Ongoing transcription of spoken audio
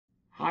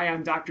Hi,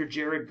 I'm Dr.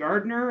 Jared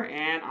Gardner,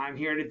 and I'm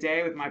here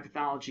today with my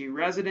pathology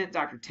resident,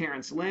 Dr.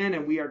 Terrance Lynn,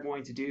 and we are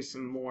going to do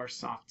some more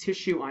soft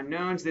tissue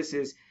unknowns. This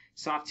is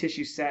soft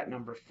tissue set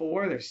number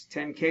 4. There's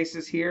 10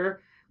 cases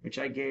here, which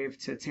I gave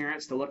to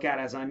Terrance to look at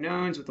as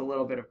unknowns with a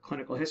little bit of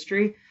clinical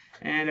history.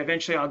 And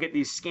eventually I'll get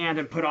these scanned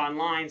and put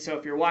online. So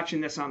if you're watching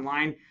this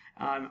online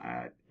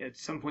at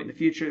some point in the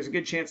future, there's a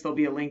good chance there'll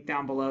be a link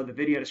down below the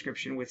video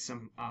description with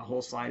some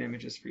whole slide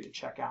images for you to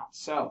check out.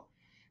 So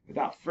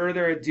without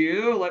further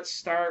ado, let's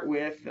start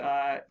with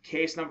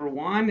case number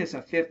 1. It's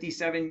a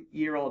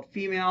 57-year-old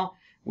female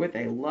with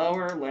a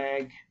lower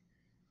leg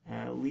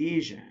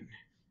lesion.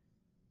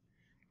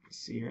 Let's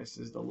see here. This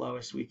is the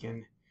lowest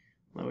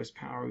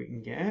power we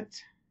can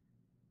get.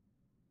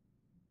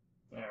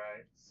 All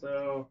right.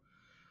 So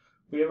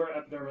we have our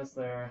epidermis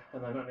there,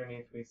 and then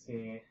underneath we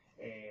see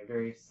a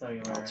very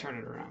cellular. I'll turn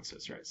it around so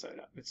it's right side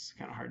up. It's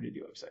kind of hard to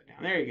do upside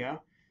down. There you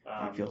go.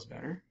 That feels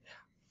better.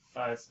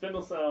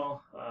 Spindle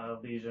cell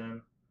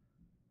lesion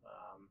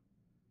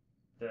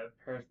that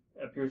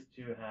appears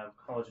to have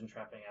collagen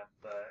trapping at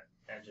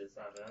the edges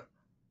of it.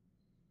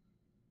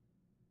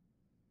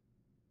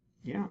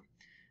 Yeah,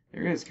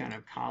 there is kind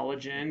of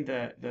collagen.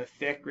 The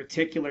thick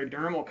reticular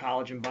dermal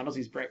collagen bundles,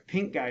 these bright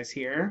pink guys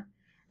here,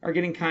 are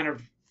getting kind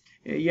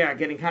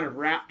of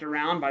wrapped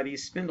around by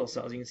these spindle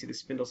cells. You can see the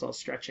spindle cells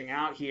stretching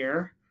out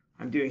here.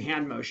 I'm doing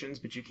hand motions,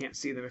 but you can't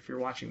see them if you're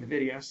watching the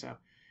video, so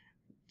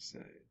it's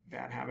a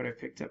bad habit I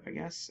picked up, I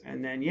guess.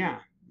 And then, yeah,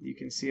 you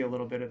can see a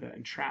little bit of the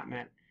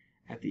entrapment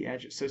at the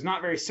edges. So it's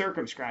not very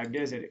circumscribed,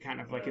 is it? It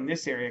kind of, like in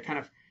this area, kind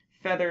of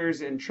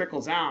feathers and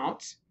trickles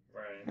out.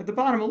 Right. At the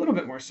bottom, a little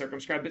bit more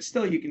circumscribed, but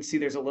still you can see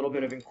there's a little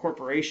bit of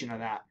incorporation of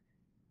that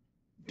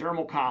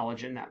dermal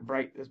collagen,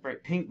 those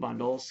bright pink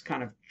bundles,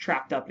 kind of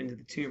trapped up into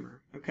the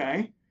tumor.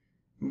 Okay?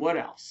 What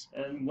else?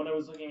 And when I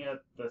was looking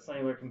at the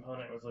cellular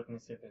component, I was looking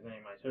to see if there's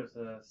any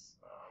mitosis,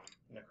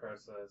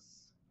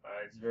 necrosis.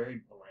 It's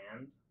very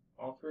bland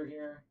all through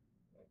here.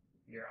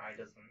 Your eye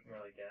doesn't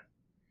really get.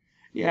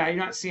 Yeah,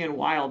 you're not seeing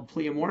wild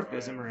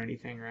pleomorphism or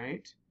anything,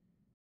 right?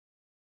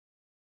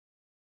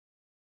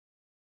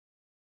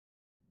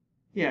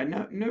 Yeah,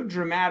 no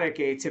dramatic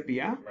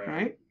atypia,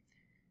 right?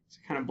 It's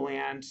kind of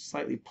bland,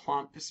 slightly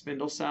plump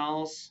spindle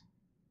cells,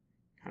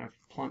 kind of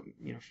plump,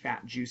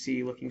 fat,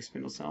 juicy looking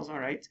spindle cells. All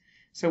right.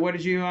 So what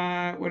did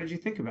you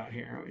think about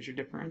here? What was your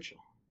differential?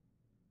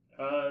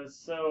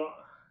 So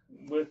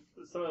with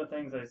some of the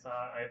things I saw,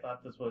 I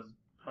thought this was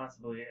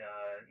possibly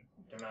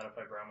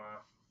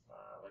dermatofibroma,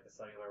 like a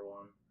cellular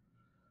one.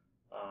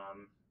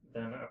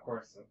 Then, of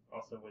course,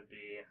 also would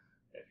be,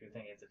 if you're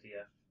thinking it's a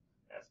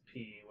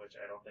DFSP, which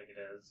I don't think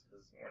it is,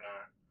 because we're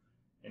not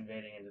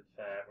invading into the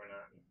fat, we're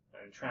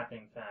not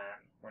entrapping fat,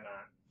 we're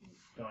not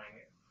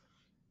going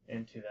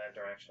into that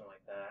direction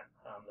like that.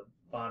 The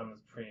bottom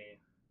is pretty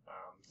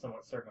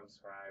somewhat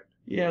circumscribed.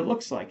 Yeah, it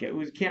looks like it.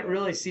 We can't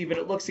really see, but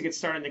it looks like it's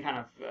starting to kind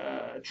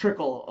of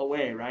trickle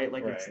away, right?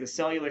 Like it's the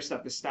cellular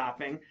stuff is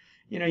stopping.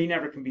 You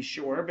never can be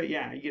sure, but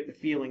yeah, you get the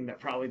feeling that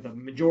probably the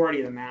majority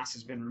of the mass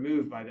has been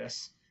removed by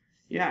this.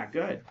 Yeah,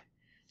 good.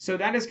 So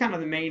that is kind of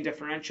the main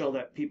differential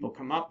that people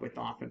come up with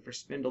often for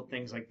spindle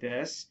things like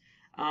this.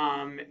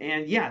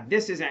 And yeah,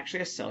 this is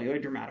actually a cellular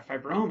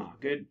dermatofibroma.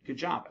 Good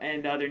job.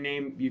 And the other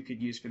name you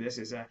could use for this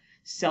is a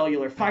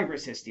cellular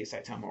fibrous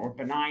histiocytoma or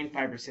benign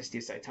fibrous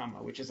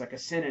histiocytoma, which is like a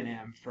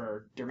synonym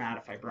for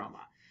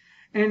dermatofibroma.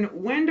 And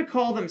when to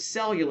call them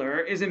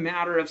cellular is a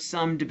matter of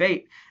some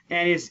debate,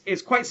 and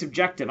is quite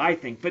subjective, I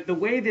think. But the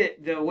way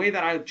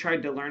that I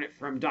tried to learn it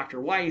from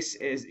Dr. Weiss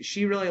is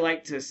she really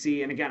liked to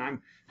see, and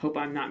again, hope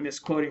I'm not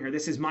misquoting her.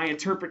 This is my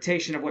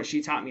interpretation of what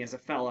she taught me as a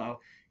fellow,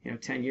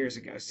 10 years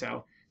ago.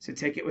 So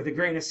take it with a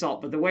grain of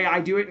salt. But the way I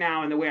do it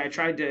now and the way I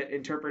tried to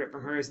interpret it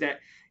from her is that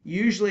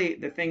usually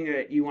the thing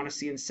that you want to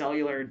see in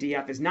cellular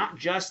DF is not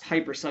just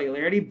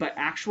hypercellularity, but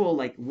actual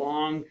like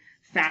long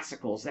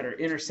fascicles that are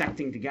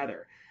intersecting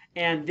together.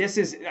 And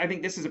I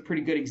think this is a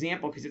pretty good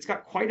example because it's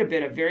got quite a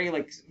bit of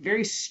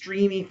very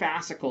streamy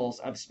fascicles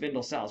of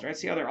spindle cells, right?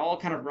 See how they're all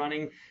kind of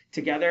running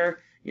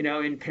together,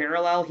 in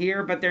parallel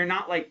here, but they're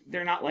not like the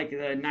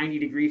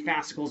 90-degree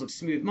fascicles of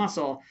smooth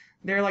muscle.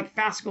 They're like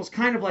fascicles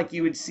kind of like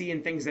you would see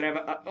in things that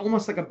have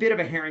almost like a bit of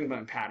a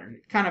herringbone pattern.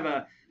 Kind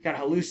of got to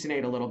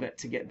hallucinate a little bit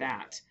to get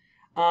that.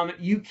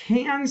 You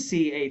can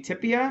see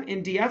atypia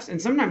in DFs and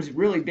sometimes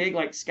really big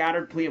like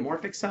scattered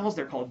pleomorphic cells.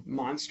 They're called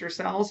monster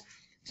cells.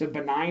 So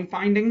benign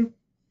finding.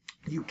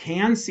 You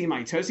can see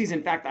mitoses.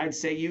 In fact, I'd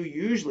say you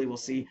usually will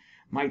see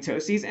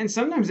mitoses, and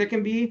sometimes it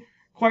can be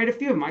quite a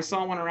few of them. I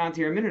saw one around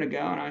here a minute ago,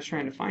 and I was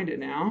trying to find it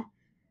now,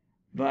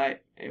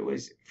 but it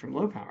was from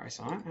low power. I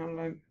saw it. How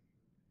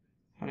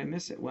did I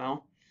miss it?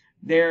 Well,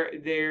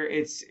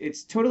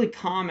 it's totally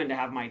common to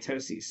have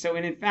mitoses. So,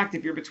 and in fact,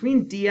 if you're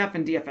between DF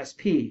and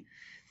DFSP,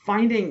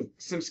 finding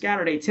some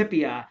scattered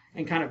atypia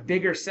and kind of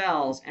bigger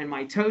cells and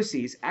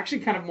mitoses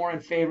actually kind of more in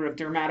favor of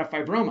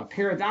dermatofibroma,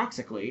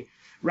 paradoxically,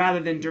 rather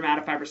than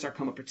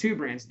dermatofibrosarcoma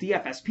protuberans.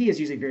 DFSP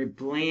is usually very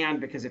bland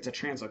because it's a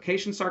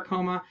translocation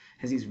sarcoma,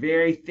 has these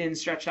very thin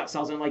stretched out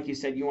cells, and like you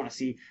said, you want to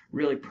see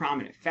really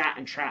prominent fat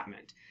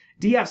entrapment.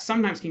 DFs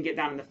sometimes can get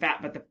down in the fat,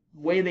 but the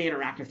way they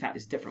interact with fat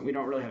is different. We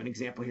don't really have an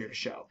example here to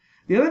show.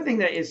 The other thing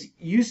that is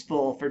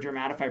useful for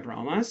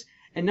dermatofibromas,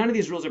 and none of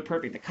these rules are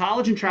perfect. The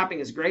collagen trapping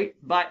is great,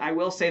 but I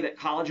will say that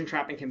collagen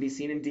trapping can be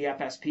seen in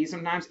DFSP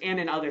sometimes and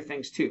in other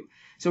things too.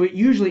 So it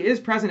usually is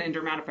present in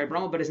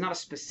dermatofibroma, but is not a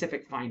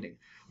specific finding.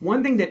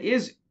 One thing that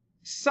is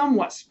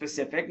somewhat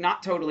specific,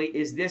 not totally,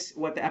 is this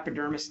what the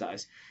epidermis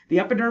does. The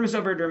epidermis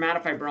over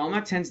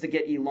dermatofibroma tends to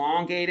get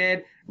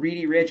elongated,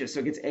 reedy ridges, so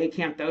it gets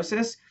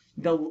acanthosis.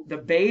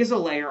 The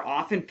basal layer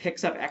often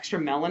picks up extra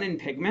melanin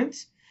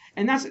pigment,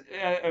 and that's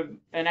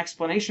an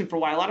explanation for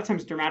why a lot of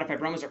times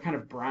dermatofibromas are kind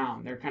of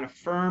brown. They're kind of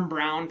firm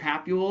brown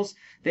papules.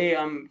 They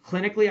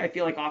clinically, I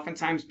feel like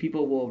oftentimes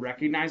people will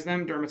recognize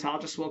them,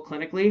 dermatologists will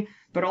clinically,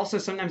 but also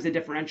sometimes the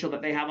differential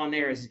that they have on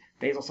there is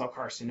basal cell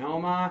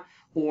carcinoma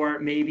or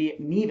maybe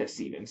nevus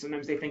even.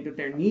 Sometimes they think that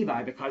they're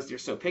nevi because they're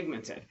so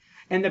pigmented.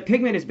 And the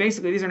pigment is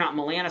basically, these are not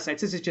melanocytes,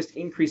 this is just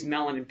increased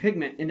melanin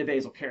pigment in the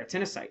basal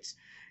keratinocytes.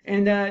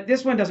 And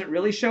this one doesn't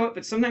really show it,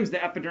 but sometimes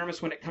the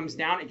epidermis, when it comes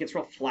down, it gets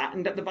real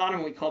flattened at the bottom,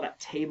 and we call that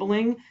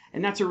tabling.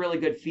 And that's a really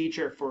good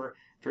feature for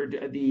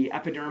the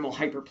epidermal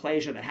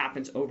hyperplasia that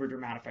happens over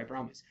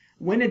dermatofibromas.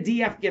 When a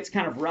DF gets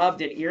kind of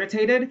rubbed and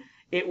irritated,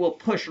 it will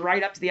push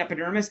right up to the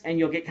epidermis, and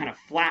you'll get kind of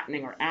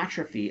flattening or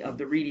atrophy of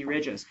the reedy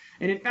ridges.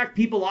 And in fact,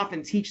 people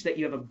often teach that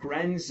you have a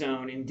Gren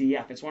zone in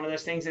DF. It's one of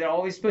those things that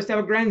always supposed to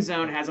have a Gren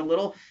zone. It has a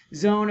little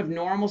zone of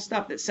normal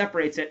stuff that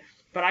separates it.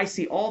 But I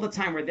see all the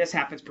time where this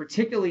happens,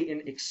 particularly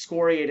in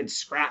excoriated,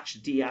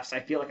 scratched DFs. I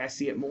feel like I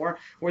see it more,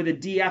 where the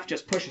DF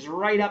just pushes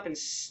right up and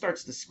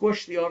starts to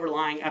squish the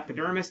overlying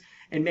epidermis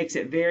and makes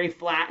it very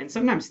flat and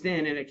sometimes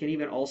thin, and it can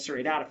even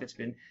ulcerate out if it's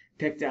been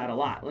picked out a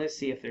lot. Let's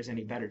see if there's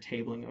any better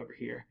tabling over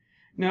here.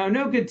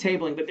 No good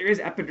tabling, but there is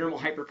epidermal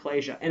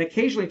hyperplasia. And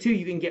occasionally, too,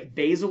 you can get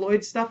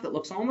basaloid stuff that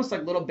looks almost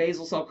like little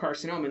basal cell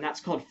carcinoma, and that's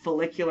called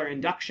follicular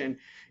induction.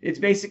 It's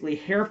basically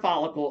hair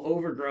follicle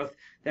overgrowth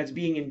that's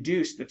being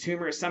induced. The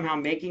tumor is somehow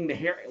making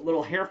the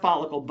little hair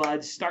follicle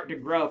buds start to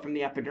grow from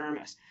the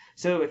epidermis.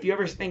 So if you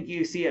ever think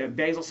you see a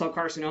basal cell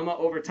carcinoma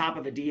over top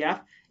of a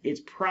DF,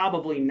 it's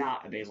probably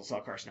not a basal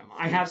cell carcinoma.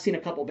 I have seen a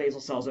couple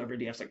basal cells over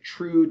DFs, like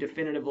true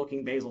definitive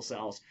looking basal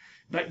cells,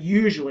 but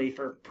usually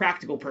for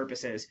practical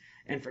purposes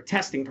and for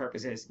testing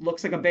purposes,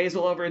 looks like a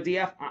basal over a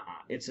DF.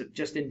 It's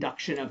just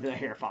induction of the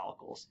hair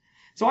follicles.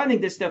 So I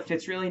think this stuff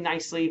fits really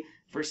nicely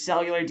for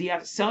cellular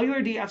DFs.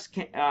 Cellular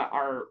DFs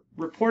are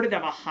reported to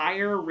have a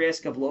higher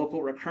risk of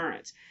local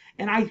recurrence.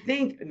 And I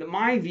think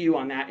my view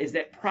on that is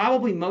that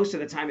probably most of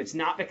the time it's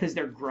not because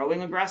they're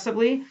growing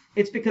aggressively.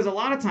 It's because a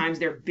lot of times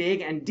they're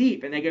big and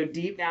deep, and they go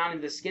deep down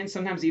into the skin,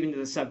 sometimes even to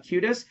the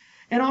subcutis.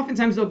 And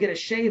oftentimes they'll get a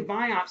shave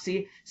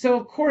biopsy. So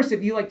of course,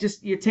 if you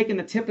you're taking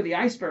the tip of the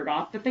iceberg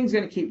off, the thing's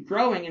going to keep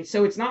growing. And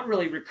so it's not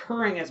really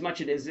recurring as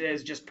much as it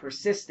is just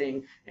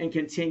persisting and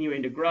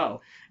continuing to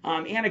grow.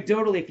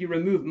 Anecdotally, if you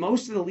remove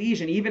most of the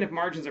lesion, even if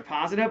margins are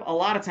positive, a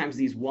lot of times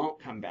these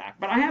won't come back.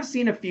 But I have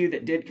seen a few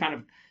that did kind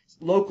of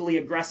locally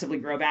aggressively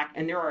grow back,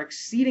 and there are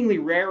exceedingly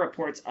rare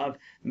reports of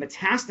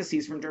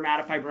metastases from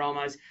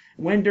dermatofibromas.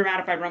 When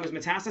dermatofibromas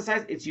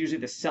metastasize, it's usually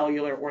the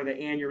cellular or the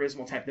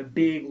aneurysmal type, the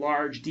big,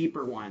 large,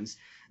 deeper ones.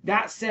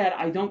 That said,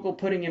 I don't go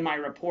putting in my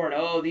report,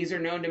 oh, these are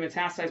known to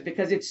metastasize,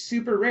 because it's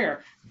super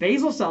rare.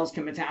 Basal cells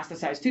can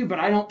metastasize too, but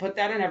I don't put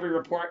that in every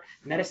report.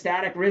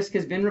 Metastatic risk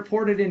has been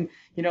reported in,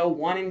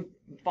 1 in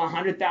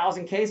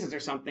 100,000 cases or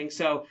something.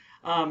 So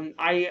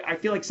I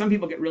feel like some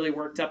people get really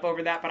worked up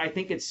over that, but I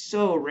think it's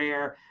so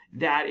rare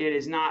that it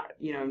is not,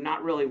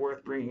 not really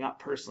worth bringing up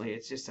personally.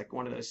 It's just like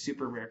one of those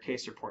super rare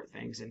case report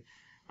things. And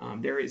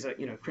there is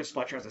Chris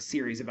Fletcher has a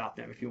series about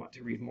them if you want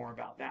to read more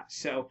about that.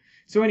 So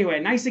anyway,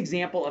 a nice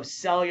example of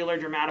cellular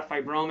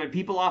dermatofibroma. And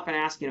people often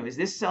ask, is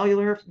this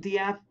cellular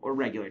DF or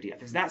regular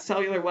DF? Is that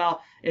cellular?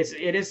 Well,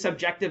 it is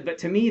subjective, but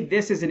to me,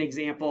 this is an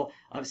example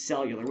of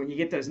cellular. When you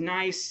get those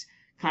nice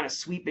kind of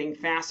sweeping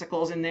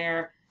fascicles in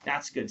there,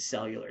 that's good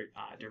cellular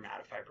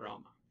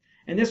dermatofibroma.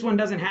 And this one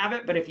doesn't have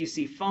it, but if you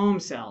see foam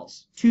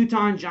cells,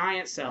 Teuton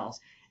giant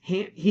cells,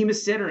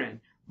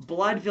 hemosiderin,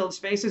 blood-filled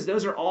spaces,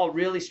 those are all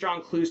really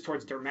strong clues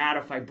towards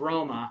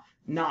dermatofibroma,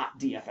 not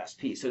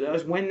DFSP. So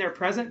those, when they're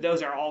present,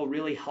 those are all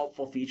really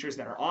helpful features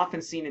that are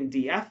often seen in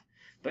DF,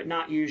 but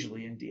not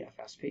usually in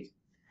DFSP.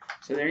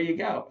 So there you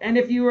go. And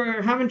if you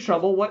were having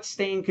trouble, what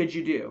stain could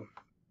you do?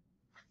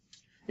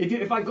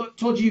 If I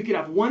told you could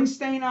have one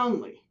stain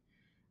only,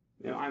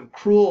 I'm a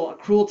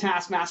cruel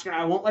taskmaster,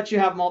 and I won't let you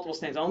have multiple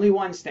stains, only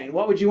one stain.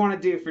 What would you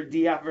want to do for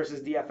DF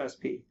versus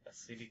DFSP?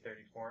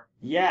 CD34.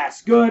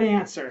 Yes, good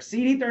answer.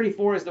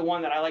 CD34 is the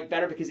one that I like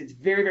better because it's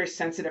very, very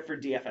sensitive for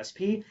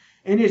DFSP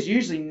and is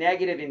usually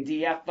negative in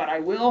DF. But I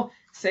will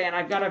say, and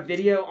I've got a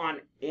video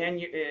on,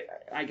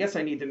 I guess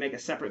I need to make a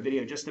separate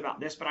video just about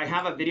this, but I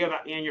have a video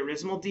about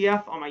aneurysmal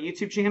DF on my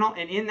YouTube channel.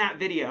 And in that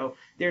video,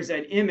 there's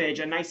an image,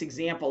 a nice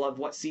example of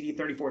what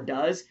CD34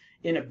 does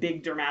in a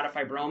big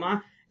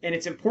dermatofibroma. And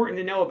it's important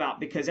to know about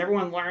because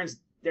everyone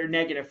learns they're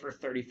negative for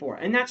 34.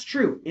 And that's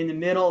true in the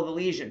middle of the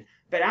lesion.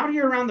 But out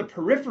here around the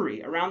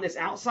periphery, around this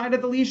outside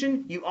of the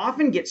lesion, you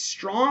often get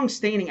strong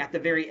staining at the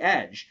very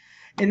edge.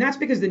 And that's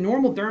because the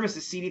normal dermis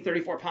is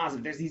CD34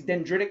 positive. There's these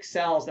dendritic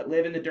cells that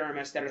live in the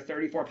dermis that are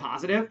 34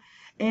 positive,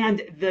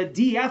 and the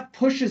DF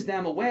pushes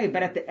them away,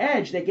 but at the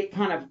edge they get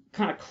kind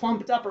of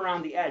clumped up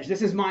around the edge.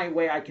 This is my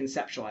way I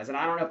conceptualize it.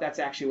 I don't know if that's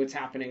actually what's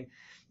happening,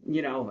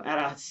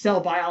 at a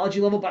cell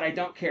biology level, but I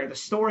don't care. The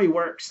story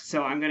works,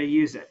 so I'm going to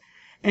use it.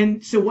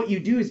 And so what you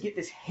do is get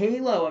this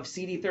halo of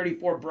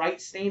CD34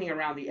 bright staining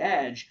around the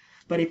edge,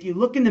 but if you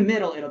look in the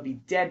middle, it'll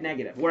be dead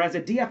negative. Whereas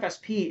a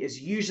DFSP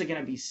is usually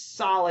going to be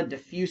solid,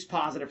 diffuse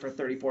positive for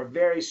 34,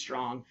 very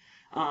strong,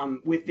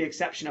 with the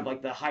exception of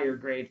like the higher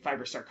grade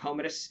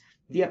fibrosarcomatous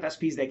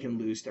DFSPs, they can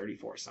lose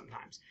 34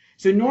 sometimes.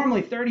 So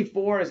normally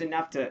 34 is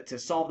enough to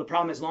solve the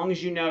problem, as long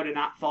as you know to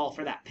not fall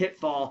for that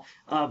pitfall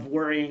of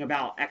worrying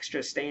about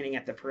extra staining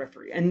at the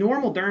periphery. And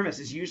normal dermis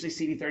is usually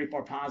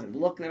CD34 positive.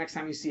 Look the next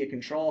time you see a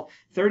control.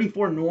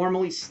 34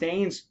 normally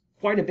stains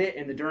quite a bit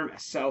in the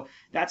dermis. So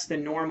that's the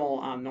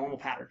normal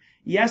pattern.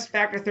 Yes,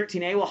 factor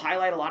 13A will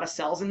highlight a lot of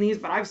cells in these,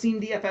 but I've seen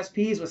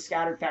DFSPs with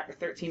scattered factor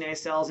 13A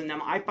cells in them.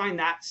 I find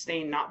that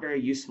stain not very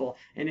useful.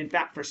 And in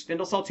fact, for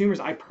spindle cell tumors,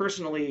 I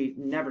personally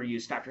never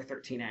use factor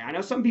 13A. I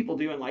know some people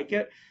do and like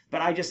it,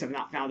 but I just have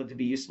not found it to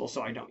be useful,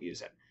 so I don't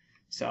use it.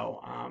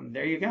 So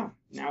there you go.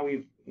 Now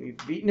we've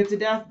beaten it to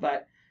death,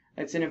 but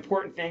it's an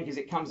important thing because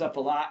it comes up a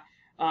lot.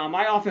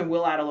 I often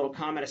will add a little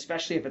comment,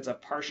 especially if it's a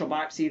partial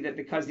biopsy, that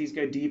because these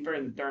go deeper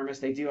in the dermis,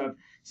 they do have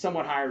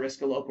somewhat higher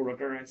risk of local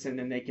recurrence, and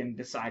then they can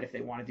decide if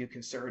they want to do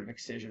conservative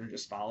excision or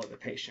just follow the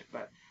patient.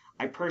 But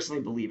I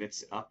personally believe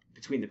it's up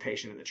between the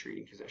patient and the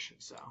treating physician.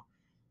 So,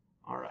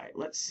 all right,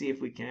 let's see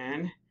if we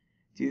can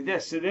do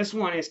this. So this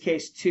one is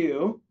case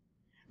 2,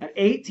 an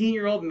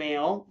 18-year-old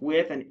male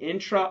with an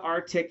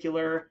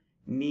intra-articular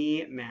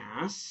knee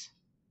mass.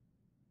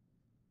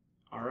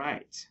 All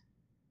right.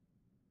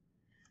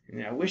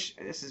 And I wish,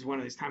 this is one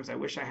of these times I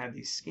wish I had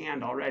these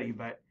scanned already,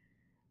 but,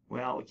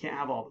 well, we can't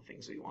have all the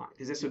things we want,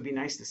 because this would be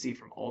nice to see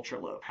from ultra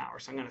low power.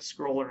 So I'm going to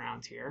scroll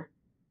around here.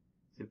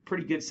 It's a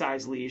pretty good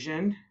sized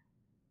lesion.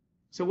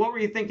 So what were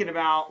you thinking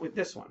about with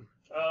this one?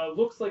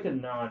 Looks like a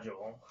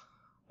nodule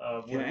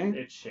with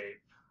its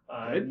shape.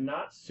 Good.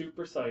 Not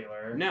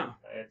supercellular. No.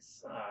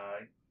 It's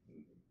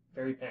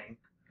very pink.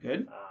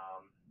 Good.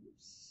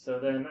 So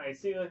then I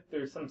see like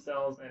there's some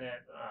cells in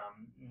it,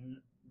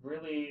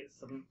 really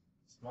some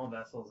small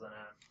vessels in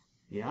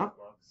it. Yeah. It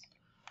looks.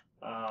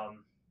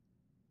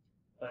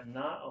 But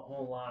not a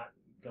whole lot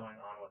going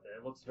on with it.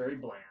 It looks very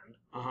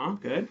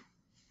bland. Good.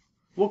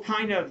 What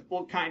kind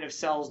of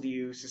cells do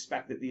you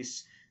suspect that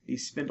these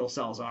spindle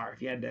cells are?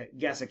 If you had to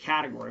guess a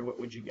category, what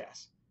would you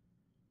guess?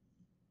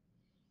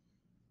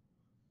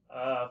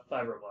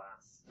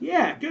 Fibroblasts.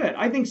 Yeah, good.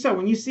 I think so.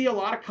 When you see a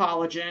lot of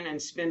collagen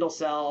and spindle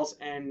cells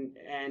and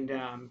kind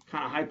of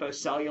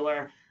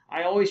hypocellular,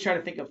 I always try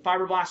to think of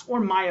fibroblasts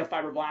or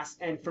myofibroblasts,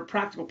 and for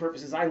practical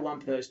purposes, I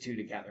lump those two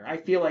together. I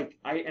feel like,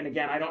 and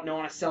again, I don't know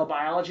on a cell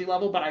biology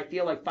level, but I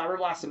feel like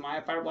fibroblasts and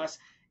myofibroblasts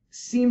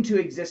seem to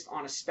exist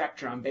on a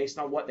spectrum based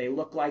on what they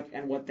look like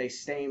and what they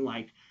stain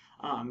like.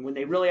 When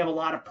they really have a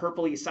lot of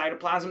purpley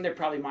cytoplasm, they're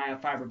probably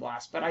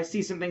myofibroblasts. But I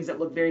see some things that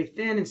look very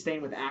thin and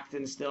stain with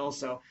actin still,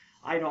 so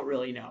I don't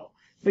really know.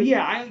 But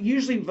yeah, I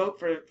usually vote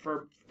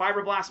for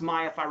fibroblast,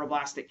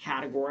 myofibroblastic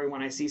category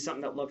when I see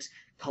something that looks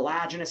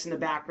collagenous in the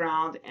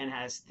background and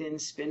has thin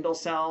spindle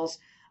cells.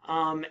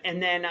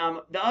 And then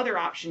the other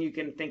option you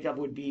can think of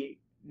would be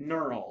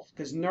neural,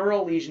 because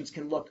neural lesions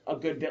can look a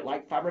good bit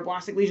like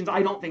fibroblastic lesions.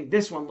 I don't think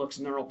this one looks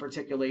neural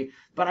particularly,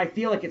 but I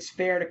feel like it's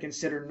fair to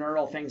consider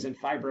neural things and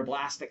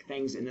fibroblastic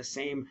things in the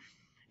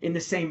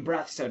same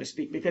breath, so to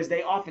speak, because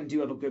they often do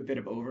have a good bit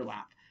of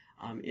overlap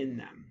in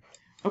them.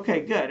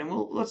 Okay, good. And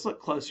let's look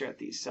closer at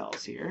these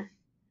cells here.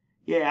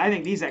 Yeah, I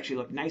think these actually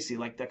look nicely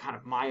like the kind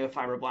of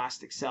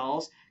myofibroblastic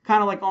cells,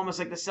 kind of like almost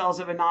like the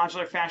cells of a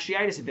nodular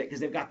fasciitis a bit, because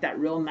they've got that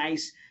real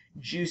nice,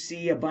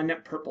 juicy,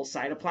 abundant purple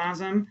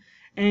cytoplasm.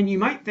 And you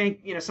might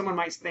think, someone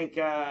might think,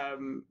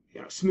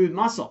 smooth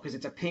muscle because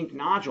it's a pink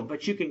nodule,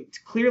 but you can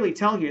clearly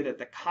tell here that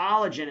the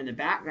collagen in the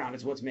background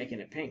is what's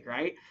making it pink,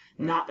 right?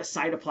 Not the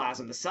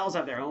cytoplasm. The cells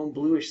have their own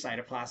bluish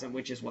cytoplasm,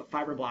 which is what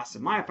fibroblasts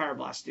and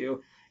myofibroblasts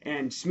do.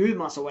 And smooth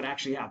muscle would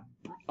actually have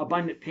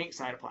abundant pink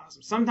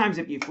cytoplasm. Sometimes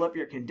if you flip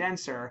your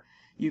condenser,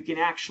 you can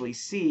actually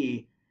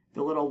see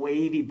the little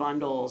wavy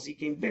bundles. You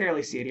can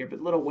barely see it here, but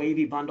little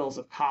wavy bundles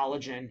of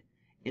collagen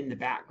in the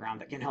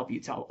background that can help you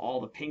tell all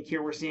the pink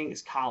here we're seeing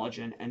is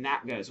collagen, and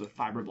that goes with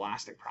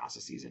fibroblastic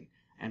processes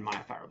and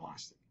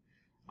myofibroblastic.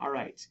 All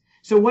right.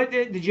 So what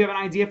did you have an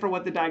idea for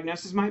what the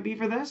diagnosis might be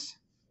for this?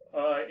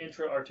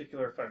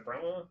 Intra-articular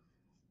fibroma,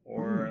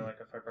 or like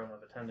a fibroma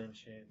of a tendon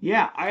sheath.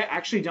 Yeah, I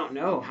actually don't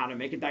know how to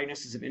make a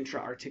diagnosis of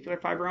intra-articular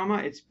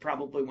fibroma. It's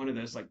probably one of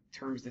those like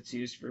terms that's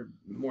used for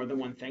more than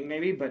one thing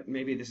maybe, but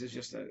maybe this is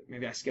just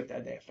maybe I skipped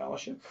that day of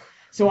fellowship.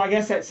 So I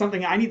guess that's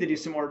something I need to do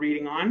some more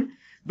reading on.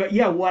 But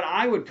yeah, what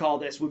I would call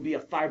this would be a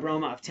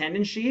fibroma of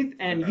tendon sheath,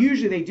 and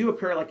usually they do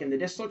occur like in the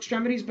distal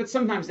extremities, but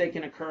sometimes they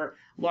can occur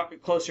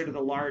closer to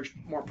the large,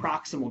 more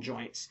proximal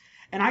joints.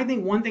 And I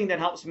think one thing that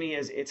helps me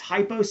is it's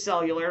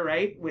hypocellular,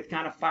 right, with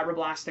kind of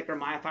fibroblastic or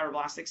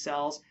myofibroblastic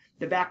cells.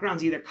 The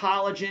background's either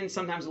collagen,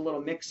 sometimes a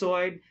little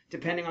myxoid,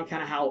 depending on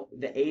kind of how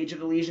the age of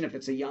the lesion, if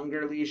it's a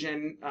younger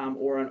lesion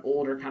or an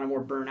older, kind of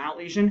more burnout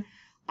lesion.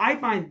 I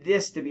find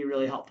this to be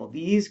really helpful.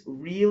 These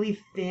really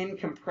thin,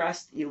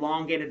 compressed,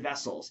 elongated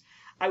vessels.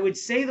 I would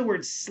say the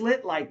word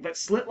slit-like, but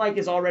slit-like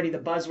is already the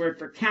buzzword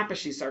for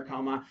Kaposi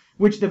sarcoma,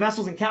 which the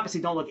vessels in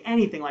Kaposi don't look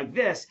anything like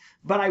this.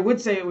 But I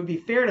would say it would be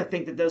fair to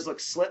think that those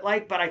look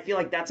slit-like, but I feel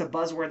like that's a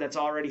buzzword that's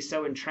already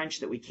so entrenched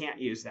that we can't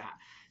use that.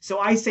 So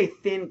I say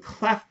thin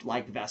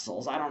cleft-like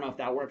vessels. I don't know if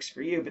that works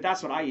for you, but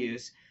that's what I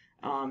use.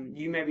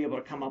 You may be able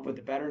to come up with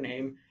a better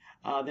name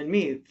than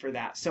me for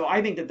that. So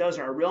I think that those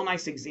are a real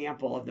nice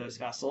example of those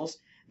vessels.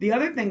 The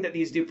other thing that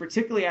these do,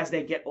 particularly as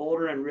they get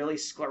older and really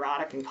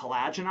sclerotic and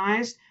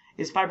collagenized,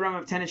 is fibroma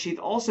of tendon sheath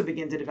also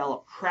begin to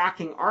develop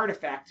cracking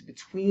artifact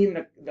between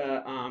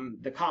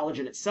the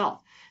collagen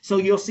itself. So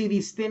you'll see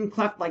these thin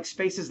cleft-like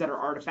spaces that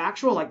are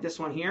artifactual, like this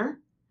one here.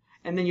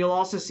 And then you'll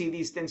also see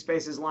these thin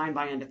spaces lined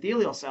by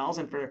endothelial cells.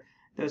 And for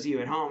those of you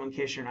at home, in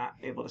case you're not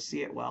able to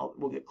see it well,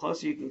 we'll get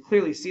closer. You can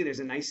clearly see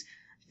there's a nice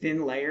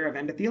thin layer of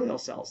endothelial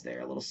cells there,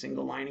 a little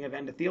single lining of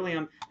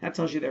endothelium. That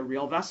tells you they're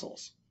real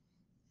vessels.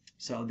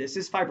 So this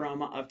is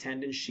fibroma of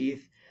tendon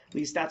sheath. At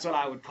least that's what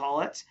I would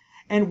call it.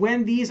 And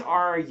when these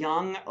are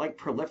young, like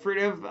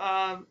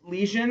proliferative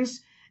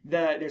lesions,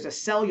 there's a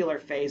cellular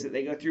phase that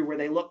they go through where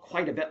they look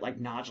quite a bit like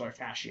nodular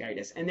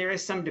fasciitis. And there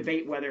is some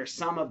debate whether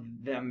some of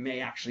them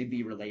may actually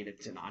be related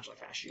to nodular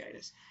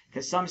fasciitis,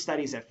 because some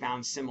studies have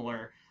found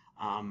similar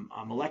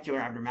molecular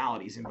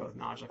abnormalities in both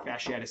nodular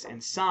fasciitis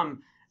and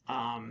some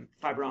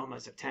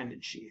fibromas of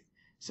tendon sheath.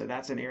 So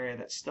that's an area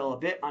that's still a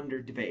bit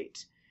under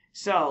debate.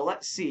 So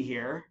let's see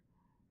here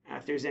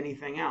if there's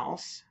anything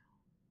else.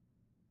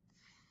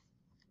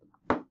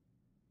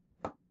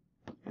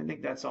 I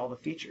think that's all the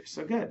features.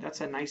 So good. That's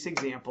a nice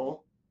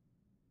example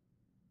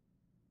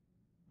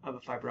of a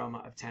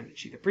fibroma of tendon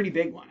sheath. A pretty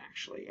big one,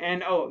 actually.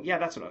 And, oh, yeah,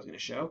 that's what I was going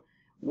to show.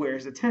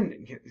 Where's the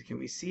tendon? Can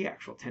we see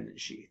actual tendon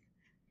sheath?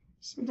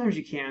 Sometimes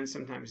you can,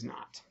 sometimes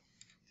not.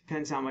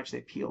 Depends how much they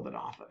peeled it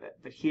off of it.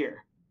 But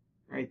here,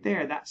 right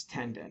there, that's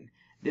tendon.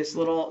 This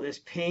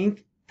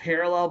pink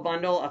parallel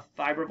bundle of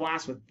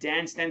fibroblasts with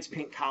dense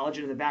pink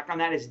collagen in the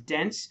background, that is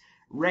dense,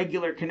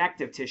 regular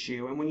connective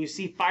tissue. And when you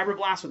see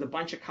fibroblasts with a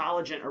bunch of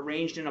collagen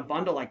arranged in a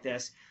bundle like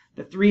this,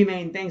 the three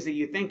main things that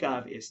you think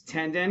of is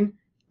tendon,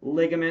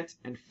 ligament,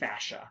 and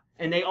fascia.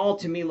 And they all,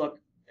 to me, look,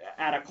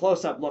 at a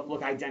close-up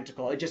look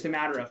identical. It's just a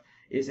matter of,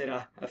 is it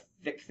a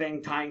thick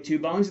thing tying two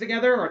bones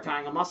together, or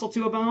tying a muscle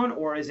to a bone,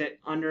 or is it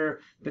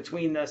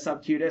between the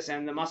subcutis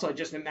and the muscle? It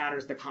just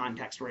matters the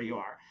context where you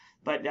are.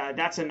 But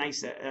that's a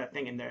nice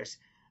thing. And there's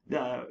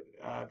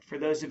for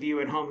those of you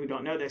at home who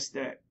don't know this,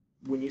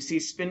 when you see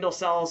spindle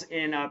cells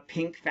in a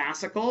pink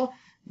fascicle,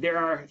 there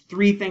are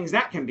three things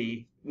that can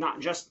be.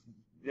 Not just,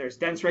 there's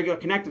dense regular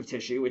connective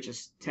tissue, which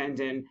is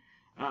tendon,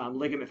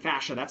 ligament,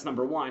 fascia. That's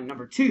number one.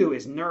 Number two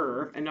is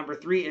nerve. And number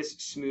three is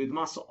smooth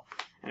muscle.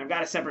 And I've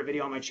got a separate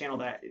video on my channel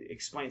that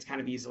explains kind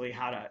of easily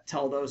how to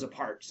tell those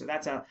apart. So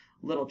that's a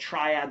little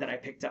triad that I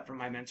picked up from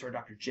my mentor,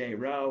 Dr. J.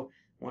 Rowe,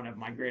 one of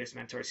my greatest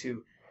mentors,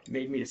 who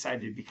made me decide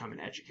to become an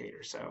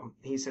educator. So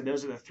he said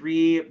those are the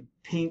three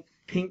pink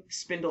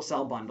spindle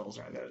cell bundles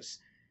are those.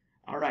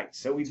 All right,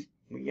 so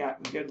we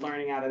got good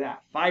learning out of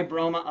that.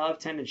 Fibroma of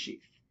tendon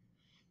sheath.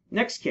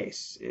 Next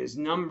case is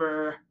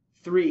number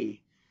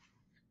 3.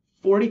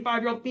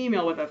 45-year-old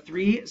female with a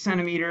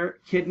 3-centimeter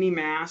kidney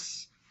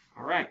mass.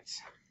 All right.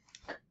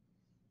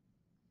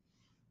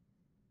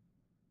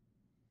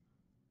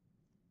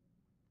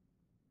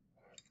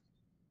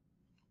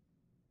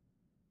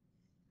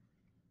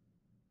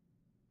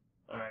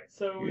 All right,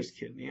 so here's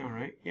kidney. All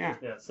right, yeah.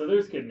 Yeah, so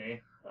there's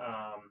kidney.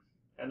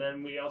 And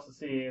then we also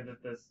see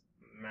that this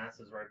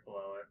mass is right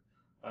below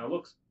it.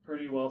 Looks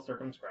pretty well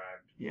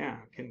circumscribed. Yeah,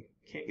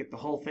 can't get the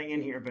whole thing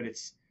in here, but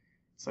it's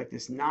like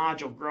this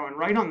nodule growing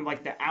right on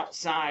like the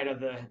outside of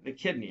the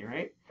kidney,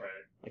 right? Right.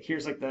 Like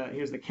here's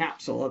the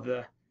capsule of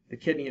the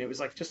kidney, and it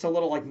was like just a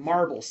little like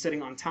marble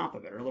sitting on top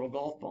of it, or a little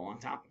golf ball on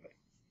top of it.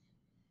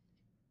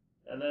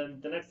 And then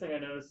the next thing I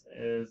notice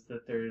is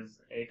that there's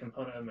a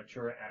component of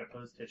mature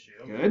adipose tissue.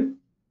 Good.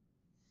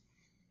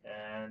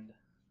 And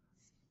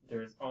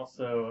there's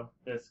also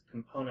this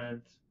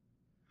component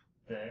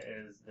that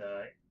is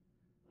the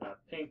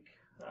pink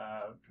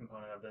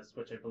component of this,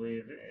 which I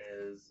believe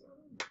is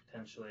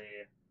potentially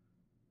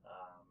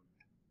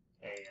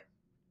a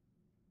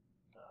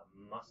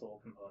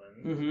muscle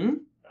component. Mm-hmm.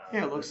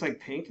 Yeah, it looks like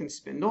pink and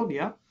spindled.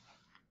 Yep.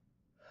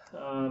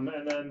 And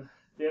then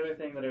the other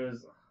thing that I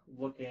was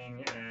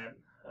looking at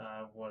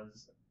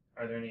was,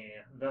 are there any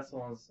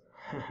vessels,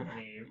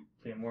 any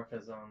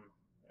pleomorphism,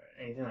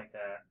 anything like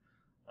that?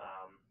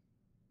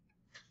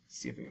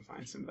 See if we can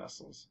find some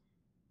vessels.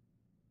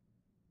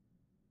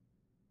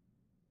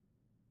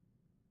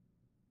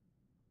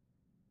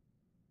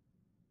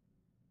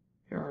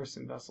 There are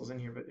some vessels in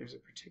here, but there's a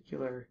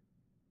particular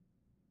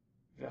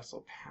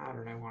vessel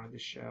pattern I wanted to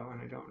show,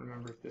 and I don't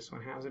remember if this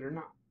one has it or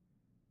not.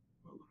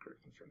 We'll look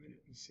around for a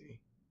minute and see.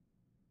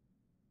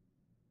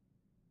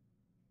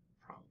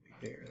 Probably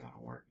there,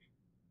 that'll work.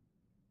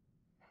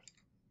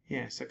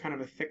 Yeah, so kind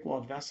of a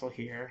thick-walled vessel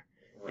here.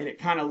 Right. And it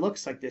kind of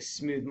looks like this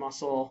smooth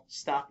muscle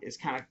stuff is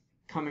kind of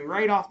coming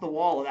right off the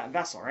wall of that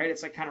vessel, right?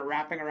 It's like kind of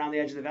wrapping around the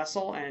edge of the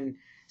vessel and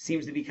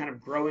seems to be kind of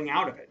growing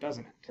out of it,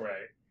 doesn't it?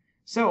 Right.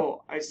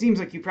 So it seems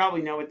like you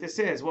probably know what this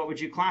is. What would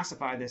you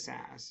classify this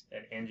as?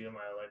 An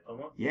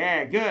angiomyolipoma?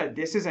 Yeah, good.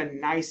 This is a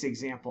nice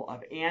example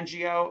of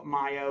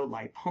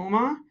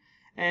angiomyolipoma.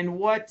 And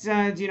what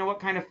do you know what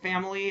kind of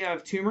family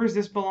of tumors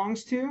this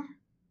belongs to?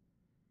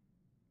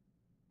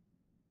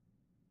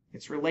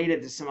 It's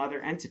related to some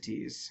other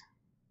entities.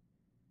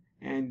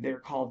 And they're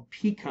called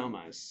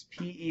PEComas.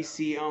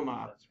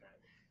 PEComa. That's right.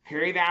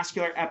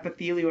 Perivascular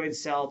epithelioid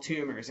cell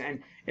tumors.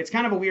 And it's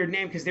kind of a weird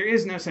name because there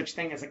is no such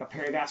thing as like a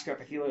perivascular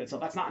epithelioid cell.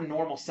 That's not a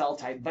normal cell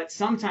type, but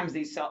sometimes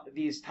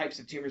these types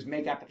of tumors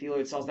make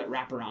epithelioid cells that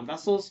wrap around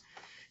vessels.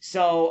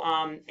 So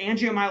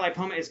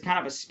angiomyolipoma is kind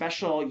of a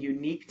special,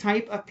 unique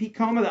type of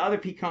PEComa. The other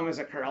PEComas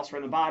occur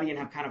elsewhere in the body and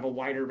have kind of a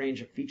wider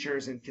range of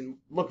features and can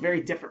look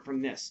very different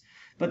from this.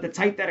 But the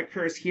type that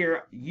occurs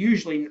here,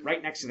 usually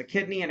right next to the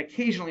kidney and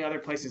occasionally other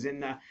places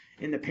in the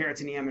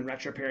peritoneum and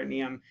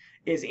retroperitoneum,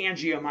 is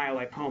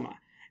angiomyolipoma.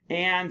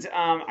 And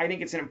I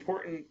think it's an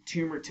important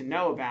tumor to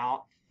know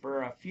about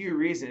for a few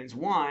reasons.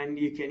 One,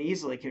 you can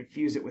easily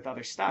confuse it with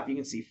other stuff. You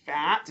can see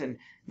fat and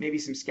maybe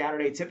some scattered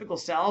atypical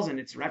cells, and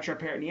it's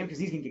retroperitoneum because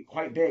these can get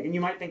quite big. And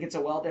you might think it's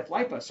a well-diff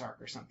liposarc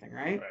or something,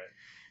 right? Right.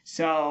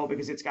 So,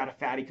 because it's got a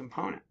fatty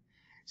component.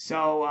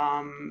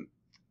 So,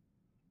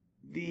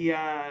 the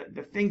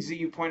things that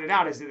you pointed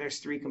out is that there's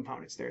three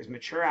components. There's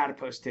mature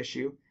adipose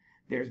tissue,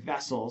 there's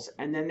vessels,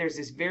 and then there's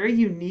this very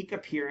unique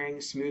appearing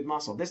smooth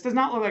muscle. This does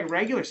not look like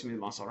regular smooth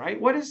muscle,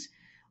 right? What's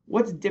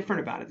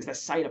different about it? It's the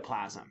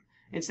cytoplasm.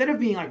 Instead of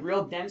being like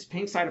real dense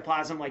pink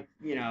cytoplasm like,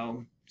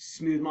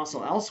 smooth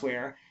muscle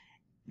elsewhere,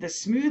 the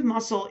smooth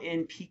muscle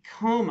in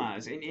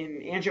PEComas,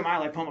 in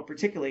angiomyolipoma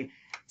particularly,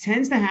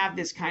 tends to have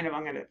this kind of,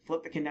 I'm going to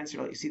flip the condenser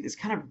to let you see, this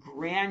kind of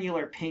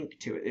granular pink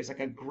to it. There's like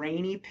a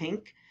grainy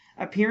pink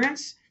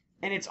appearance,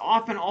 and it's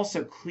often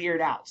also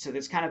cleared out. So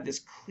there's kind of this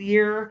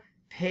clear,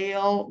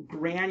 pale,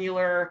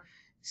 granular,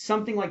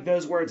 something like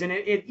those words. And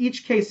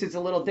each case is a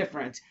little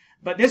different.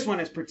 But this one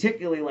is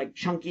particularly like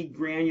chunky,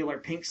 granular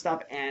pink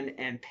stuff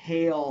and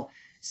pale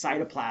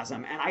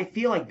cytoplasm. And I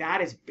feel like that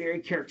is very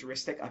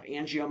characteristic of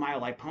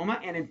angiomyolipoma.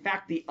 And in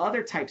fact, the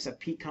other types of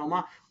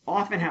PEComa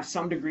often have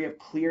some degree of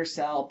clear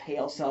cell,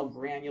 pale cell,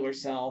 granular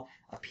cell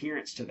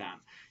appearance to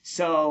them.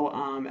 So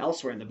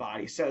elsewhere in the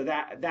body. So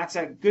that's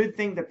a good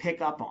thing to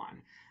pick up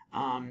on.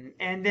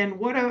 And then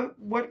what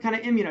kind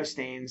of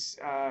immunostains?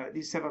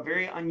 These have a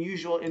very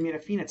unusual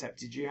immunophenotype.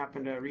 Did you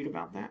happen to read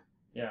about that?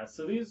 Yeah,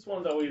 so these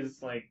ones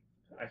always, I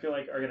feel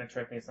like are going to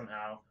trick me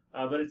somehow.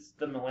 But it's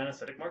the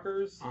melanocytic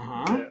markers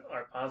that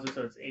are positive.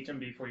 So it's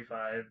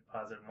HMB45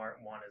 positive,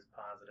 MART1 is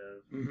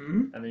positive.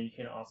 Mm-hmm. And then you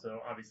can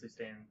also obviously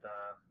stain the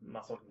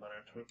muscle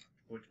component,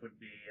 which would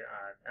be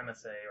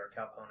MSA or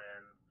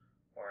calponin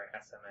or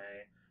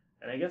SMA.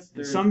 And I guess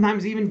there's...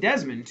 Sometimes even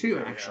Desmond, too,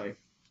 actually.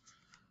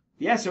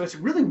 Yeah, so it's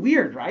really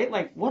weird, right?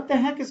 Like, what the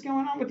heck is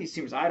going on with these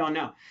tumors? I don't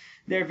know.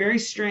 They're very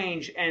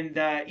strange, and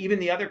even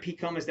the other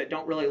PEComas that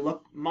don't really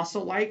look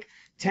muscle-like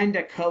tend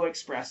to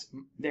co-express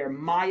their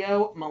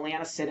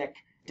myo-melanocytic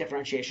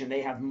differentiation.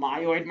 They have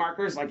myoid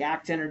markers like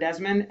actin or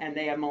Desmond, and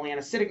they have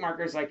melanocytic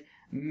markers like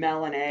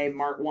melon A,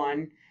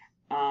 MART1,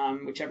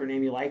 whichever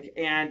name you like,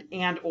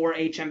 and or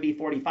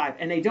HMB45.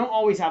 And they don't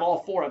always have all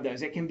four of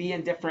those. It can be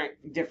in different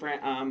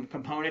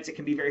components. It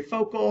can be very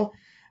focal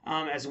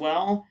as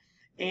well.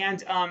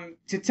 And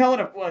to tell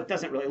it, well, it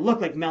doesn't really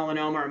look like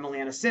melanoma or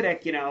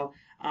melanocytic,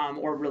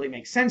 or really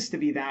makes sense to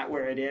be that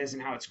where it is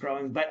and how it's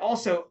growing. But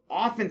also,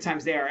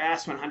 oftentimes they are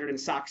AS100 and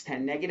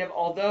SOX10 negative,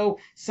 although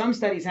some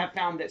studies have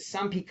found that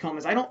some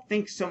PEComas, I don't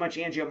think so much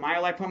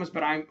angiomyolipomas,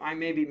 but I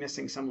may be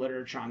missing some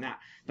literature on that.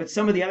 But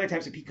some of the other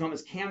types of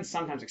PEComas can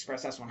sometimes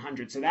express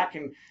S100, so that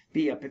can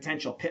be a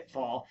potential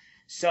pitfall.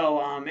 So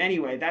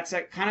anyway, that's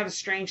a kind of a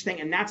strange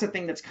thing, and that's a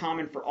thing that's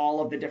common for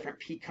all of the different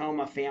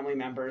PEComa family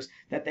members,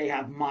 that they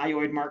have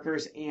myoid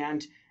markers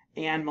and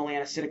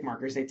melanocytic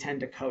markers. They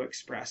tend to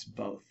co-express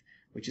both,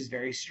 which is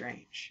very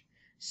strange.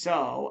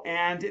 So,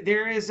 and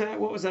there is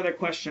what was the other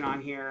question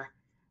on here?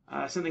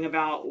 Something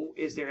about,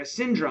 is there a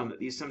syndrome that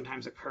these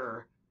sometimes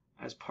occur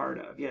as part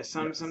of? Yes,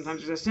 sometimes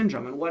there's a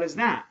syndrome. And what is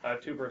that?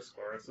 Tuberous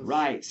sclerosis.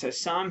 Right. So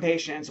some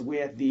patients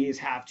with these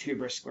have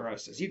tuberous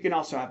sclerosis. You can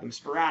also have them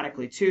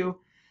sporadically too.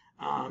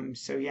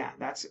 So yeah,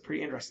 that's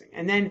pretty interesting.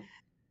 And then,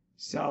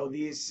 so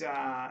this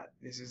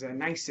is a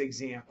nice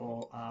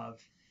example of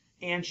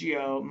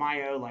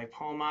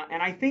angiomyolipoma.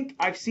 And I think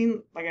I've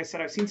seen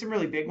some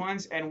really big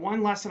ones. And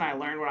one lesson I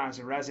learned when I was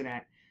a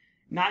resident,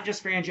 not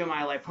just for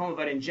angiomyolipoma,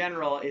 but in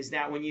general, is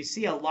that when you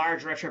see a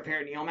large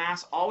retroperitoneal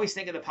mass, always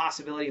think of the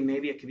possibility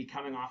maybe it could be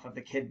coming off of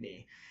the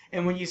kidney.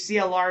 And when you see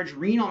a large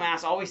renal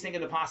mass, always think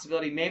of the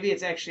possibility maybe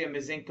it's actually a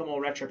mesenchymal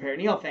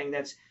retroperitoneal thing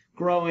that's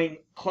growing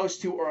close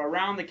to or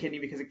around the kidney,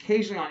 because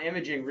occasionally on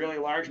imaging, really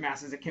large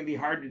masses, it can be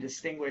hard to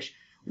distinguish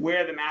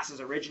where the mass is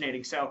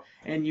originating. So,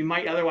 and you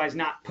might otherwise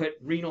not put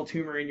renal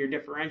tumor in your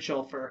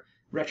differential for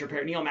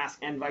retroperitoneal mass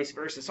and vice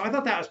versa. So I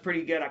thought that was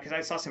pretty good because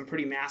I saw some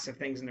pretty massive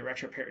things in the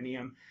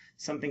retroperitoneum,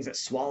 some things that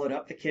swallowed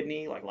up the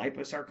kidney, like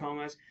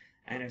liposarcomas,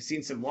 and I've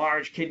seen some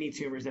large kidney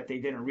tumors that they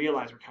didn't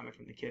realize were coming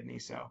from the kidney.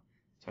 So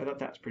I thought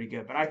that was pretty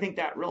good. But I think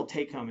that real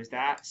take home is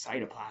that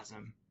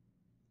cytoplasm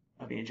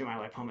of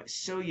angiomyolipoma is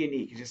so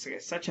unique. It's just like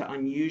such an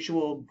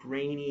unusual,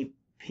 grainy,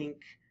 pink,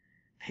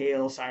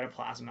 pale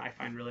cytoplasm that I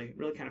find really,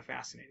 really kind of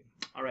fascinating.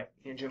 All right,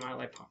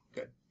 angiomyolipoma,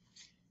 good.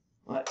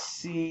 Let's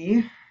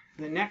see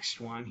the next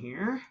one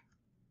here.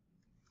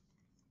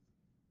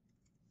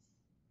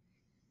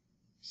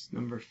 It's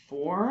number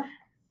 4.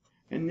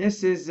 And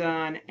this is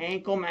an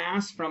ankle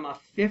mass from a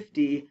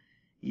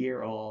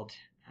 50-year-old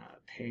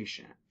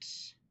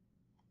patient.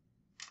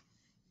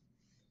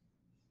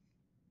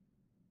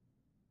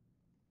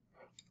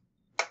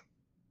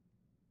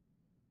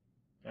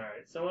 All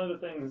right, so one of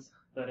the things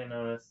that I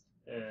noticed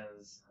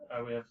is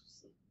we have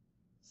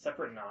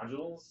separate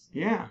nodules.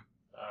 Yeah.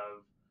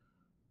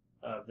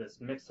 Of this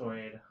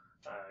myxoid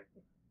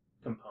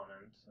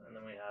component, and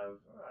then we have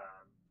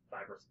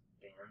fibrous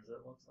bands,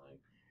 it looks like.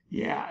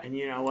 Yeah, and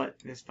you know what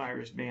this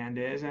fibrous band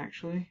is,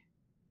 actually?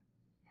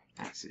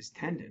 That's his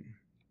tendon.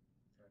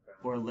 Okay.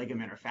 Or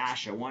ligament or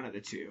fascia, one of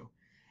the two.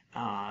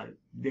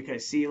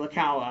 Because, see, look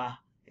how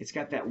it's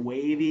got that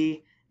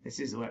wavy, this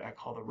is what I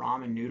call the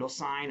ramen noodle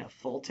sign of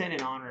Fulton,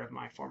 in honor of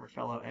my former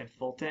fellow Ed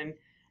Fulton.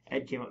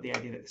 Ed came up with the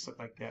idea that this looked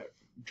like the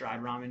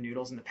dried ramen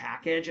noodles in the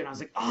package, and I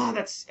was like, oh,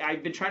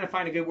 I've been trying to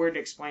find a good word to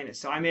explain it.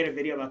 So I made a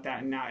video about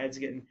that, and now he's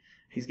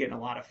getting a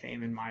lot of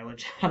fame and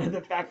mileage out of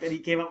the fact that he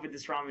came up with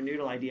this ramen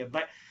noodle idea.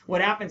 But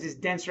what happens is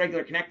dense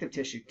regular connective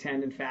tissue,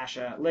 tendon,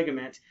 fascia,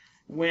 ligament,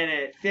 when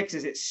it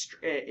fixes,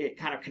 it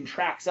kind of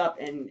contracts up,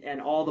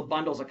 and all the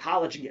bundles of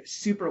collagen get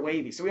super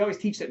wavy. So we always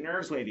teach that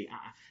nerves wavy.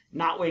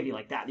 Not wavy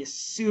like that. This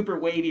super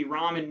wavy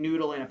ramen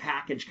noodle in a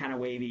package kind of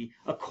wavy,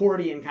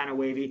 accordion kind of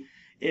wavy,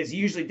 is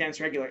usually dense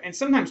regular. And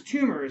sometimes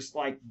tumors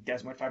like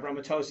desmoid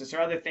fibromatosis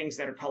or other things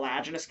that are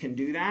collagenous can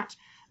do that.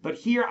 But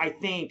here, I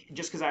think,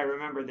 just because I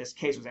remember this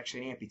case was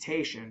actually an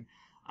amputation,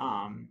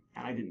 and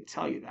I didn't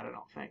tell you that, I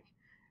don't think,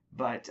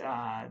 but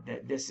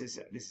that this is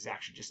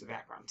actually just the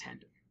background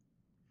tendon.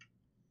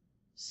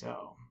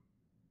 So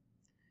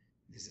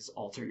does this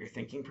alter your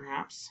thinking,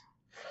 perhaps?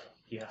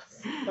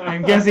 Yes.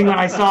 I'm guessing when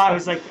I saw it, I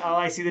was like, oh,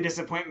 I see the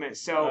disappointment.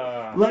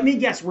 So let me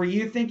guess. Were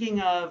you thinking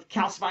of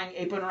calcifying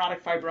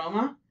aponeurotic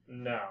fibroma?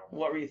 No.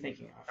 What were you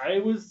thinking of? I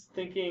was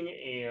thinking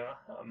a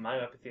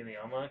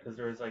myxoid because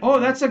there was like. Oh,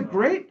 that's a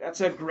great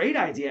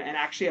idea, and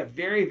actually a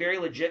very, very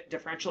legit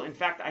differential. In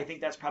fact, I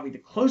think that's probably the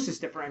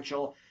closest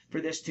differential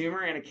for this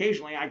tumor, and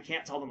occasionally I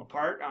can't tell them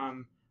apart.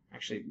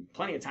 Actually,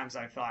 plenty of times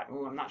I thought,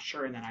 oh, I'm not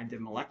sure, and then I did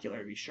molecular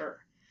to be sure.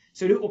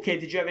 So,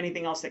 did you have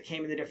anything else that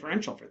came in the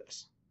differential for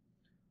this?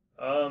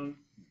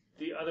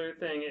 The other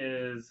thing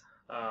is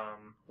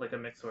like a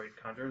myxoid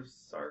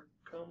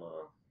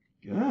chondrosarcoma.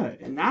 Good,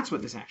 and that's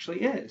what this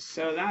actually is.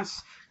 So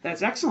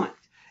that's excellent.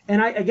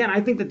 And I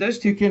think that those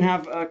two can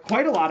have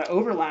quite a lot of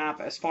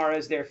overlap as far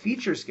as their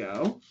features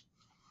go.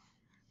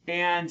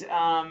 And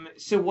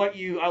so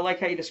I like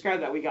how you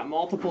described that. We got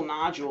multiple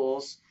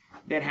nodules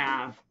that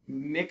have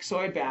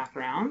myxoid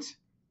backgrounds,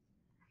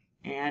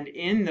 and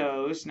in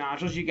those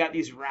nodules you got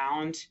these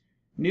round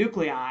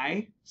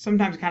nuclei,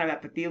 sometimes kind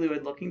of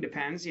epithelioid looking,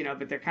 depends,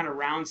 but they're kind of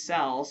round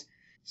cells.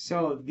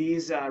 So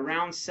these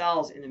round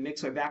cells in the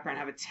myxoid background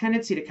have a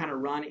tendency to kind of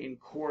run in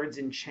cords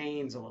and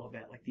chains a little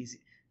bit, like these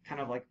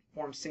kind of like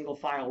form single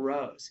file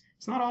rows.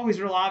 It's not always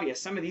real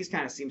obvious. Some of these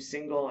kind of seem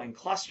single and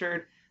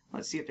clustered.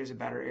 Let's see if there's a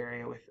better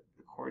area with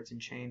the cords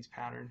and chains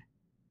pattern.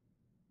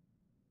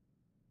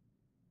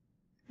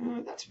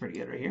 That's pretty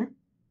good right here.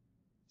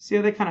 See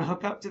how they kind of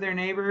hook up to their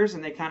neighbors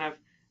and they kind of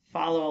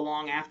follow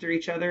along after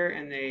each other,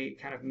 and they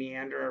kind of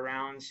meander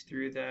around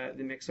through the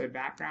myxoid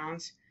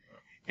backgrounds.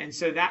 And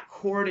so that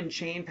cord and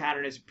chain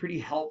pattern is pretty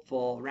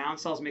helpful. Round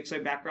cells,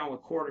 myxoid background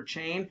with cord or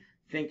chain.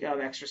 Think of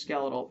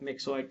extraskeletal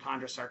myxoid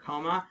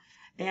chondrosarcoma.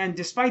 And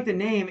despite the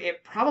name,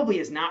 it probably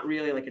is not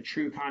really like a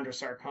true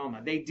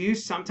chondrosarcoma. They do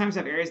sometimes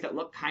have areas that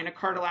look kind of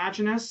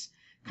cartilaginous,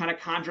 kind of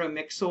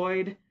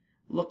chondromyxoid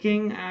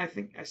looking. I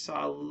think I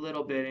saw a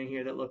little bit in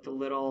here that looked a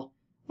little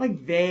like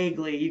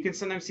vaguely. You can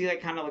sometimes see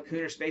like kind of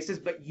lacunar spaces,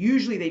 but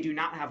usually they do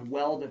not have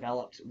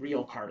well-developed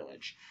real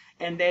cartilage.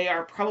 And they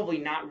are probably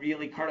not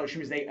really cartilage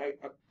tumors. They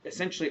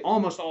essentially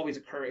almost always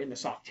occur in the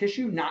soft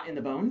tissue, not in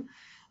the bone.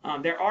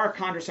 There are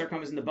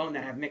chondrosarcomas in the bone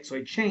that have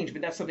myxoid change,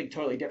 but that's something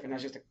totally different.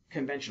 That's just a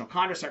conventional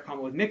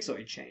chondrosarcoma with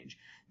myxoid change.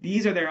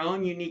 These are their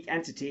own unique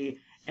entity,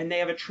 and they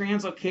have a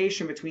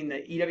translocation between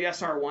the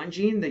EWSR1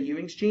 gene, the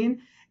Ewing's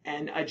gene,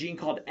 and a gene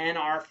called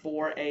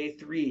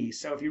NR4A3.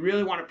 So if you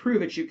really want to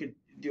prove it, you could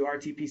do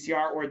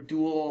RT-PCR or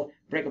dual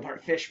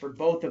break-apart FISH for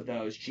both of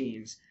those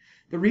genes.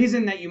 The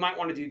reason that you might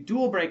want to do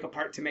dual break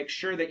apart to make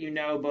sure that you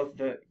know both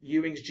the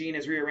Ewing's gene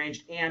is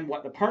rearranged and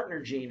what the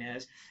partner gene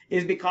is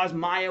because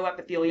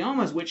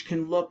myoepitheliomas, which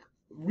can look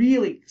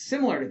really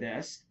similar to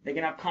this. They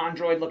can have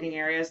chondroid-looking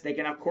areas. They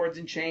can have cords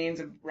and chains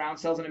of round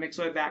cells in a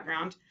myxoid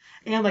background.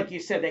 And like you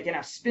said, they can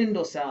have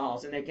spindle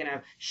cells, and they can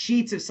have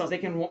sheets of cells. They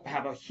can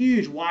have a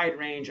huge, wide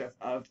range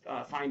of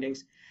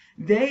findings.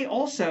 They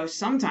also,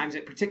 sometimes,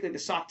 particularly the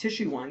soft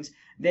tissue ones,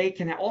 they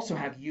can also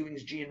have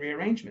Ewing's gene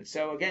rearrangement.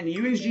 So again, the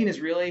Ewing's gene is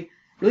really,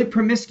 really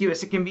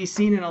promiscuous. It can be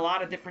seen in a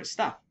lot of different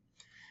stuff.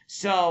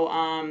 So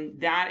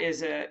that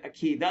is a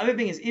key. The other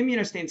thing is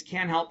immunostains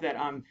can help that.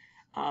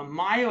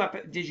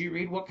 Did you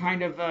read what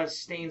kind of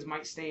stains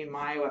might stain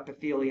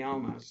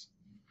myoepitheliomas?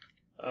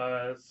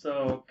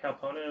 So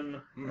Calponin,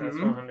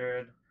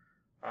 S100.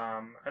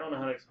 I don't know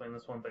how to explain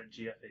this one, but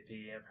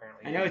GFAP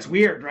apparently. I know it's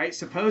weird, right?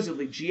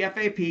 Supposedly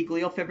GFAP,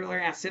 glial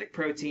fibrillary acidic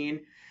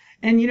protein,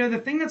 and the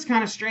thing that's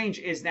kind of strange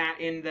is that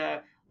in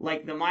the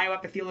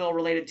myoepithelial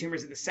related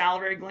tumors in the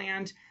salivary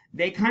gland,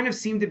 they kind of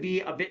seem to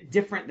be a bit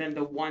different than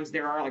the ones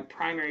there are like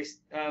primary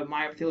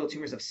myoepithelial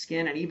tumors of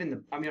skin and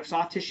even of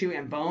soft tissue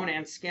and bone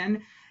and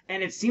skin.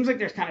 And it seems like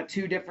there's kind of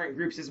two different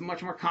groups. It's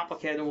much more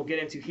complicated than we'll get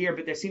into here,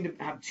 but they seem to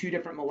have two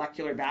different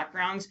molecular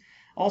backgrounds.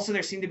 Also,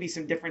 there seem to be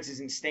some differences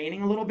in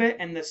staining a little bit,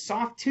 and the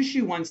soft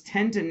tissue ones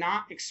tend to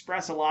not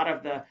express a lot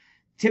of the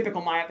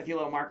typical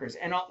myoepithelial markers,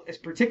 and it's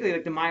particularly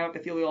like the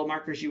myoepithelial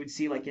markers you would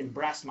see like in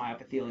breast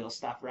myoepithelial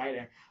stuff,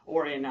 right?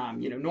 Or in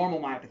normal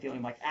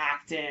myoepithelium like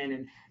actin,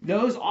 and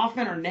those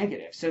often are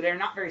negative, so they're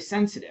not very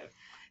sensitive.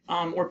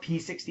 Or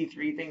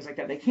P63, things like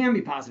that. They can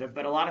be positive,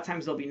 but a lot of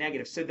times they'll be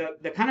negative. So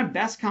the kind of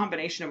best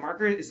combination of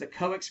markers is the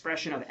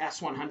co-expression of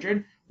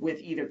S100 with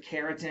either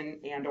keratin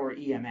and or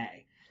EMA.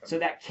 So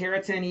that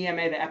keratin,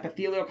 EMA, the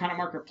epithelial kind of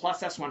marker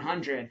plus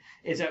S100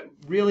 is a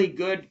really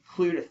good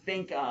clue to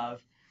think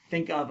of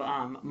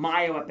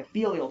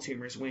myoepithelial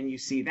tumors when you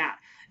see that.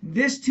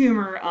 This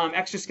tumor,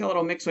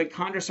 extraskeletal myxoid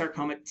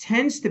chondrosarcoma,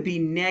 tends to be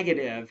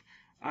negative,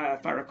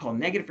 if I recall,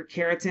 negative for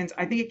keratins.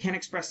 I think it can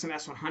express some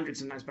S100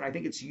 sometimes, but I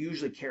think it's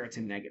usually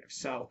keratin negative.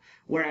 So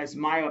whereas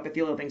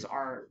myoepithelial things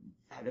are,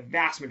 the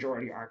vast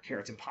majority are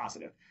keratin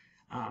positive,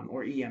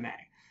 or EMA.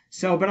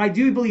 So, but I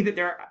do believe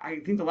that I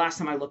think the last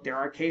time I looked, there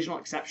are occasional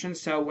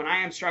exceptions. So when I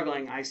am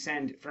struggling, I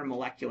send for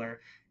molecular,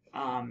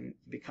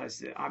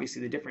 because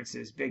obviously the difference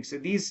is big. So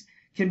these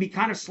can be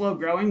kind of slow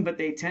growing, but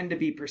they tend to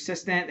be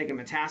persistent. They can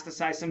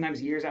metastasize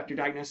sometimes years after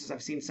diagnosis.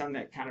 I've seen some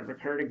that kind of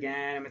recurred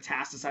again and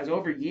metastasize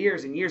over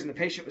years and years, and the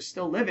patient was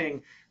still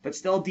living, but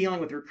still dealing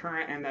with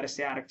recurrent and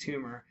metastatic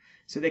tumor.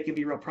 So they can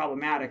be real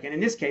problematic. And in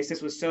this case,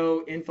 this was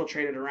so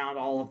infiltrated around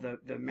all of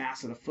the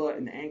mass of the foot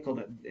and the ankle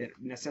that it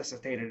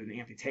necessitated an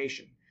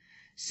amputation.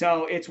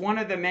 So it's one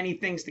of the many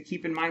things to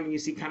keep in mind when you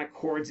see kind of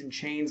cords and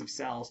chains of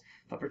cells,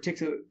 but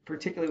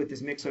particularly with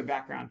this myxoid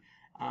background.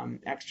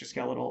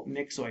 Extraskeletal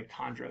myxoid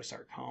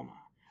chondrosarcoma.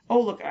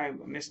 Oh, look, I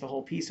missed a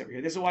whole piece over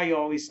here. This is why you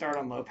always start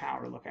on low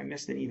power. Look, I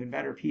missed an even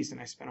better piece, and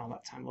I spent all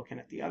that time looking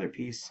at the other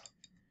piece.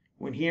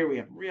 When here we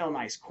have real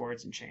nice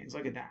cords and chains.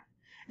 Look at that.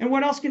 And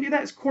what else can do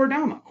that is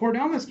chordoma.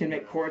 Chordomas can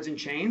make cords and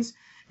chains,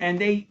 and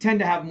they tend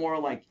to have more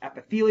like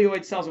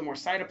epithelioid cells and more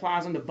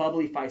cytoplasm, the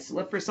bubbly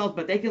phycoliferous cells,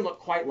 but they can look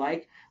quite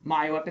like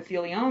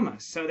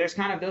myoepitheliomas. So there's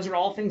those are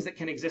all things that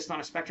can exist on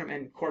a spectrum,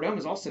 and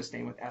chordomas also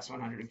stain with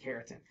S100 and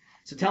keratin.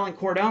 So telling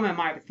chordoma and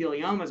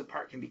myopitheliomas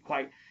apart can be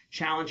quite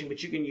challenging,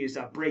 but you can use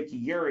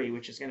brachyury,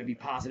 which is going to be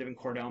positive in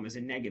chordomas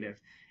and negative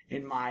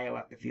in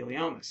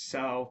myoepitheliomas.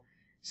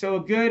 So a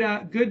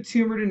good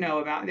tumor to know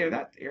about. There,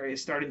 that area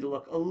is starting to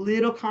look a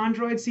little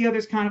chondroid. See how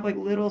there's kind of like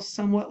little,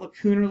 somewhat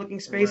lacunar looking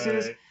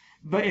spaces? Right.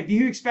 But if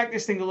you expect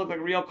this thing to look like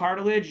real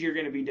cartilage, you're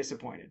going to be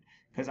disappointed.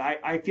 Because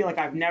I feel like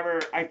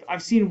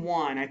I've seen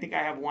one. I think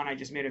I have one I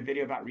just made a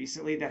video about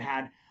recently that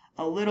had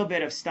a little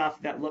bit of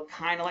stuff that looked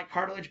kind of like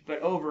cartilage, but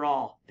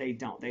overall they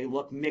don't. They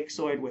look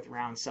myxoid with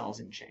round cells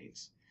and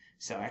chains.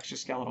 So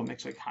extraskeletal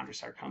myxoid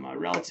chondrosarcoma,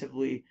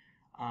 relatively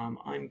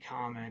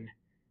uncommon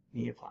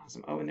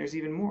neoplasm. Oh, and there's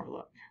even more.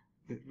 Look,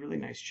 with really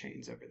nice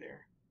chains over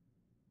there.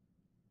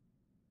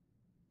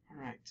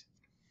 All right.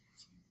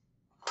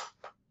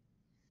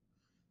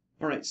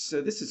 All right,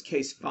 so this is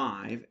case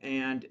 5,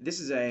 and this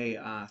is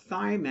a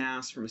thigh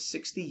mass from a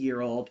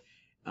 60-year-old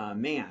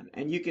man.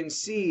 And you can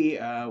see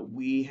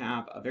we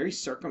have a very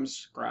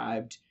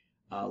circumscribed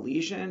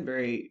lesion,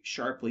 very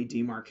sharply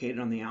demarcated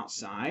on the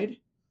outside.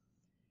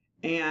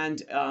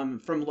 And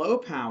from low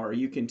power,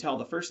 you can tell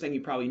the first thing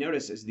you probably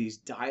notice is these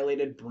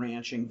dilated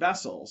branching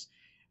vessels.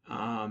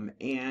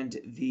 And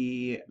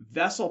the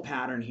vessel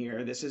pattern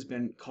here, this has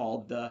been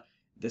called the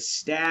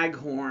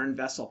staghorn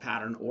vessel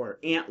pattern or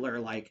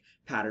antler-like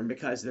pattern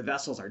because the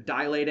vessels are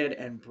dilated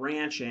and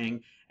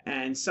branching,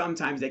 and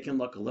sometimes they can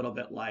look a little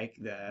bit like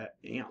the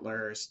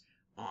antlers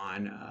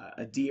on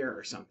a deer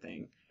or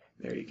something.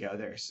 There you go.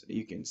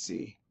 You can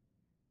see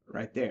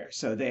right there.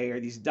 So they are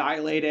these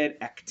dilated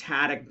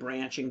ectatic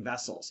branching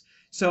vessels.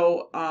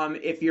 So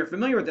if you're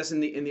familiar with this, in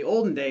the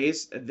olden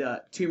days,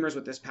 the tumors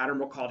with this pattern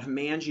were called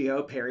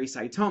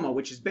hemangiopericytoma,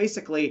 which is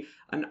basically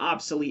an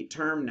obsolete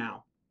term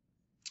now.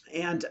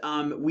 And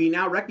we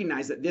now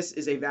recognize that this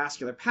is a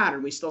vascular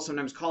pattern. We still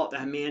sometimes call it the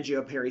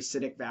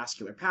hemangiopericytic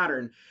vascular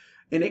pattern.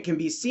 And it can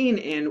be seen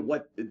in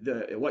what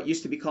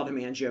used to be called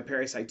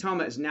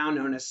hemangiopericytoma is now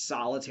known as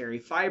solitary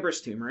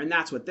fibrous tumor, and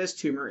that's what this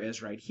tumor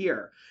is right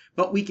here.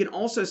 But we can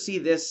also see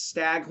this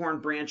staghorn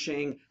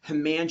branching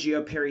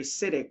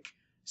hemangiopericytic,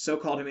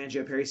 so-called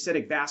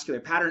hemangiopericytic vascular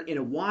pattern in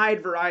a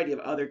wide variety of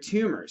other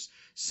tumors.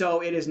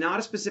 So it is not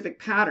a specific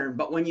pattern,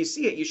 but when you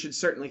see it, you should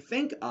certainly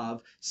think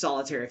of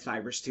solitary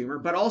fibrous tumor,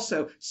 but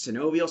also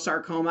synovial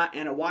sarcoma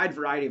and a wide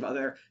variety of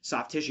other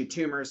soft tissue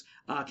tumors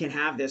can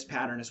have this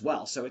pattern as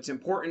well. So it's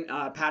important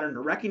pattern to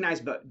recognize,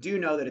 but do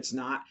know that it's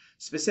not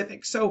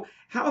specific. So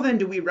how then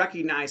do we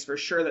recognize for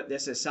sure that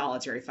this is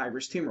solitary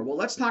fibrous tumor? Well,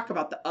 let's talk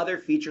about the other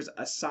features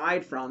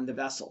aside from the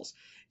vessels.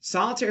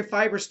 Solitary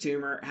fibrous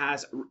tumor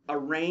has a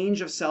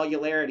range of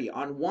cellularity.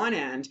 On one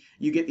end,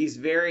 you get these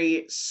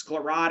very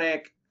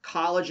sclerotic,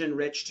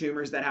 collagen-rich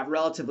tumors that have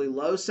relatively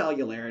low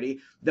cellularity.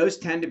 Those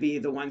tend to be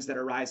the ones that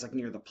arise like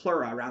near the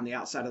pleura, around the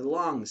outside of the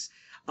lungs.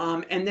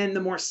 And then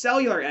the more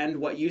cellular end,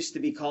 what used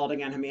to be called,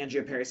 again,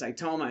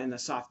 hemangiopericytoma in the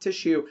soft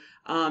tissue,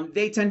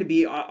 they tend to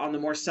be on the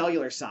more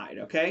cellular side,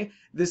 okay?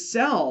 The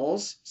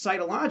cells,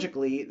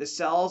 cytologically, the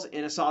cells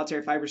in a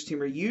solitary fibrous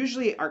tumor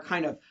usually are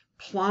kind of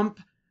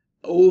plump,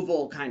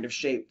 oval kind of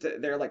shape.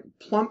 They're like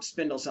plump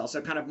spindle cells,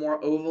 so kind of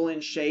more oval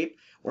in shape,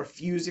 or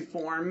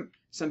fusiform,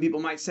 some people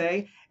might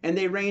say, and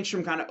they range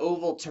from kind of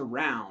oval to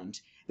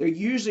round. They're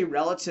usually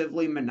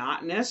relatively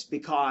monotonous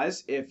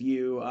because if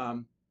you,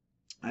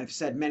 I've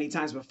said many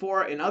times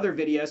before in other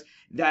videos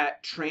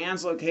that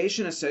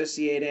translocation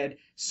associated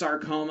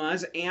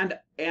sarcomas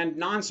and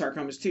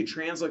non-sarcomas too,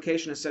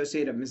 translocation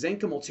associated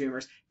mesenchymal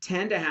tumors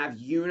tend to have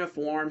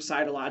uniform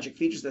cytologic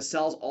features. The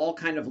cells all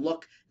kind of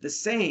look the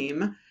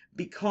same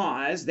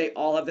because they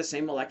all have the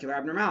same molecular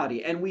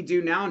abnormality. And we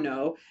do now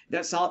know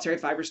that solitary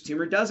fibrous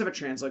tumor does have a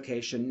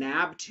translocation.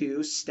 NAB2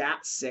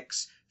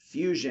 STAT6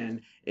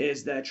 fusion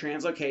is the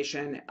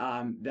translocation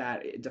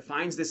that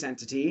defines this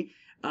entity.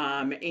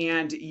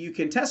 And you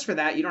can test for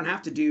that. You don't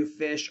have to do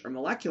FISH or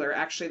molecular.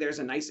 Actually, there's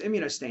a nice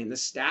immunostain, the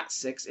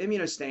STAT6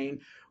 immunostain,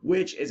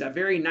 which is a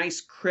very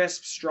nice,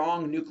 crisp,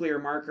 strong nuclear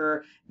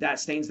marker that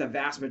stains the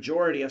vast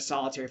majority of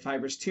solitary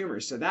fibrous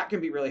tumors. So that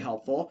can be really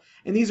helpful.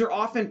 And these are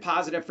often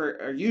positive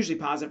for, or usually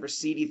positive for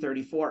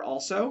CD34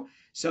 also.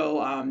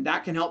 So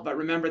that can help. But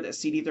remember that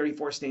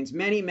CD34 stains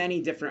many,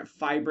 many different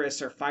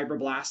fibrous or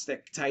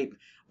fibroblastic type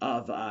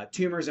of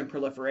tumors and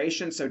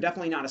proliferation. So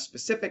definitely not a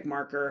specific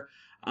marker.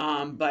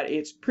 But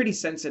it's pretty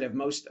sensitive.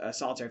 Most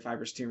solitary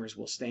fibrous tumors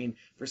will stain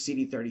for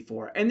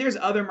CD34. And there's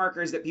other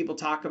markers that people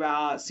talk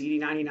about,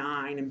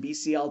 CD99 and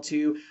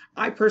BCL2.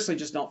 I personally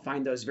just don't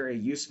find those very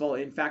useful.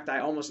 In fact,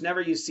 I almost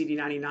never use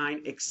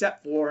CD99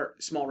 except for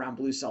small round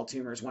blue cell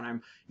tumors when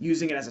I'm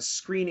using it as a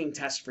screening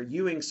test for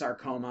Ewing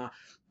sarcoma.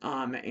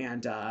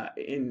 And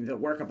in the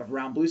workup of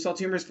round blue cell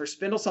tumors. For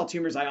spindle cell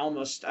tumors, I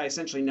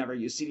essentially never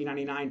use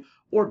CD99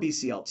 or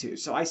BCL2.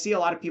 So I see a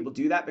lot of people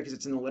do that because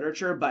it's in the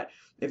literature, but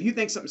if you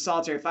think something's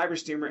solitary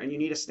fibrous tumor and you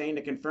need a stain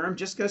to confirm,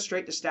 just go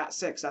straight to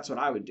STAT6. That's what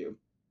I would do.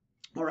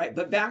 All right,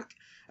 but back,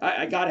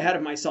 I got ahead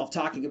of myself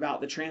talking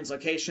about the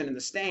translocation and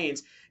the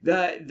stains.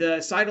 The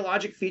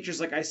cytologic features,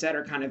 like I said,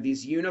 are kind of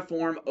these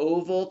uniform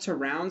oval to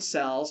round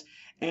cells,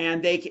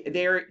 and they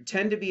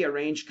tend to be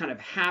arranged kind of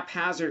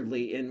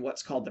haphazardly in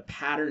what's called the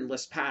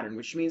patternless pattern,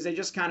 which means they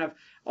just kind of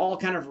all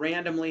kind of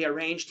randomly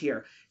arranged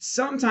here.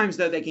 Sometimes,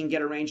 though, they can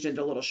get arranged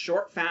into little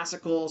short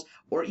fascicles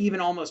or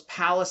even almost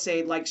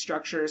palisade-like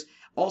structures.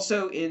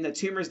 Also, in the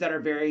tumors that are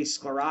very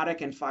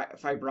sclerotic and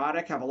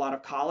fibrotic, have a lot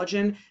of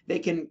collagen, they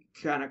can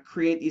kind of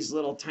create these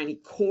little tiny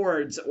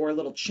cords or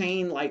little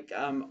chain-like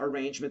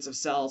arrangements of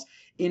cells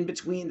in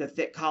between the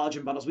thick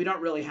collagen bundles. We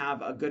don't really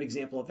have a good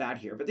example of that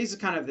here, but these are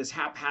kind of this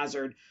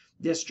haphazard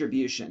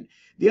distribution.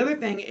 The other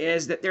thing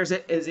is that there's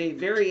a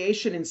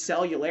variation in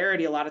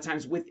cellularity a lot of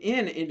times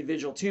within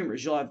individual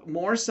tumors. You'll have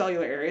more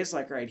cellular areas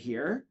like right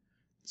here.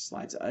 The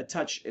slide's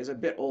touch is a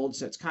bit old,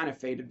 so it's kind of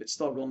faded, but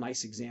still a real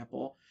nice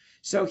example.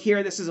 So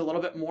here, this is a little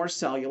bit more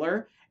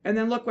cellular. And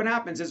then look what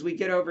happens as we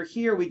get over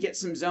here, we get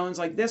some zones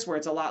like this where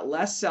it's a lot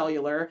less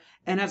cellular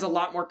and has a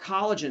lot more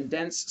collagen,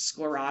 dense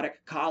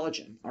sclerotic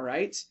collagen, all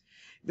right?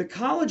 The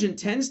collagen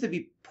tends to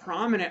be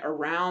prominent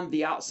around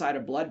the outside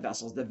of blood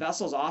vessels. The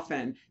vessels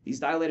often, these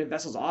dilated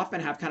vessels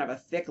often have kind of a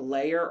thick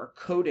layer or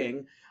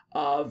coating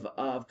of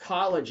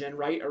collagen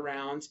right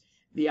around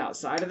the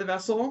outside of the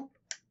vessel.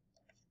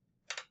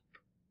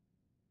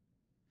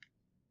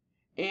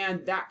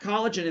 And that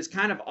collagen is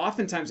kind of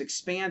oftentimes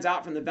expands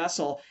out from the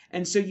vessel.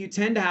 And so you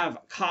tend to have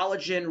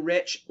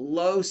collagen-rich,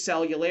 low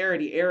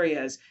cellularity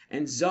areas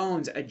and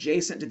zones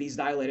adjacent to these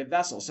dilated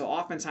vessels. So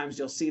oftentimes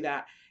you'll see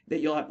that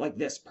you'll have like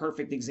this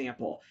perfect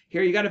example.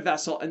 Here you got a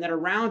vessel, and then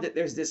around it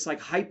there's this like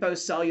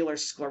hypocellular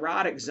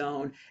sclerotic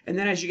zone. And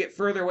then as you get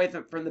further away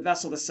from the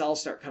vessel, the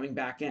cells start coming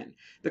back in.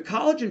 The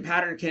collagen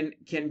pattern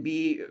can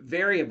be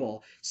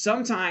variable.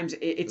 Sometimes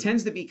it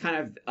tends to be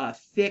kind of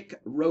thick,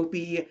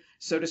 ropey,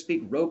 so to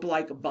speak,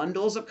 rope-like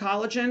bundles of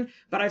collagen,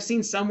 but I've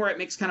seen some where it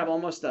makes kind of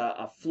almost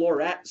a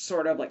floret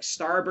sort of like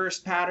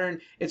starburst pattern.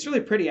 It's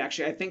really pretty,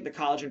 actually. I think the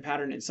collagen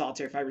pattern in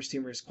solitary fibrous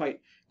tumor is quite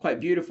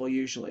beautiful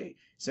usually.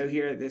 So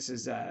here, this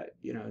is a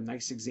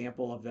nice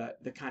example of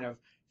the kind of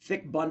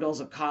thick bundles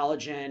of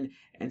collagen,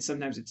 and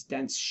sometimes it's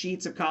dense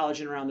sheets of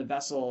collagen around the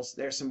vessels.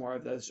 There's some more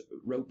of those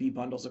ropey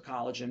bundles of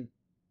collagen.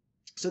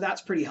 So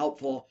that's pretty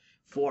helpful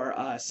for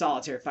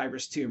solitary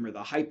fibrous tumor. The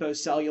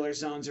hypocellular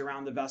zones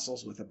around the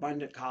vessels with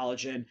abundant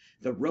collagen,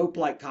 the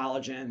rope-like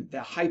collagen, the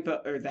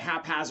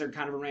haphazard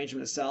kind of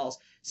arrangement of cells.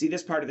 See,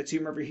 this part of the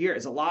tumor over here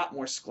is a lot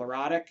more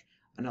sclerotic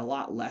and a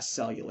lot less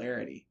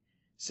cellularity.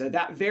 So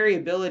that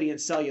variability in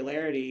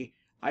cellularity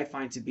I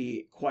find to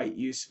be quite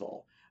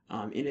useful,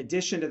 in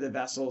addition to the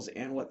vessels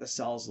and what the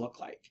cells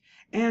look like.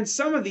 And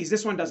some of these,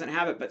 this one doesn't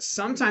have it, but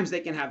sometimes they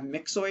can have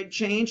myxoid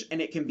change,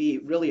 and it can be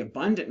really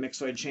abundant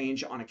myxoid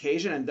change on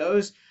occasion, and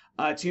those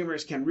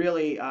tumors can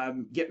really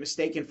get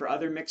mistaken for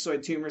other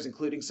myxoid tumors,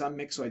 including some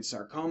myxoid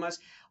sarcomas.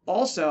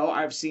 Also,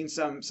 I've seen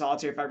some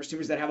solitary fibrous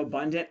tumors that have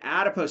abundant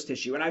adipose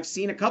tissue, and I've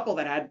seen a couple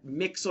that had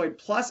myxoid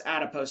plus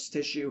adipose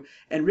tissue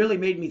and really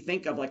made me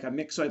think of like a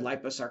myxoid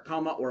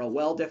liposarcoma or a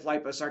well-diff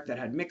liposarc that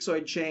had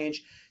myxoid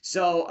change.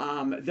 So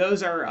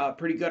those are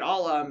pretty good.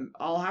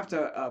 I'll have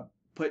to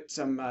put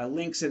some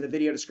links in the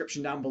video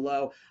description down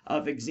below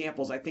of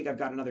examples. I think I've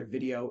got another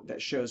video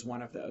that shows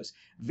one of those.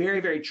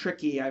 Very, very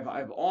tricky.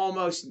 I've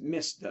almost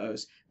missed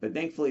those, but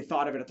thankfully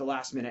thought of it at the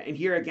last minute. And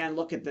here again,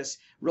 look at this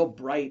real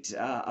bright,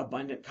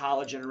 abundant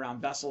collagen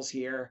around vessels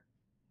here,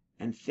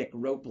 and thick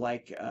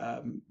rope-like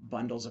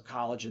bundles of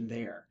collagen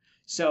there.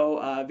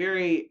 So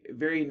very,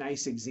 very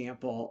nice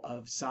example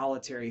of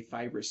solitary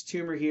fibrous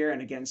tumor here.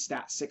 And again,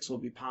 STAT6 will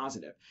be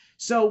positive.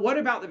 So what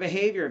about the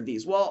behavior of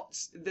these? Well,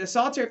 the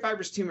solitary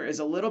fibrous tumor is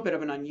a little bit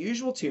of an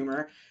unusual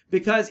tumor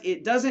because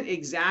it doesn't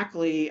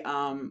exactly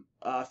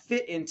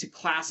fit into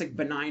classic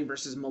benign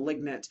versus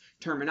malignant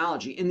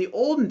terminology. In the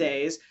olden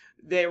days,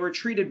 they were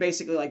treated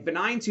basically like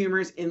benign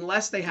tumors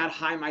unless they had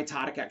high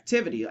mitotic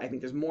activity. I think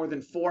there's more than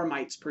 4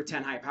 mites per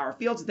 10 high power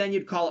fields. Then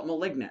you'd call it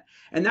malignant.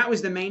 And that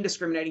was the main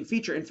discriminating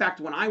feature. In fact,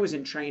 when I was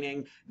in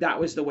training, that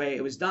was the way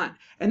it was done.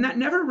 And that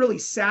never really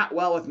sat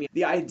well with me.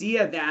 The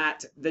idea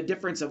that the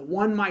difference of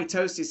 1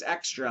 mitosis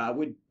extra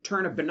would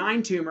turn a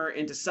benign tumor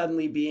into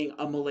suddenly being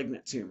a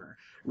malignant tumor.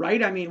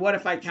 Right? I mean, what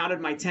if I counted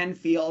my 10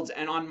 fields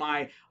and on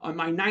my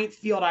 9th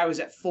field I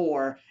was at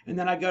 4, and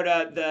then I go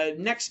to the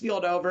next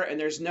field over and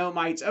there's no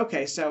mites.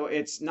 Okay, so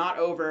it's not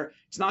over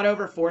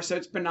 4, so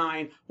it's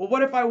benign. Well,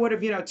 what if I would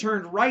have,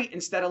 turned right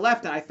instead of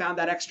left and I found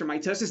that extra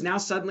mitosis? Now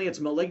suddenly it's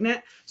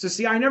malignant. So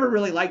see, I never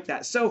really liked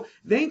that. So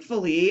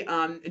thankfully,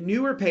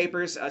 newer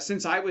papers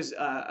since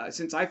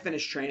I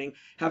finished training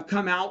have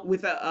come out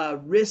with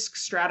a risk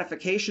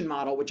stratification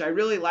model, which I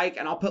really like,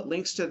 and I'll put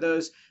links to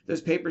those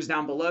papers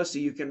down below so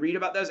you can read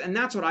about those. And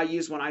that's what I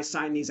use when I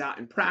sign these out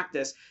in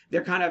practice.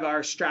 They're kind of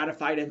are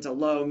stratified into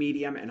low,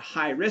 medium, and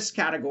high risk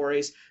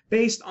categories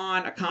based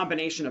on a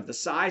combination of the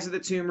size of the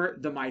tumor,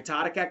 the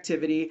mitotic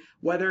activity,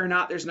 whether or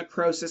not there's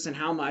necrosis and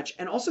how much,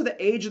 and also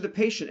the age of the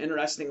patient.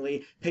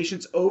 Interestingly,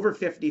 patients over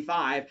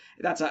 55,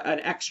 that's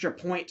an extra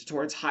point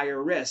towards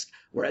higher risk,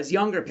 whereas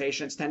younger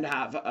patients tend to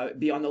have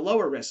be on the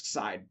lower risk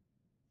side.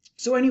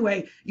 So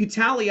anyway, you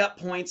tally up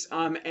points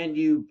and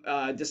you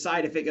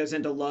decide if it goes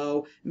into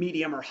low,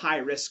 medium, or high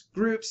risk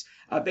groups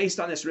based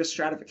on this risk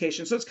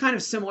stratification. So it's kind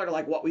of similar to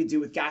like what we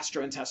do with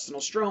gastrointestinal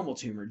stromal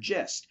tumor,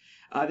 GIST.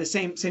 The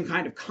same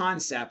kind of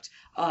concept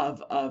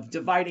of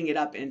dividing it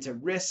up into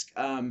risk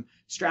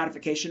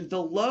stratification.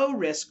 The low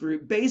risk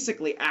group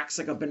basically acts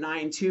like a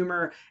benign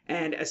tumor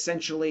and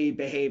essentially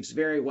behaves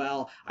very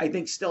well. I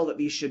think still that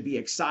these should be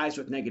excised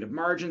with negative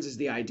margins is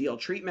the ideal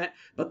treatment,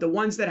 but the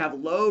ones that have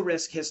low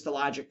risk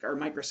histologic or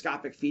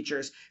microscopic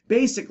features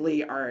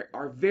basically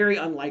are very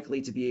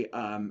unlikely to be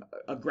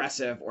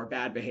aggressive or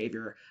bad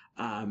behavior.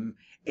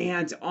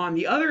 And on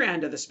the other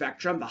end of the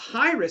spectrum, the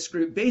high-risk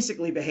group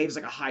basically behaves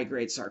like a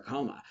high-grade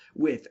sarcoma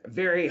with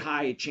very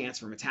high chance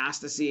for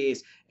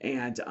metastases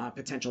and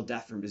potential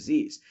death from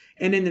disease.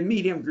 And in the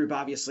medium group,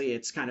 obviously,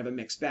 it's kind of a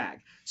mixed bag.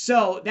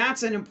 So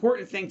that's an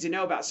important thing to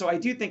know about. So I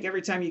do think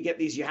every time you get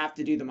these, you have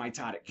to do the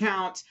mitotic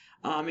count.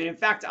 And in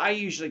fact, I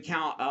usually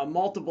count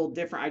multiple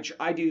different,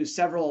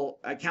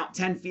 I count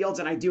 10 fields,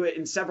 and I do it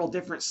in several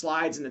different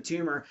slides in the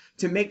tumor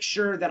to make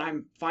sure that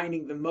I'm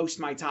finding the most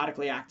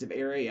mitotically active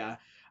area.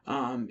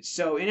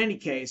 So in any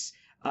case,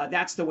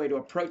 that's the way to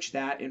approach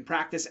that in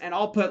practice. And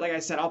I'll put, like I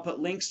said, I'll put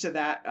links to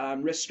that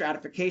risk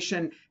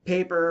stratification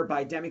paper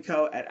by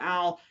Demico et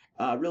al.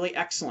 Really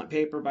excellent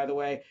paper, by the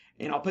way.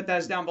 And I'll put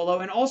those down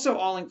below. And also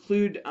I'll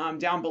include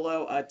down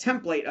below a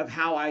template of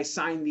how I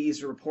sign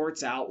these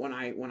reports out when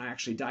I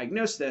actually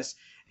diagnose this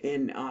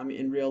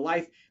in real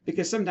life,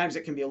 because sometimes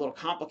it can be a little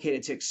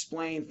complicated to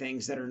explain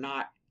things that are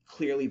not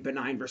clearly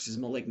benign versus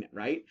malignant,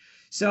 right?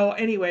 So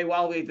anyway,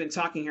 while we've been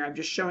talking here, I'm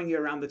just showing you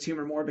around the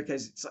tumor more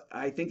because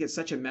I think it's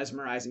such a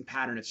mesmerizing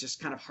pattern. It's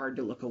just kind of hard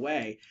to look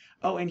away.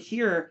 Oh, and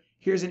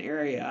here's an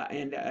area.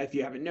 And if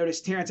you haven't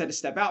noticed, Terrance had to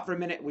step out for a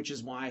minute, which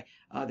is why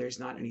there's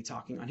not any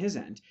talking on his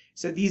end.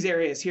 So these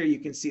areas here, you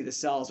can see the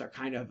cells are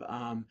kind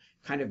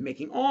of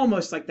making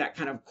almost like that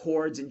kind of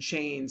cords and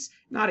chains.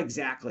 Not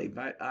exactly,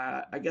 but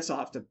I guess I'll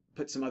have to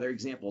put some other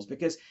examples,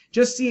 because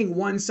just seeing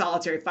one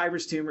solitary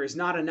fibrous tumor is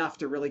not enough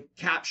to really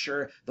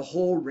capture the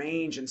whole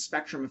range and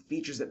spectrum of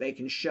features that they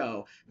can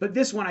show. But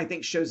this one, I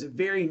think, shows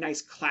very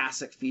nice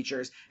classic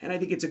features, and I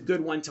think it's a good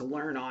one to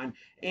learn on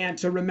and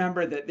to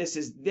remember that this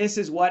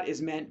is what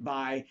is meant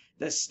by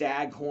the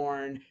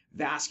staghorn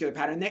vascular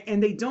pattern.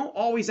 And they don't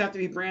always have to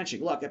be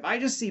branching. Look, if I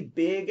just see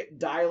big,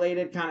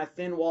 dilated, kind of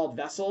thin-walled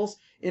vessels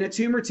in a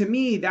tumor, to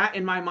me, that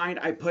in my mind,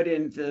 I put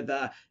into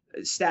the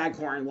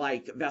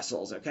staghorn-like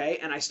vessels, okay?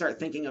 And I start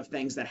thinking of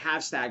things that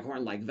have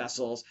staghorn-like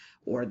vessels,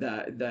 or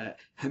the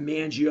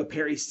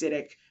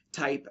hemangiopericytic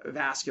type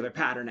vascular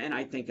pattern, and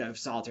I think of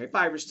solitary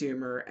fibrous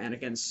tumor, and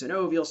again,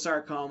 synovial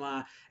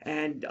sarcoma,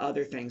 and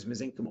other things,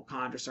 mesenchymal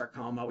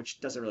chondrosarcoma, which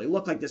doesn't really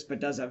look like this,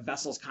 but does have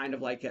vessels kind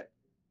of like it.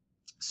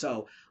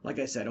 So, like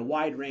I said, a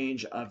wide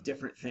range of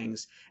different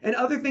things. And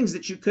other things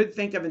that you could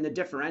think of in the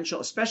differential,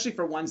 especially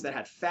for ones that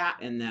had fat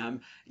in them,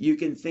 you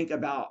can think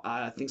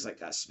about things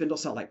like spindle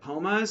cell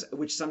lipomas,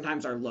 which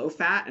sometimes are low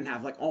fat and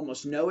have like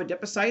almost no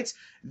adipocytes.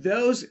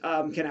 Those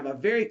can have a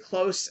very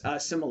close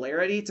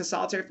similarity to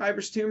solitary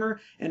fibrous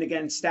tumor. And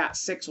again,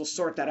 STAT6 will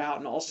sort that out.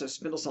 And also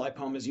spindle cell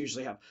lipomas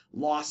usually have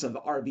loss of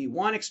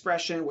RB1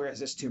 expression,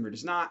 whereas this tumor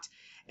does not.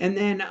 And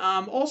then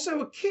also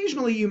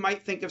occasionally you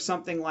might think of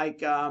something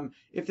like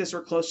if this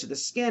were close to the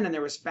skin and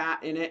there was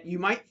fat in it, you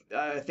might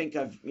think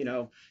of,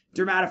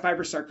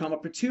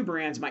 dermatofibrosarcoma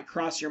protuberans might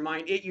cross your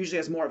mind. It usually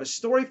has more of a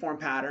storiform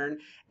pattern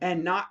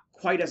and not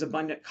quite as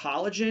abundant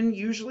collagen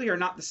usually, or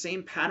not the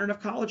same pattern of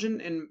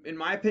collagen in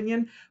my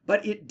opinion,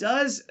 but it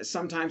does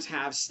sometimes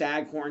have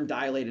staghorn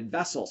dilated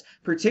vessels,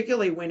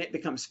 particularly when it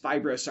becomes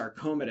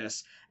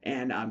fibrosarcomatous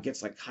and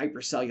gets like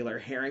hypercellular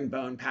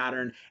herringbone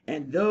pattern.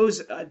 And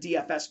those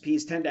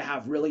DFSPs tend to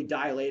have really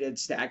dilated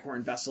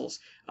staghorn vessels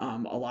a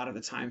lot of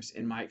the times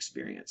in my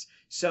experience.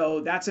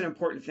 So that's an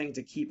important thing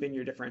to keep in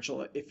your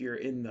differential if you're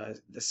in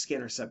the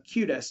skin or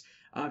subcutis,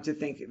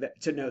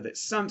 to know that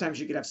sometimes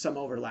you could have some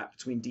overlap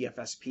between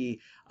DFSP.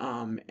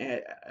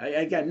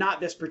 Again,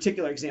 not this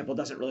particular example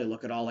doesn't really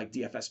look at all like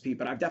DFSP,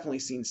 but I've definitely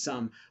seen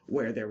some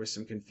where there was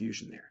some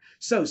confusion there.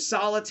 So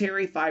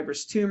solitary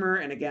fibrous tumor,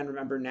 and again,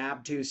 remember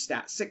NAB2,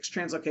 STAT6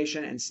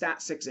 translocation, and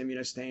STAT6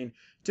 immunostain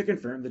to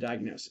confirm the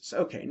diagnosis.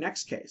 Okay,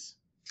 next case.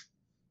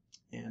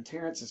 And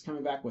Terrance is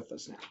coming back with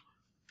us now.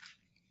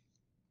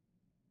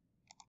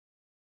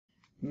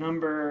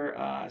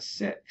 Number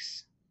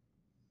 6.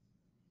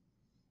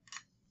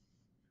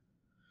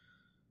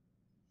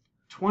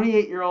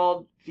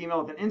 28-year-old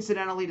female with an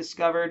incidentally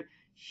discovered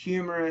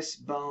humerus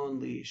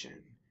bone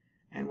lesion.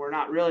 And we're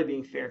not really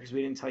being fair because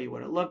we didn't tell you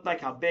what it looked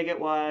like, how big it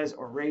was,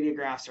 or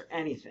radiographs or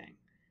anything.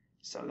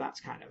 So that's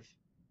kind of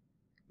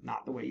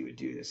not the way you would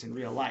do this in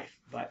real life.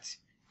 But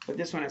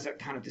this one has a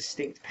kind of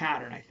distinct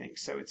pattern, I think,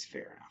 so it's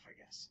fair enough,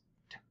 I guess.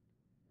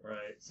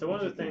 Right. So one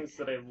of the things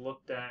that I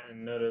looked at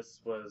and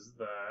noticed was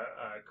the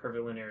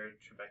curvilinear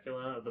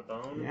trabecula of the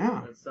bone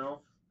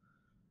itself.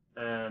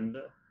 And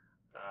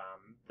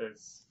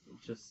there's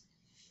just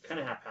kind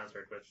of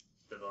haphazard with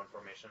the bone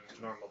formation.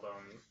 Normal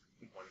bone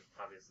wouldn't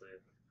obviously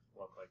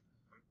look like.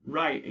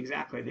 Right,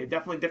 exactly. They're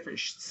definitely different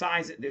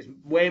sizes. There's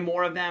way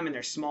more of them, and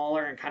they're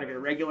smaller and kind of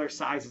irregular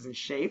sizes and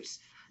shapes.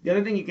 The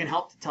other thing you can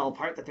help to tell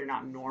apart that they're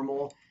not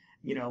normal,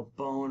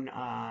 bone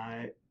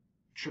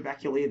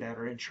trabeculae that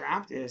are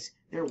entrapped is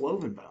they're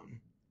woven bone.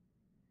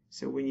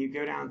 So when you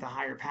go down to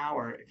higher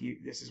power,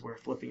 this is where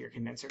flipping your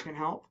condenser can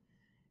help.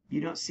 You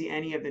don't see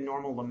any of the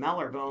normal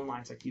lamellar bone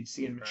lines like you'd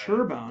see in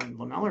mature bone,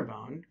 lamellar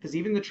bone, because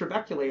even the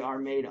trabeculae are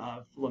made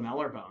of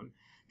lamellar bone.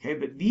 Okay,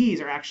 but these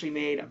are actually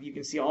made of, you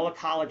can see all the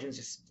collagens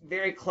just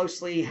very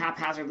closely,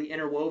 haphazardly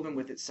interwoven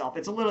with itself.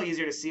 It's a little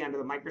easier to see under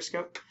the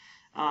microscope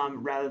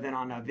rather than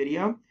on a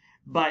video.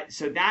 But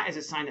so that is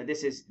a sign that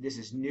this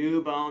is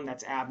new bone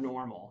that's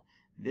abnormal.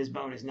 This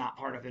bone is not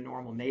part of the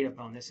normal native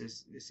bone. This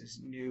is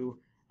new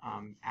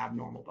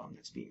abnormal bone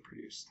that's being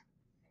produced.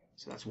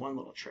 So that's one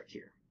little trick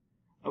here.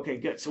 Okay,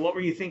 good. So what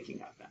were you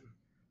thinking of then?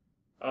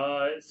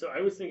 So I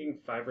was thinking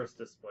fibrous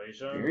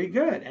dysplasia. Very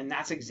good. And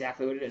that's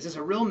exactly what it is. This is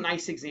a real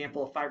nice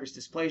example of fibrous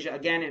dysplasia.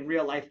 Again, in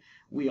real life,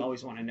 we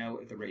always want to know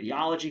if the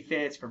radiology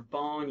fits. For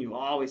bone, you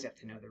always have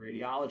to know the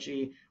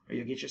radiology or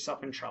you'll get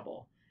yourself in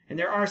trouble. And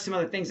there are some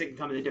other things that can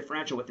come in the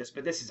differential with this,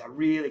 but this is a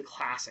really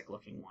classic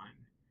looking one.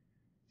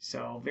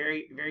 So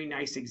very, very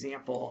nice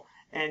example.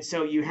 And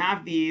so you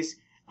have these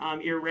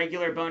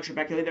irregular bone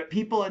trabeculae that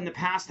people in the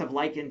past have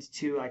likened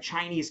to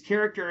Chinese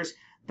characters.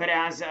 But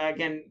as,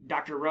 again,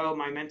 Dr. Rowe,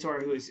 my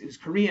mentor, who's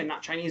Korean,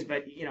 not Chinese,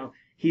 but,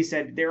 he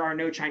said there are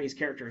no Chinese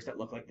characters that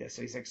look like this.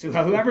 So he's like, so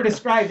whoever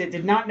described it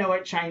did not know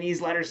what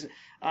Chinese letters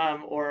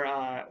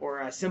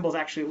or symbols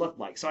actually looked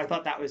like. So I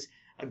thought that was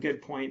a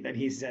good point that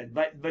he said.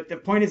 But the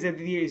point is that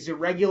these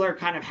irregular,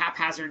 kind of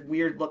haphazard,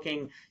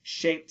 weird-looking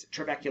shaped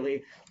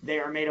trabeculae, they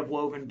are made of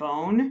woven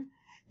bone.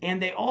 And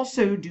they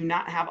also do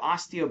not have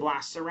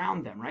osteoblasts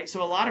around them, right?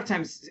 So a lot of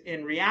times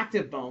in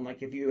reactive bone,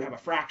 like if you have a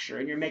fracture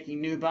and you're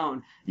making new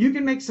bone, you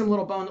can make some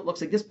little bone that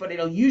looks like this, but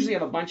it'll usually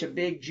have a bunch of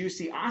big,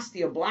 juicy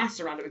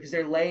osteoblasts around it because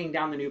they're laying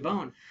down the new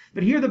bone.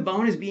 But here the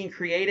bone is being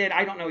created.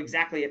 I don't know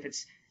exactly if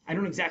it's, I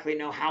don't exactly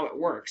know how it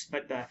works,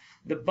 but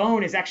the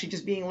bone is actually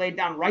just being laid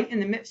down right in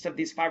the midst of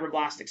these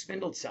fibroblastic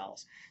spindled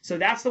cells. So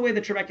that's the way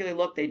the trabeculae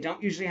look. They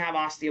don't usually have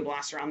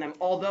osteoblasts around them,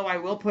 although I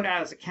will put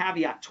out as a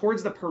caveat,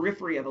 towards the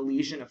periphery of a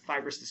lesion of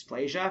fibrous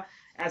dysplasia,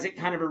 as it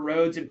kind of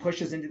erodes and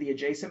pushes into the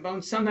adjacent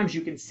bone, sometimes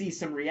you can see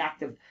some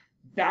reactive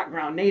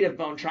background native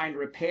bone trying to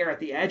repair at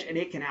the edge, and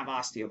it can have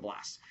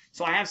osteoblasts.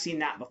 So I have seen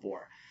that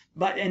before.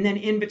 And then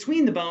in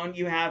between the bone,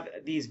 you have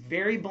these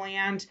very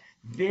bland,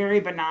 very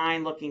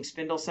benign looking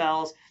spindle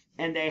cells,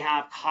 and they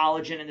have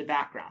collagen in the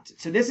background.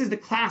 So this is the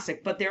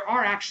classic, but there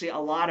are actually a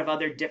lot of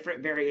other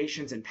different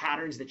variations and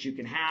patterns that you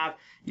can have.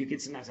 You can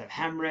sometimes have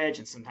hemorrhage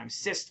and sometimes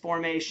cyst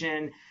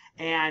formation,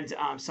 and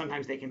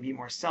sometimes they can be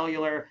more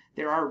cellular.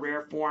 There are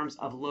rare forms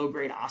of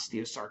low-grade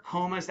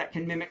osteosarcomas that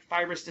can mimic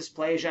fibrous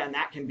dysplasia, and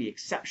that can be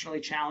exceptionally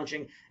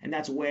challenging, and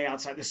that's way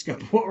outside the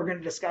scope of what we're going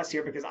to discuss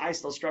here because I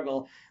still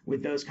struggle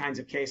with those kinds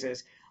of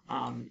cases.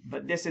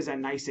 But this is a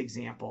nice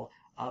example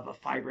of a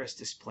fibrous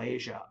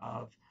dysplasia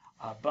of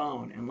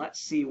bone. And let's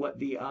see what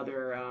the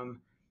other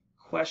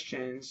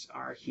questions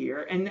are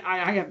here. And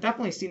I have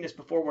definitely seen this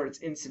before where it's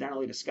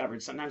incidentally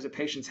discovered. Sometimes the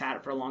patient's had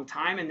it for a long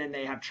time and then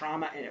they have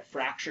trauma and it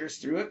fractures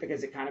through it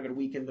because it kind of had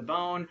weakened the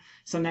bone.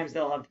 Sometimes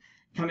they'll have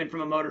come in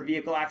from a motor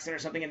vehicle accident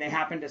or something and they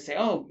happen to say,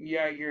 oh,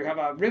 yeah, you have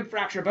a rib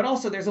fracture, but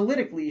also there's a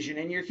lytic lesion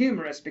in your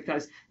humerus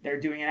because they're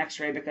doing an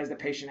x-ray because the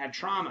patient had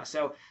trauma.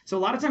 So a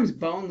lot of times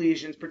bone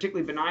lesions,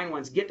 particularly benign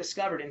ones, get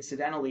discovered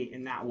incidentally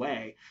in that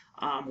way,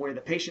 where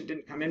the patient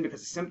didn't come in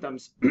because of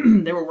symptoms.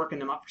 They were working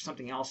them up for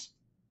something else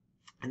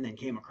and then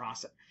came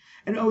across it.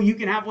 And you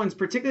can have ones,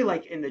 particularly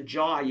like in the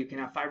jaw, you can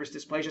have fibrous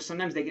dysplasia.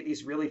 Sometimes they get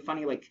these really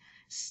funny, like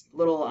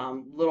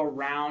little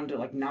round,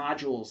 like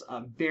nodules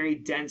of very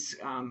dense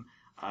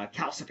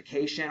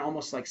calcification,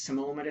 almost like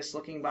semomatous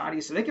looking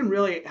bodies. So they can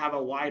really have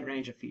a wide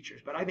range of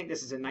features. But I think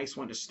this is a nice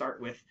one to start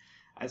with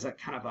as a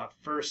kind of a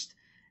first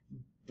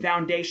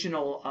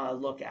foundational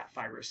look at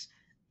fibrous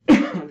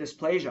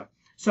dysplasia.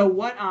 So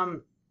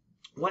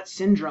what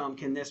syndrome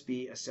can this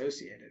be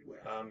associated with?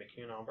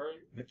 McCune-Albright.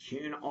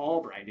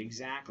 McCune-Albright,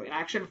 exactly. And I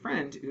actually have a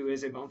friend who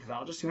is a bone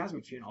pathologist who has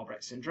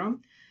McCune-Albright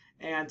syndrome.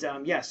 And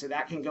so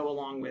that can go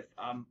along with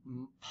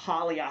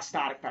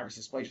polyostotic fibrous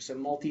dysplasia, so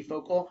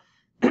multifocal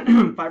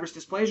fibrous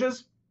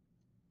dysplasias.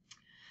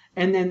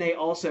 And then they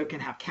also can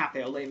have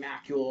cafe au lait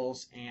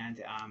macules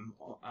and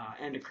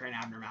endocrine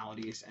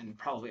abnormalities and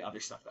probably other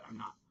stuff that I'm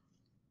not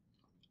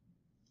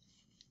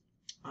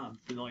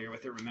familiar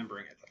with or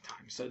remembering at the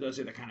time. So those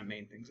are the kind of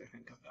main things I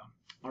think of though.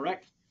 All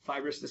right,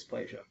 fibrous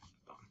dysplasia.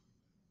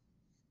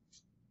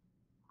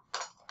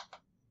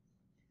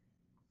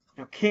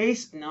 Now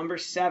case number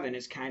 7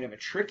 is kind of a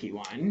tricky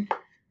one.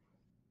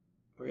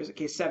 Where is it?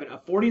 Case 7, a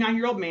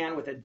 49-year-old man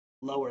with a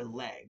lower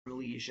leg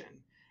lesion.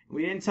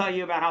 We didn't tell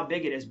you about how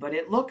big it is, but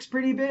it looks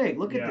pretty big.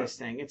 Look at this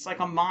thing. It's like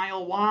a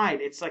mile wide.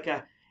 It's like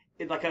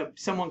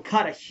someone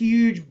cut a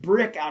huge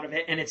brick out of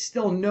it, and it's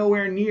still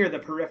nowhere near the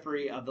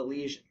periphery of the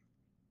lesion.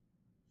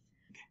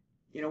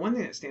 You know, one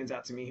thing that stands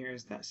out to me here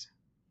is this.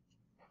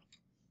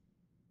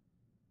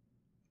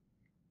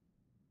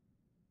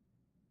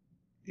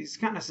 These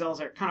kind of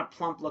cells are kind of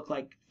plump, look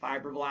like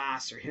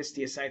fibroblasts or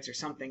histiocytes or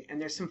something,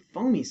 and there's some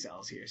foamy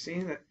cells here. See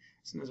that?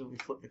 Sometimes when we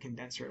flip the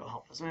condenser, it'll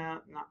help us.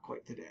 Well, not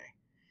quite today.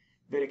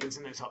 But it can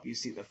sometimes help you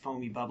see the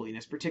foamy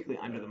bubbliness,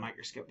 particularly under the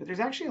microscope. But there's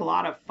actually a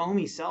lot of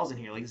foamy cells in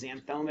here, like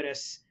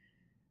xanthomatous,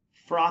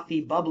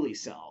 frothy, bubbly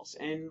cells.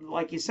 And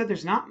like you said,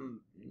 there's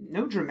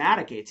no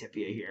dramatic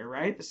atypia here,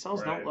 right? The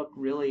cells don't look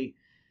really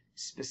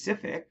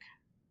specific,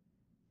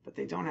 but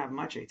they don't have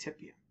much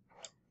atypia.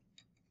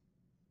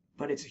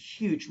 But it's a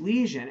huge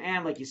lesion,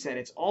 and like you said,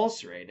 it's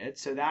ulcerated,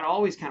 so that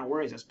always kind of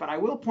worries us. But I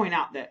will point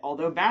out that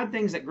although bad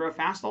things that grow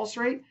fast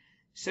ulcerate,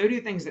 so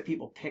do things that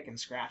people pick and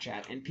scratch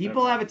at. And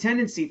people have a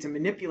tendency to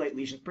manipulate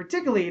lesions,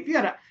 particularly if you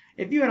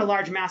had a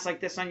large mass like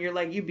this on your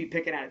leg, you'd be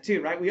picking at it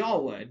too, right? We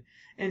all would.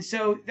 And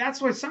so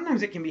that's why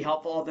sometimes it can be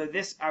helpful, although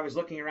this, I was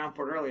looking around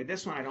for it earlier,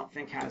 this one I don't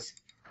think has,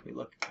 let me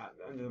look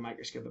under the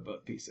microscope at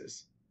both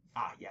pieces.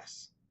 Ah,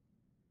 yes.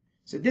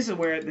 So this is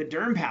where the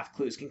derm path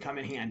clues can come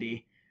in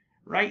handy.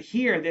 Right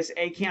here, this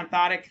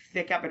acanthotic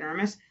thick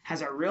epidermis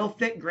has a real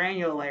thick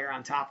granular layer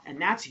on top, and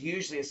that's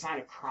usually a sign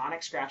of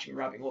chronic scratching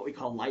rubbing, what we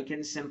call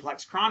lichen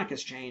simplex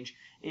chronicus change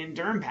in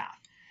derm path.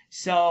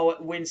 So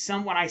when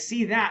I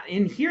see that,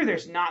 in here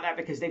there's not that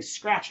because they've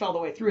scratched all the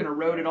way through and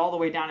eroded all the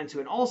way down into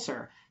an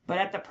ulcer. But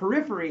at the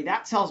periphery,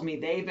 that tells me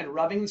they've been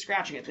rubbing and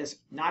scratching at this,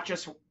 not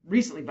just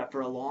recently, but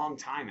for a long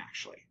time,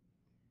 actually.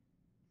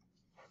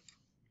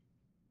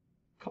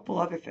 A couple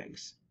other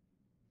things.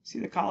 See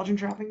the collagen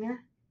trapping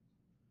there?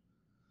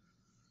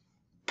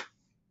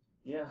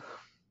 Yeah.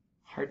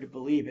 Hard to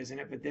believe, isn't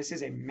it? But this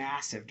is a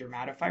massive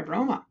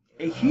dermatofibroma,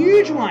 a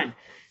huge one.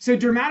 So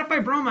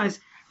dermatofibromas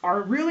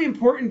are really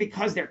important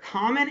because they're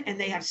common and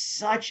they have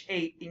such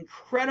a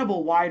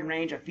incredible wide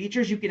range of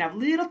features. You can have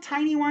little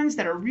tiny ones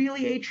that are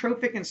really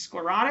atrophic and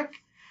sclerotic.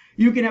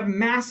 You can have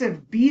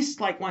massive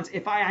beast-like ones.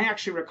 If I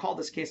actually recall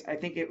this case, I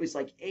think it was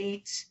like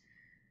 8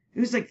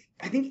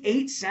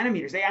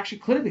 centimeters. They actually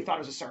clinically thought it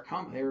was a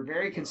sarcoma. They were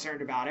very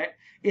concerned about it.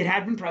 It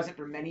had been present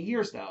for many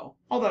years, though.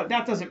 Although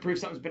that doesn't prove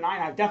something's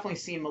benign. I've definitely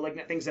seen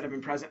malignant things that have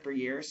been present for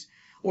years,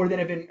 or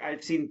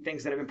I've seen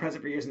things that have been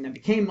present for years and then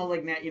became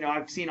malignant.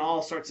 I've seen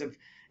all sorts of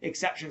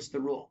exceptions to the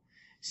rule.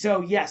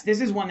 So yes,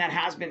 this is one that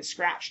has been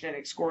scratched and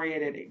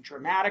excoriated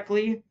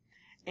dramatically,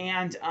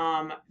 and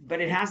but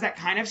it has that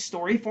kind of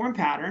story-form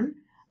pattern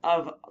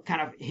of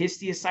kind of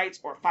histiocytes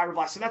or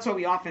fibroblasts. So that's why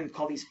we often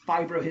call these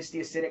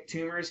fibrohistiocytic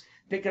tumors,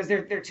 because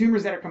they're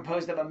tumors that are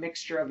composed of a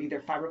mixture of either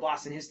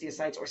fibroblasts and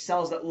histiocytes or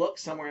cells that look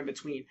somewhere in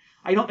between.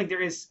 I don't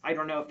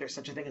know if there's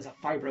such a thing as a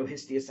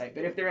fibrohistiocyte,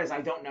 but if there is,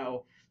 I don't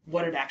know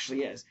what it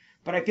actually is.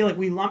 But I feel like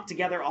we lump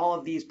together all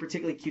of these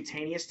particularly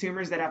cutaneous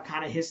tumors that have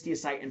kind of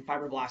histiocyte and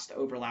fibroblast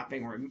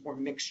overlapping or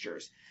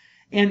mixtures.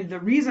 And the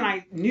reason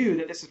I knew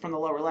that this is from the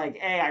lower leg,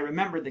 I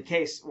remembered the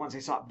case once I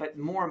saw it, but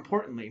more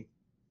importantly,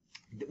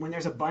 when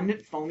there's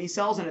abundant foamy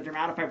cells in a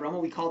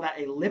dermatofibroma, we call that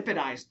a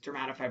lipidized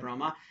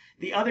dermatofibroma.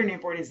 The other name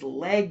for it is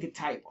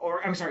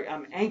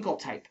ankle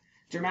type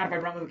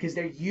dermatofibroma, because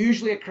they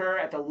usually occur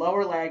at the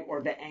lower leg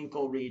or the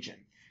ankle region.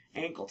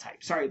 Ankle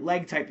type. Sorry,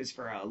 leg type is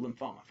for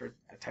lymphoma, for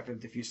a type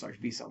of diffuse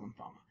large B-cell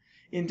lymphoma.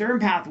 In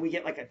DermPath, we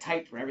get like a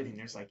type for everything.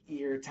 There's like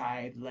ear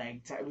type,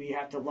 leg type. We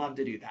have to love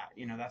to do that.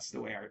 That's the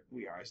way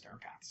we are as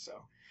DermPaths.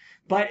 So,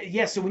 but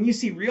yeah, so when you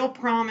see real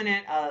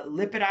prominent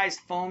lipidized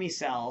foamy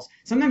cells,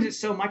 sometimes it's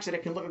so much that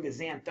it can look like a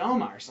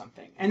xanthoma or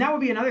something. And that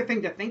would be another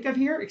thing to think of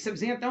here, except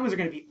xanthomas are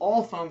going to be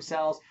all foam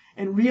cells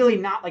and really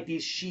not like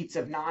these sheets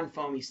of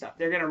non-foamy stuff.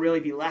 They're going to really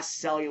be less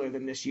cellular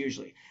than this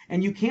usually.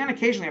 And you can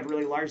occasionally have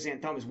really large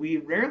xanthomas. We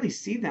rarely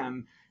see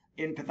them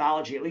in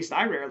pathology, at least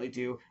I rarely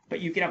do, but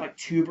you can have like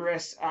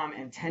tuberous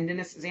and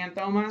tendinous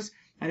xanthomas.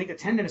 I think the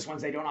tendinous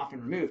ones they don't often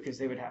remove because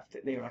they would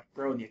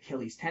grow in the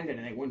Achilles tendon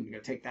and they wouldn't go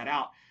take that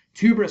out.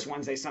 Tuberous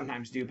ones they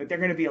sometimes do, but they're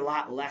going to be a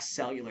lot less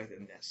cellular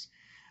than this.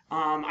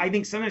 I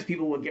think sometimes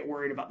people will get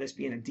worried about this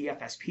being a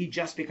DFSP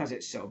just because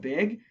it's so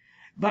big.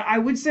 But I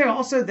would say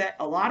also that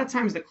a lot of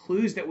times the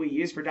clues that we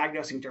use for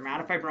diagnosing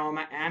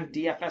dermatofibroma and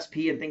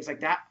DFSP and things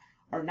like that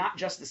are not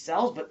just the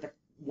cells, but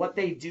what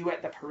they do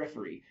at the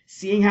periphery.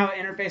 Seeing how it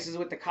interfaces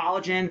with the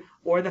collagen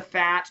or the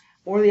fat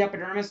or the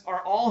epidermis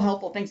are all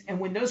helpful things. And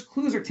when those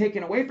clues are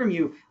taken away from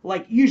you,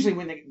 like usually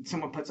when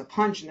someone puts a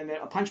punch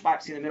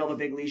biopsy in the middle of a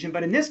big lesion,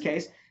 but in this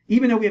case,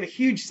 even though we have a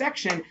huge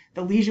section,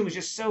 the lesion was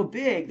just so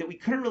big that we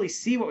couldn't really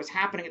see what was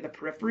happening at the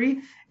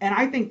periphery. And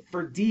I think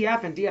for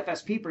DF and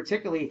DFSP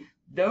particularly,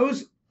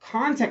 those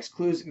context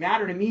clues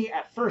matter to me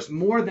at first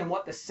more than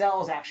what the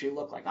cells actually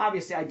look like.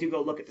 Obviously, I do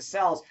go look at the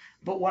cells,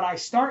 but what I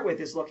start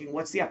with is looking,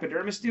 what's the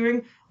epidermis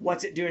doing?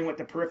 What's it doing with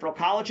the peripheral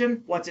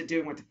collagen? What's it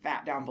doing with the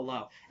fat down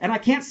below? And I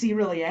can't see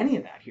really any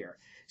of that here.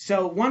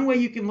 So one way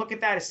you can look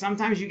at that is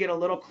sometimes you get a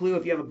little clue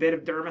if you have a bit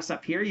of dermis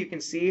up here, you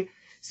can see.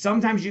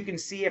 Sometimes you can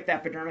see if the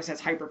epidermis has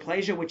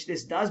hyperplasia, which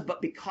this does,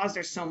 but because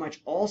there's so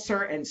much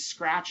ulcer and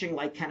scratching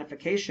like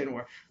lichenification,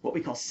 or what we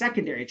call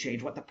secondary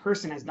change, what the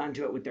person has done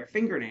to it with their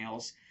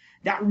fingernails,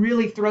 that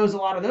really throws a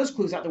lot of those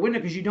clues out the window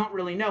because you don't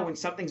really know when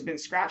something's been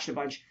scratched a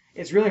bunch.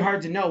 It's really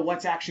hard to know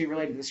what's actually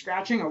related to the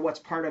scratching or what's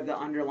part of the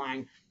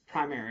underlying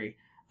primary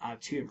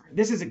tumor.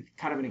 This is a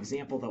kind of an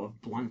example, though,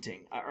 of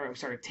blunting,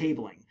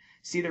 tabling.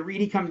 See the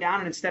reedy come down,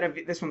 and instead of,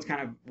 this one's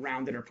kind of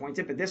rounded or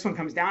pointed, but this one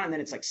comes down and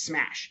then it's like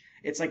smash.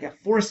 It's like a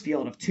force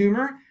field of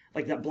tumor,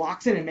 like that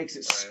blocks it and makes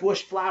it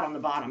squish flat on the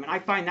bottom. And I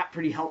find that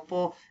pretty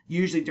helpful.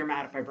 Usually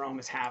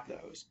dermatofibromas have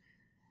those.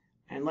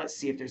 And let's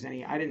see if there's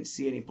any, I didn't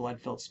see any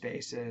blood-filled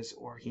spaces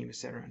or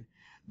hemosiderin.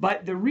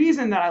 But the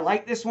reason that I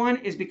like this one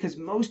is because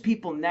most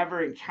people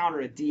never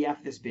encounter a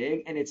DF this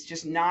big, and it's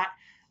just not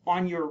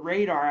on your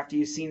radar after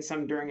you've seen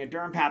some during a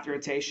DermPath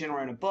rotation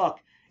or in a book.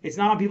 It's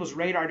not on people's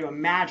radar to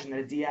imagine that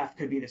a DF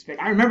could be this big.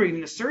 I remember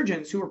even the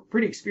surgeons who were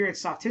pretty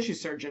experienced soft tissue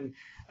surgeon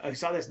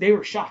saw this, they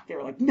were shocked. They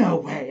were like, no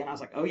way. And I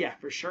was like, oh yeah,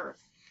 for sure.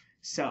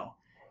 So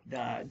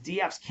the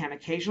DFs can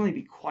occasionally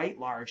be quite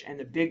large, and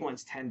the big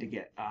ones tend to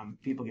get,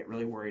 people get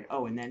really worried.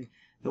 Oh, and then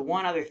the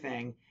one other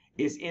thing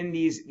is in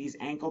these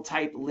ankle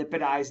type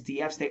lipidized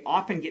DFs, they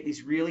often get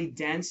these really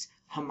dense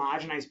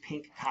homogenized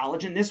pink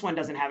collagen. This one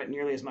doesn't have it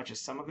nearly as much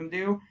as some of them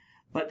do,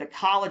 but the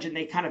collagen,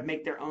 they kind of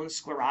make their own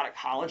sclerotic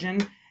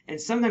collagen. And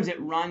sometimes it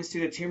runs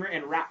through the tumor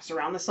and wraps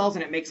around the cells,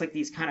 and it makes like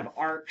these kind of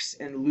arcs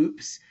and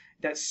loops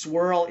that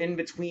swirl in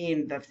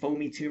between the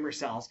foamy tumor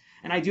cells.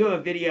 And I do have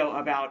a video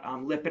about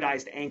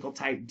lipidized ankle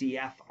type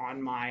DF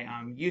on my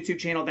YouTube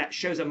channel that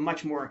shows a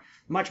much more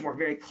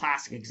very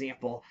classic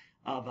example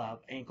of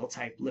ankle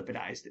type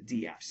lipidized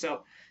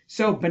DF.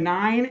 So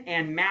benign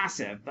and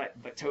massive,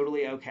 but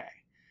totally okay.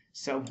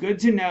 So good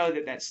to know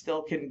that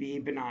still can be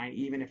benign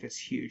even if it's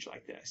huge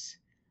like this.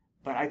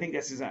 But I think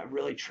this is a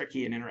really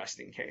tricky and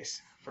interesting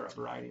case for a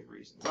variety of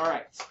reasons. All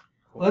right,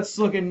 let's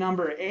look at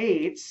number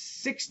 8,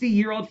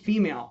 60-year-old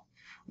female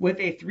with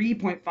a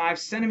 3.5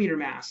 centimeter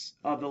mass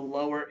of the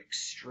lower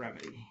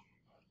extremity.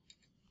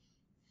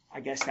 I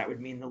guess that would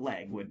mean the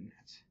leg, wouldn't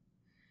it?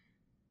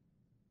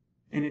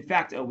 And in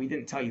fact, we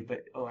didn't tell you,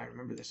 but I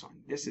remember this one.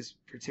 This is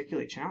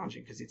particularly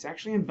challenging because it's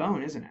actually in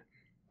bone, isn't it?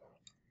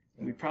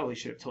 We probably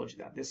should have told you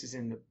that. This is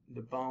in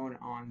the bone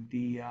on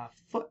the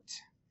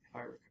foot,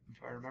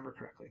 if I remember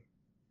correctly.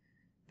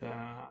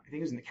 I think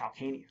it was in the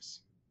calcaneus.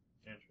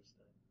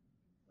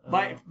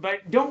 Interesting.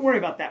 But don't worry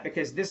about that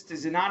because this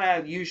is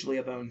not usually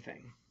a bone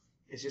thing.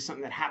 It's just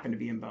something that happened to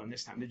be in bone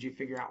this time. Did you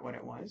figure out what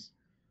it was?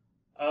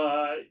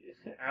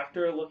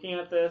 After looking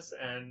at this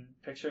and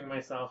picturing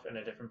myself in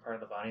a different part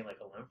of the body, like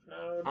a lymph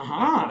node, I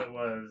thought it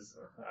was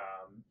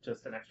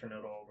just an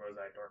extranodal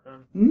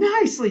Rosai-Dorfman.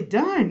 Nicely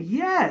done,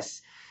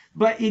 yes.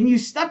 And you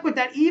stuck with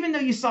that even though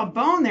you saw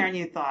bone there and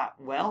you thought,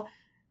 well,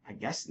 I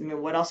guess,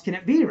 what else can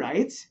it be,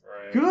 right?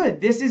 Right.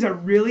 Good. This is a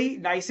really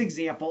nice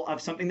example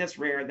of something that's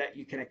rare that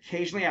you can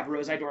occasionally have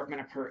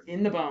Rosai-Dorfman occur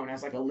in the bone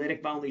as like a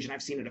lytic bone lesion.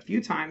 I've seen it a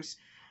few times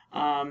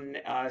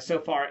so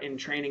far in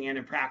training and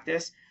in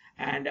practice.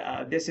 And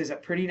this is a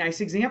pretty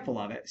nice example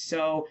of it.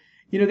 So,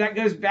 that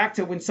goes back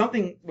to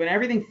when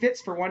everything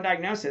fits for one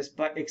diagnosis,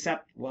 but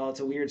except, well, it's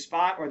a weird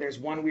spot or there's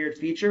one weird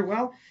feature,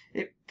 well,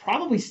 it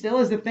probably still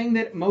is the thing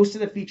that most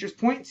of the features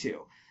point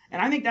to.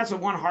 And I think that's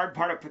one hard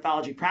part of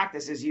pathology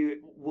practice is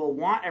you will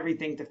want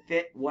everything to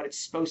fit what it's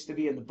supposed to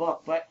be in the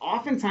book. But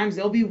oftentimes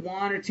there'll be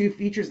one or two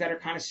features that are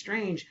kind of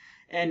strange.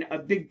 And a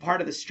big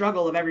part of the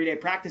struggle of everyday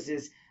practice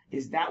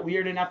is that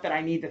weird enough that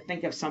I need to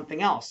think of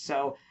something else.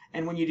 So,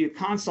 and when you do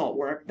consult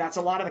work, that's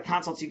a lot of the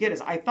consults you get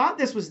is, I thought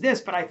this was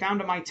this, but I found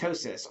a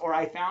mitosis, or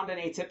I found an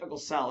atypical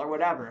cell, or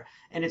whatever.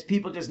 And it's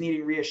people just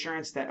needing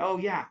reassurance that, oh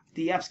yeah,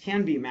 DFs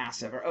can be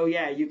massive, or oh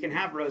yeah, you can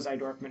have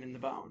Rosai-Dorfman in the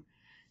bone.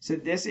 So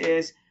this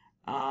is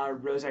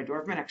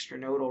Rosai-Dorfman,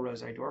 extranodal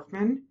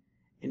Rosai-Dorfman,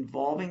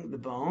 involving the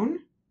bone.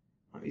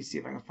 Let me see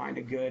if I can find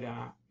a good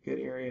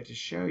area to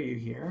show you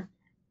here.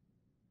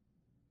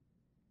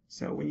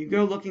 So when you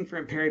go looking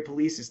for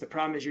imperipolesis, the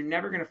problem is you're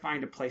never going to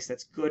find a place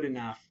that's good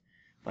enough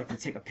like to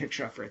take a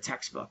picture of for a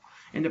textbook.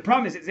 And the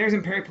problem is that there's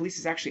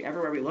imperipolesis actually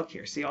everywhere we look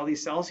here. See all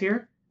these cells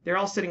here? They're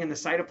all sitting in the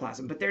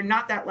cytoplasm, but they're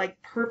not that like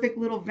perfect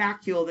little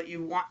vacuole that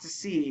you want to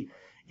see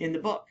in the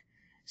book.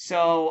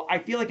 So I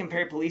feel like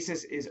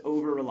imperipolesis is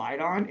over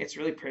relied on. It's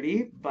really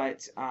pretty,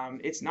 but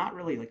it's not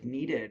really like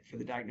needed for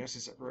the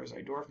diagnosis of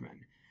Rosai-Dorfman.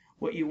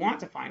 What you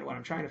want to find, what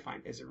I'm trying to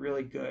find, is a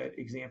really good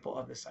example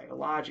of the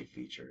cytologic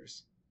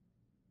features.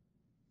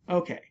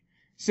 Okay.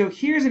 So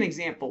here's an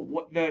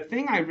example. The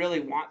thing I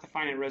really want to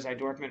find in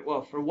Rosai-Dorfman,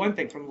 well, for one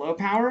thing, from low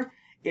power,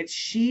 it's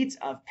sheets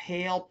of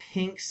pale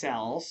pink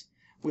cells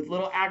with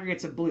little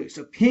aggregates of blue.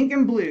 So pink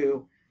and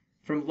blue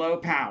from low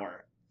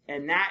power.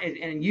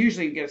 And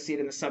usually you get to see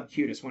it in the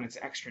subcutis when it's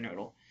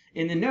extranodal.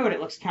 In the node, it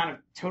looks kind of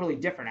totally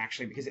different,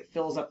 actually, because it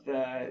fills up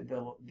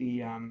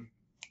the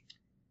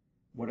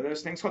what are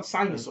those things called?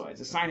 Sinusoids,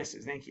 the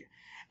sinuses, thank you.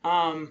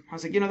 I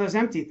was like, those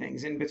empty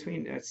things in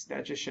between,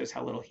 that just shows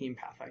how little heme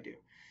path I do.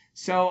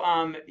 So,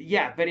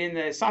 yeah, but in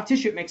the soft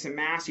tissue, it makes a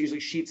mass, usually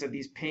sheets of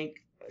these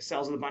pink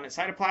cells of abundant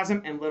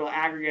cytoplasm and little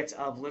aggregates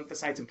of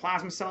lymphocytes and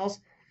plasma cells.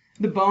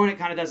 The bone, it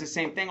kind of does the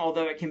same thing,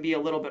 although it can be a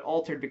little bit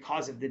altered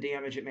because of the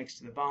damage it makes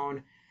to the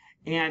bone.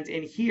 And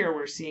in here,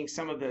 we're seeing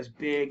some of those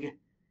big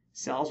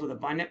cells with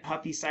abundant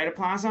puffy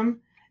cytoplasm.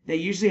 They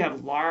usually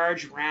have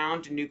large,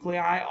 round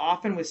nuclei,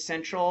 often with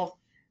central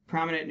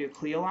prominent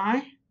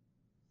nucleoli,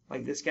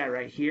 like this guy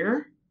right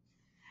here.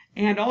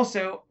 And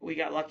also, we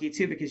got lucky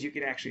too because you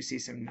can actually see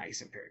some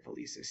nice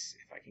imperipolesis,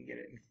 if I can get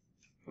it in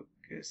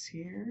focus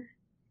here.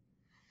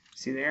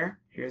 See there?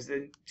 Here's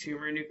the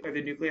tumor or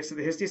the nucleus of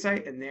the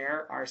histiocyte, and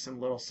there are some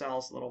little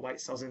cells, little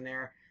white cells in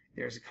there.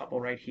 There's a couple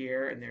right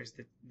here, and there's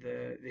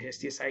the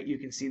histiocyte. You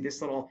can see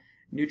this little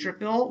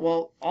neutrophil.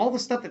 Well, all the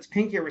stuff that's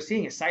pink here we're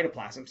seeing is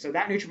cytoplasm. So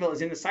that neutrophil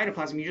is in the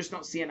cytoplasm. You just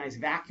don't see a nice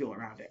vacuole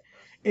around it.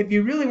 If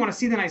you really want to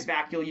see the nice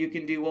vacuole, you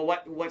can do, well,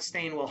 what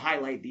stain will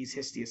highlight these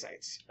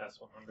histiocytes?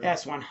 S100.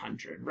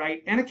 S100,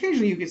 right? And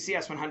occasionally you can see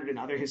S100 in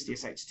other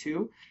histiocytes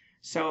too.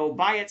 So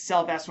by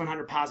itself,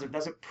 S100 positive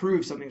doesn't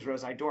prove something's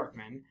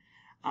Rosai-Dorfman.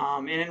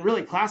 And in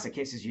really classic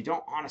cases, you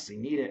don't honestly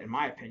need it, in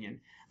my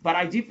opinion. But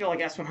I do feel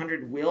like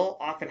S100 will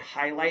often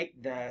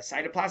highlight the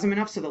cytoplasm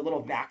enough so the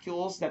little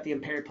vacuoles that the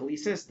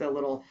imperipolesis,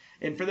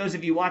 and for those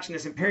of you watching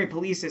this,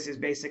 imperipolesis is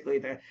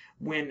basically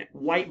when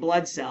white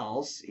blood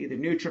cells, either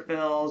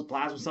neutrophils,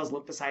 plasma cells,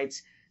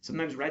 lymphocytes,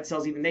 sometimes red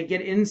cells even, they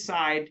get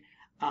inside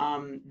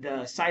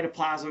the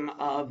cytoplasm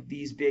of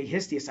these big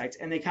histiocytes,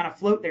 and they kind of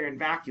float there in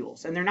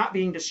vacuoles, and they're not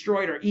being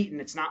destroyed or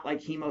eaten. It's not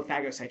like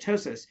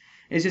hemophagocytosis.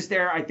 It's just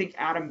there. I think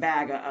Adam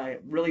Bagg, a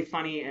really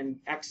funny and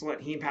excellent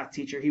hemopath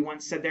teacher, he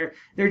once said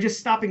they're just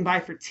stopping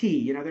by for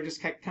tea. They're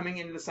just coming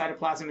into the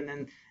cytoplasm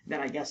and then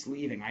I guess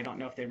leaving. I don't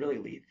know if they really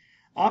leave.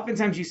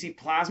 Oftentimes you see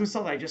plasma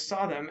cells. I just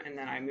saw them and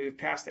then I moved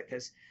past it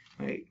because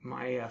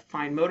my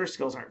fine motor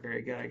skills aren't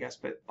very good, I guess.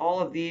 But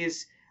all of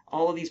these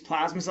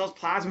plasma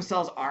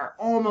cells are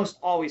almost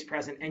always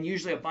present and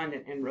usually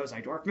abundant in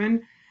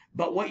Rosai-Dorfman.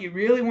 But what you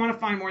really want to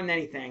find more than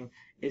anything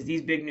is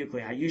these big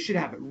nuclei. You should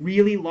have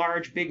really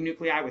large, big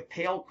nuclei with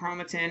pale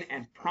chromatin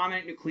and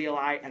prominent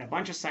nucleoli and a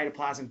bunch of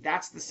cytoplasm.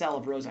 That's the cell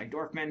of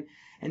Rosai-Dorfman,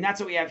 and that's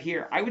what we have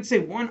here. I would say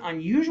one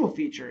unusual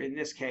feature in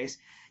this case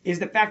is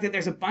the fact that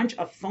there's a bunch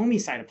of foamy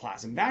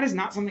cytoplasm. That is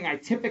not something I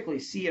typically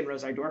see in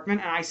Rosai-Dorfman,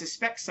 and I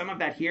suspect some of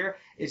that here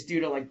is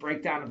due to like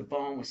breakdown of the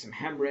bone with some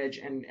hemorrhage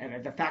and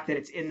the fact that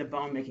it's in the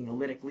bone making a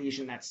lytic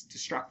lesion that's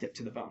destructive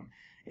to the bone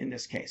in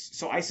this case.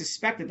 So I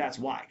suspect that that's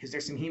why, because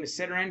there's some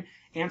hemosiderin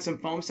and some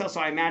foam cells,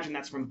 so I imagine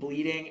that's from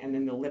bleeding and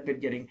then the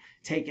lipid getting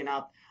taken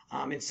up.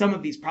 And some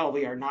of these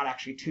probably are not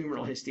actually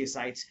tumoral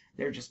histiocytes,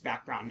 they're just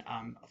background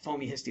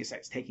foamy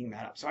histiocytes taking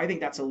that up. So I think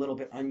that's a little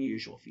bit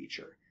unusual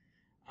feature.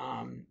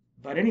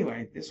 But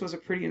anyway, this was a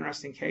pretty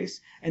interesting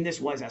case, and this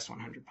was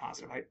S100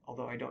 positive,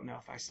 although I don't know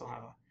if I still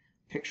have a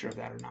picture of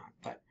that or not.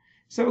 But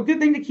so a good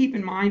thing to keep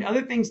in mind,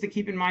 other things to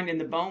keep in mind in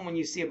the bone when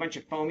you see a bunch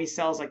of foamy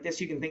cells like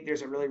this, you can think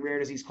there's a really rare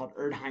disease called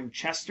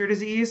Erdheim-Chester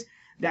disease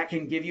that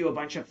can give you a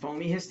bunch of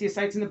foamy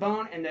histiocytes in the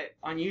bone. And the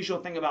unusual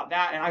thing about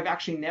that, and I've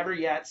actually never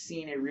yet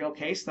seen a real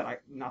case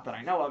not that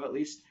I know of at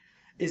least,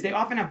 is they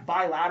often have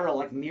bilateral,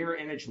 like mirror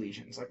image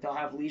lesions. Like they'll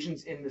have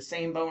lesions in the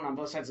same bone on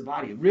both sides of the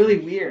body. Really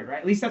weird, right?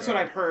 At least that's what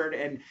I've heard.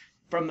 And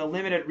from the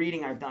limited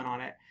reading I've done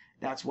on it,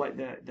 that's what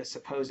the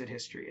supposed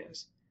history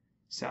is.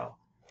 So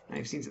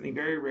I've seen something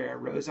very rare,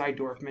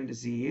 Rosai-Dorfman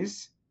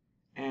disease.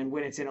 And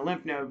when it's in a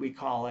lymph node, we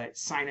call it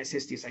sinus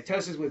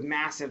histiocytosis with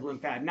massive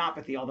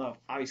lymphadenopathy, although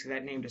obviously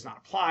that name does not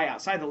apply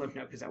outside the lymph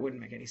node because that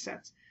wouldn't make any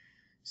sense.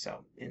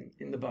 So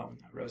in the bone,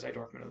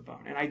 Rosai-Dorfman of the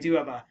bone. And I do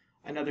have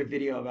another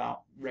video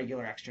about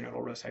regular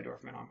extranodal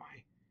Rosai-Dorfman on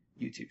my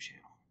YouTube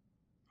channel.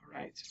 All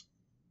right.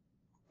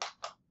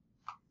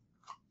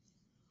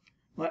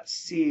 Let's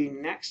see.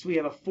 Next, we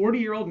have a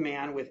 40-year-old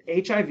man with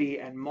HIV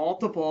and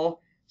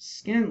multiple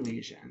skin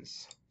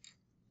lesions.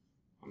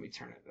 Let me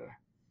turn it the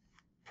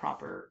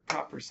proper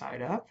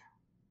side up.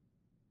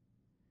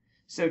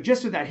 So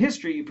just with that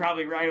history, you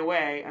probably right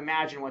away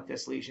imagine what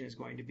this lesion is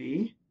going to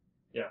be.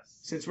 Yes.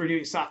 Since we're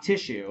doing soft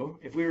tissue,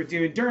 if we were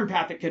doing derm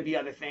path, it could be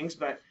other things.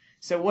 But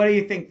so what do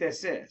you think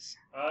this is?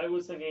 I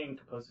was thinking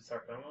Kaposi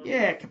sarcoma.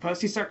 Yeah,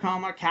 Kaposi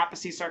sarcoma,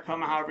 Kaposi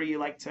sarcoma, however you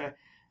like to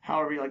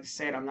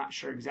say it. I'm not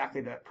sure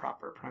exactly the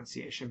proper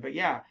pronunciation, but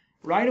yeah,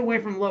 right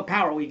away from low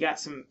power, we got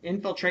some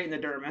infiltrate in the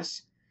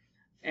dermis.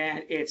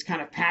 And it's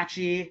kind of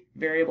patchy,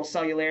 variable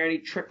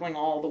cellularity, trickling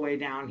all the way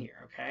down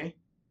here, okay?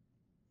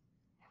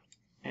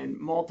 And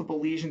multiple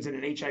lesions in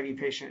an HIV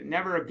patient,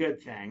 never a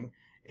good thing.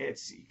 It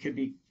could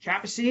be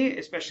Kaposi,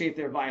 especially if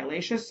they're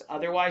violaceous.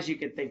 Otherwise, you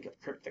could think of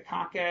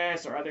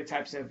cryptococcus or other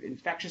types of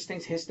infectious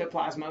things,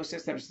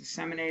 histoplasmosis that is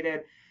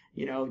disseminated,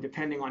 you know,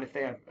 depending on if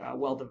they have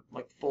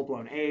like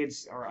full-blown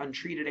AIDS or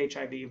untreated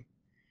HIV.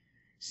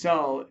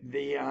 So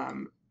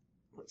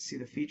let's see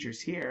the features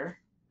here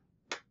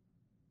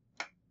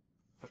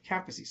of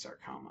Kaposi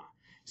sarcoma.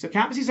 So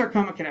Kaposi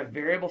sarcoma can have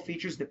variable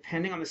features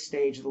depending on the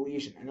stage of the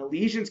lesion. And the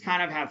lesions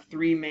kind of have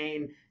three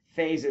main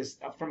phases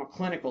from a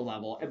clinical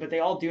level, but they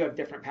all do have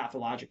different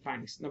pathologic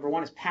findings. Number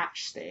one is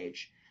patch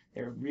stage.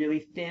 They're really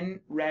thin,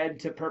 red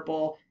to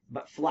purple,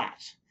 but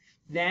flat.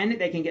 Then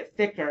they can get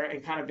thicker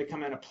and kind of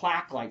become in a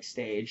plaque-like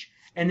stage.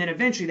 And then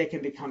eventually they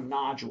can become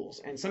nodules.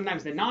 And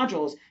sometimes the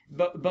nodules,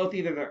 both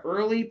either the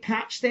early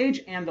patch stage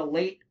and the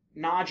late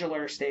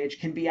nodular stage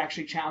can be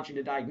actually challenging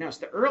to diagnose.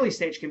 The early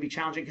stage can be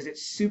challenging because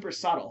it's super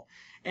subtle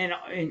and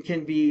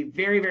can be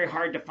very, very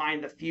hard to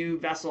find the few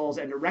vessels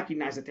and to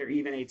recognize that they're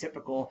even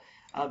atypical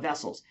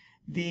vessels.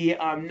 The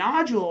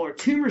nodule or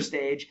tumor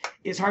stage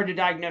is hard to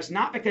diagnose,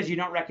 not because you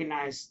don't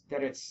recognize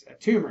that it's a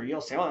tumor.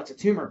 You'll say, oh, that's a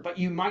tumor, but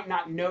you might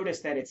not notice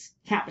that it's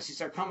Kaposi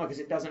sarcoma because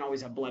it doesn't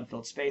always have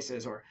blood-filled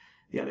spaces or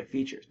the other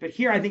features. But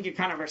here I think you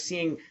kind of are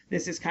seeing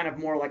this is kind of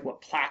more like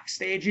what plaque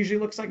stage usually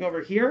looks like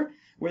over here,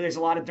 where there's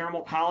a lot of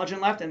dermal collagen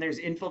left and there's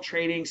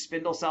infiltrating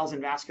spindle cells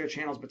and vascular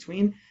channels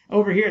between.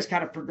 Over here is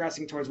kind of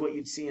progressing towards what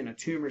you'd see in a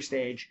tumor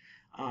stage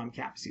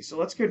Kaposi. So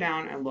let's go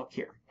down and look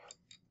here.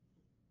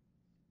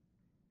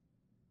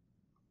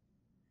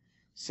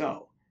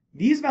 So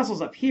these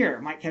vessels up here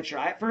might catch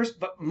your eye at first,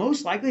 but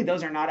most likely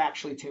those are not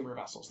actually tumor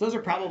vessels. Those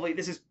are probably,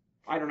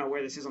 I don't know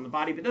where this is on the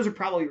body, but those are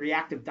probably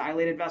reactive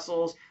dilated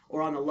vessels,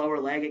 or on the lower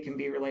leg it can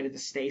be related to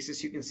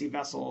stasis. You can see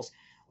vessels,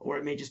 or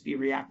it may just be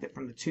reactive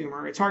from the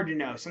tumor. It's hard to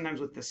know. Sometimes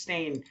with the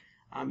stain,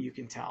 you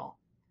can tell.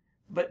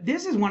 But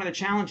this is one of the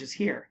challenges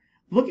here.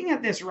 Looking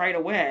at this right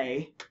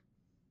away,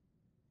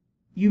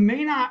 you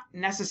may not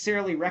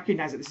necessarily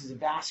recognize that this is a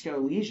vascular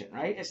lesion,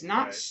 right? It's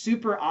not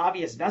super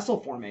obvious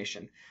vessel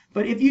formation.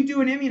 But if you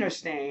do an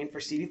immunostain for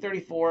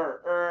CD34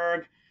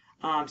 or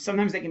ERG,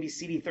 sometimes they can be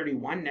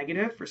CD31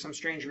 negative for some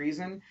strange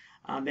reason.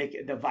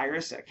 The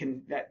virus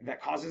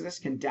that causes this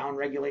can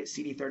downregulate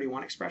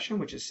CD31 expression,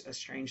 which is a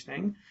strange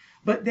thing.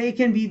 But they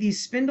can be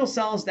these spindle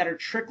cells that are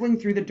trickling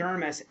through the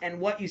dermis, and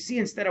what you see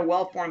instead of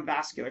well-formed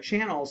vascular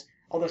channels,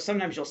 although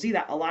sometimes you'll see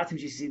that, a lot of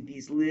times you see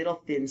these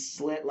little thin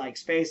slit-like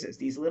spaces,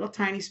 these little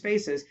tiny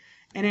spaces,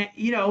 and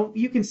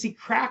you can see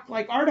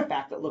crack-like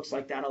artifact that looks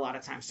like that a lot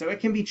of times. So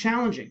it can be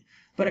challenging.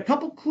 But a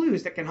couple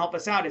clues that can help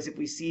us out is if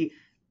we see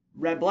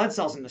red blood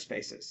cells in the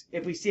spaces,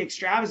 if we see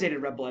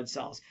extravasated red blood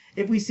cells,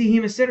 if we see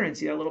hemosiderin,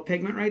 see that little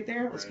pigment right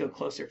there? Let's go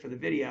closer for the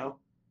video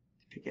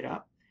to pick it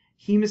up.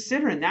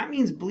 Hemosiderin, that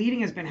means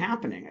bleeding has been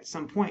happening at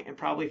some point and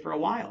probably for a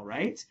while,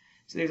 right?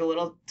 So there's a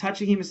little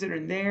touch of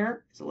hemosiderin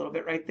there. There's a little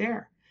bit right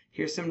there.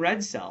 Here's some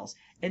red cells.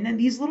 And then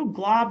these little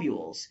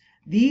globules,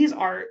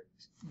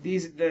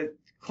 the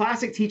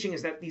classic teaching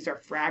is that these are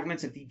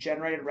fragments of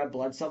degenerated red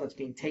blood cell that's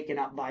being taken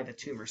up by the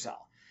tumor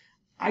cell.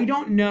 I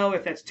don't know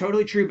if that's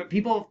totally true, but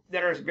people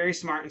that are very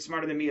smart and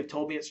smarter than me have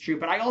told me it's true.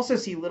 But I also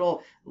see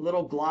little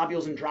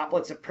globules and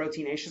droplets of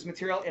proteinaceous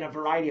material in a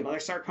variety of other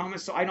sarcomas,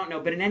 so I don't know.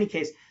 But in any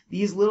case,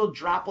 these little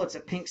droplets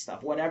of pink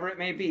stuff, whatever it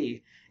may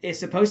be, is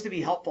supposed to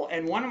be helpful.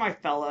 And one of my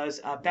fellows,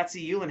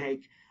 Betsy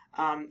Uhlenhake,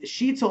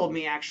 she told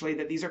me actually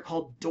that these are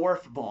called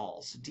Dorf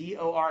balls,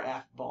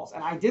 D-O-R-F balls.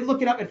 And I did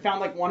look it up and found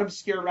like one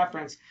obscure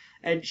reference.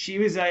 And she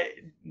was a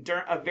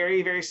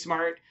very, very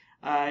smart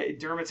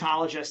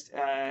dermatologist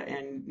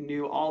and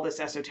knew all this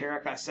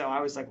esoterica. So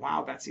I was like,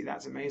 wow, Betsy,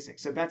 that's amazing.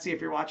 So Betsy,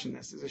 if you're watching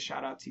this, is a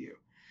shout out to you.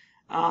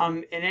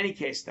 In any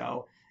case,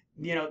 though,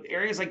 you know,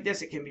 areas like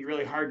this, it can be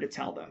really hard to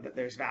tell, though, that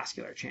there's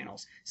vascular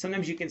channels.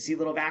 Sometimes you can see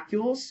little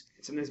vacuoles.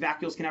 Sometimes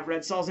vacuoles can have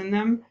red cells in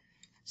them.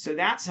 So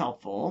that's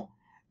helpful.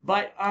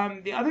 But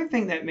the other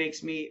thing that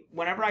makes me,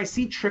 whenever I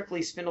see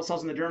trickly spindle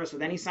cells in the dermis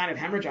with any sign of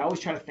hemorrhage, I always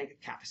try to think of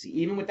Kaposi,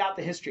 even without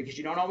the history, because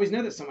you don't always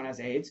know that someone has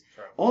AIDS.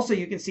 Sure. Also,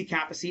 you can see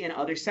Kaposi in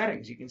other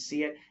settings. You can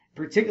see it,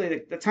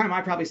 particularly the time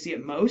I probably see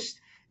it most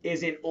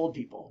is in old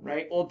people,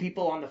 right? Old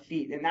people on the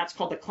feet, and that's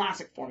called the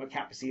classic form of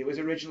Kaposi. It was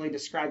originally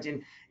described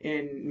in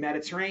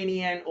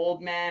Mediterranean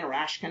old men or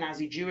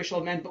Ashkenazi Jewish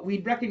old men, but we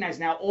recognize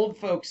now old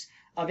folks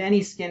of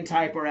any skin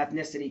type or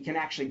ethnicity can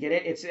actually get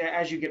it. It's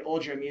as you get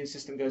older, your immune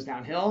system goes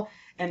downhill,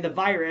 and the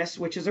virus,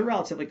 which is a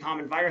relatively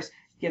common virus,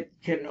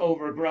 can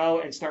overgrow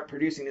and start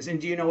producing this.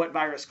 And do you know what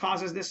virus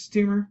causes this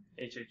tumor?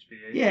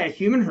 HHV8. Yeah,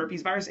 human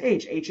herpes virus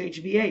H,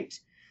 HHV8.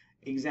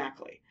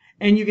 Exactly.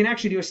 And you can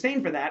actually do a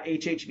stain for that,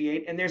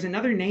 HHV8. And there's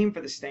another name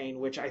for the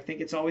stain, which I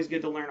think it's always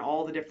good to learn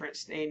all the different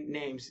stain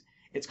names.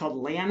 It's called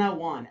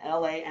LANA1,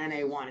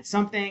 L-A-N-A-1. It's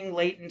something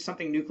latent,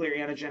 something nuclear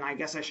antigen. I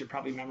guess I should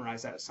probably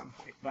memorize that at some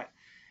point. But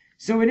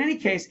so in any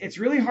case, it's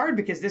really hard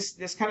because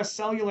this kind of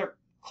cellular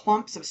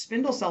clumps of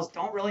spindle cells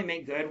don't really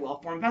make good,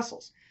 well-formed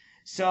vessels.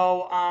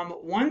 So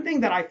one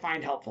thing that I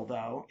find helpful,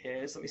 though,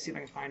 is, let me see if I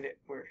can find it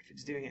where if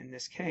it's doing it in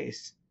this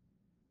case.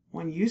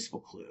 One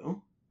useful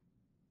clue,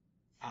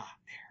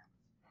 there,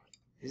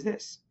 is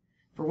this.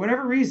 For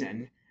whatever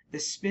reason, the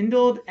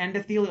spindled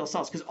endothelial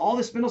cells, because all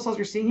the spindle cells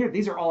you're seeing here,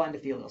 these are all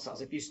endothelial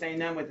cells. If you stain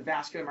them with the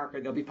vascular marker,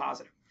 they'll be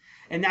positive.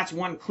 And that's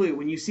one clue.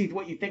 When you see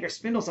what you think are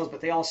spindle cells,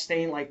 but they all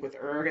stain like with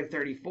ERG and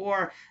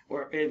 34,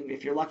 or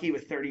if you're lucky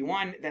with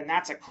 31, then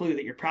that's a clue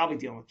that you're probably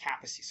dealing with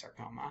Kaposi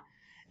sarcoma.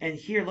 And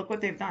here, look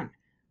what they've done.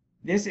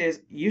 This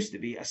used to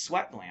be a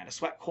sweat gland, a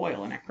sweat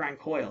coil, an eccrine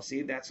coil.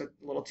 See, that's a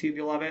little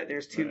tubule of it.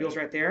 There's tubules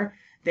right there.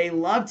 They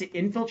love to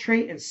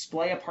infiltrate and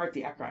splay apart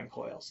the eccrine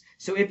coils.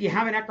 So if you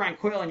have an eccrine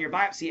coil in your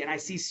biopsy and I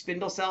see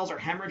spindle cells or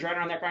hemorrhage right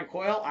around the eccrine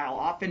coil, I'll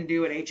often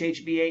do an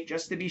HHV8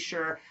 just to be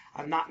sure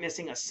I'm not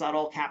missing a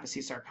subtle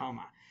Kaposi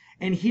sarcoma.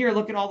 And here,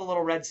 look at all the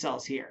little red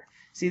cells here.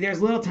 See,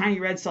 there's little tiny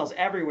red cells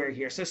everywhere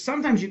here. So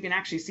sometimes you can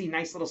actually see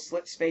nice little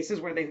slit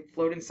spaces where they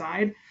float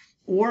inside.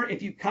 Or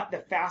if you cut the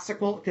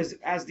fascicle, because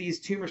as these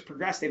tumors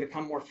progress, they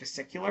become more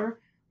fascicular.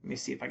 Let me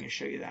see if I can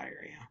show you that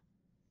area.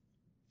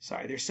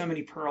 Sorry, there's so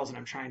many pearls and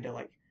I'm trying to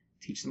like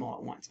teach them all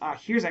at once.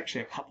 Here's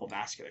actually a couple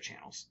vascular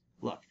channels.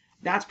 Look,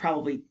 that's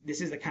probably,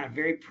 this is the kind of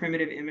very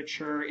primitive,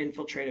 immature,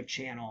 infiltrative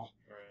channel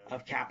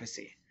of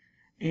Kaposi.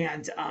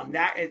 And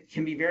that it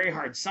can be very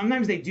hard.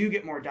 Sometimes they do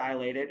get more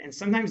dilated and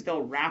sometimes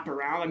they'll wrap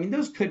around. I mean,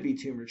 those could be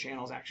tumor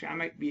channels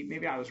actually.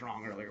 Maybe I was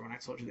wrong earlier when I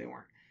told you they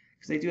weren't,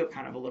 because they do have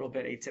kind of a little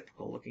bit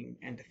atypical looking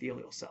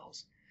endothelial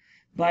cells.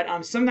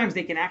 But sometimes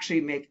they can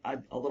actually make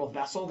a little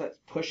vessel that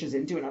pushes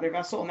into another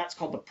vessel, and that's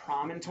called the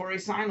promontory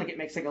sign. Like it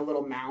makes like a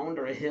little mound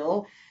or a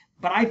hill.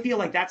 But I feel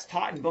like that's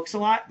taught in books a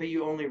lot, but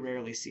you only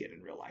rarely see it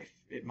in real life,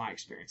 in my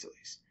experience at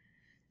least.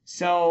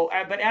 So,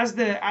 but as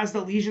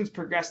the lesions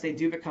progress, they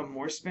do become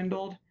more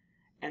spindled,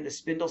 and the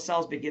spindle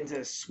cells begin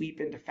to sweep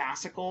into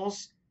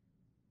fascicles.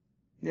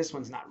 This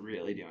one's not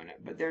really doing it,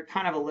 but they're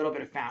kind of a little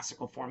bit of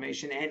fascicle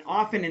formation. And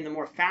often in the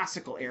more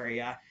fascicle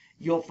area,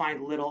 you'll find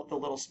the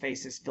little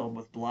spaces filled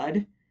with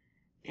blood.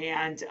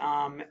 And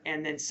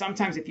then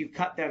sometimes if you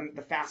cut them,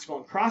 the fascicle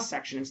in cross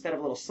section, instead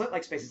of little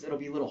slit-like spaces, it'll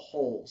be little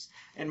holes.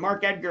 And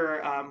Mark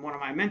Edgar, one of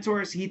my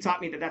mentors, he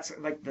taught me that that's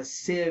like the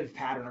sieve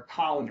pattern or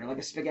colander, like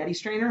a spaghetti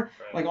strainer,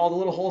 like all the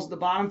little holes at the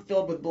bottom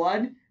filled with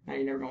blood. Now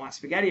you're never gonna want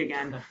spaghetti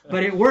again,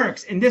 but it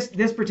works. And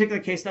this particular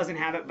case doesn't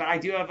have it, but I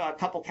do have a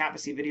couple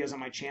Kaposi videos on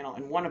my channel,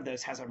 and one of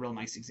those has a real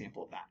nice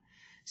example of that.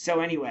 So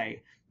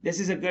anyway,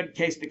 this is a good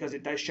case because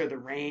it does show the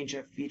range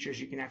of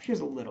features you can have. Here's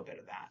a little bit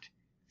of that.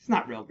 It's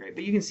not real great,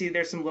 but you can see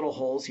there's some little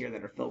holes here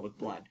that are filled with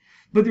blood.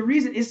 But the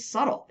reason is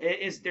subtle.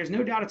 There's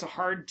no doubt it's a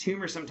hard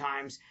tumor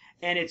sometimes,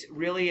 and it's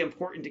really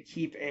important to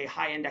keep a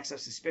high index of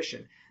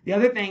suspicion. The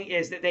other thing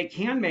is that they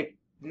can make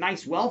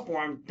nice,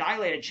 well-formed,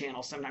 dilated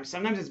channels sometimes.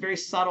 Sometimes it's very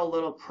subtle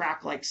little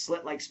crack-like,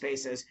 slit-like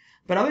spaces.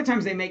 But other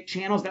times they make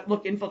channels that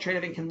look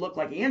infiltrative and can look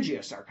like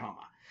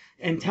angiosarcoma.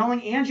 And telling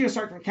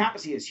angiosarcoma from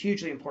Kaposi is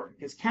hugely important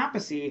because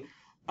Kaposi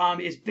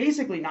is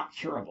basically not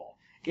curable.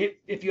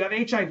 If you have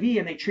HIV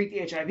and they treat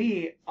the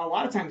HIV, a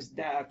lot of times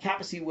the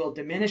Kaposi will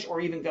diminish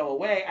or even go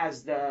away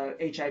as the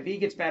HIV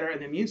gets better and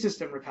the immune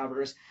system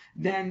recovers.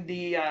 Then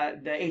the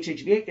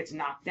HHV gets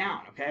knocked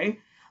down, okay?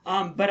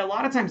 But a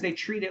lot of times they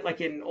treat it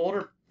like in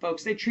older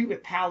folks, they treat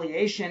with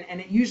palliation, and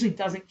it usually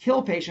doesn't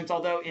kill patients,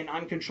 although in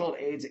uncontrolled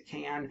AIDS it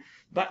can.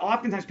 But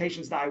oftentimes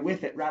patients die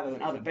with it rather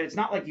than other. But it's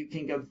not like you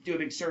can go do a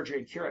big surgery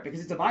and cure it because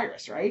it's a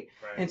virus, right?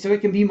 And so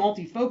it can be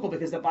multifocal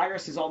because the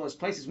virus is all those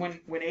places.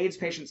 When AIDS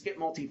patients get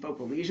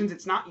multifocal lesions,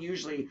 it's not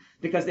usually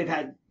because they've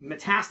had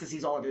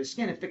metastases all over their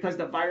skin. It's because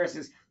the virus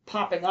is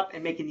popping up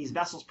and making these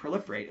vessels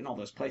proliferate in all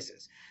those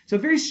places. So a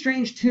very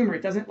strange tumor.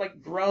 It doesn't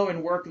like grow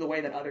and work the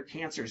way that other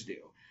cancers do.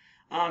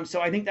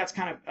 So I think that's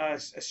kind of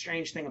a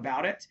strange thing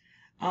about it.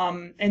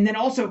 And then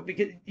also,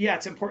 because, yeah,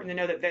 it's important to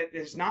know that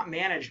it's not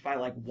managed by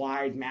like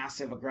wide,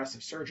 massive,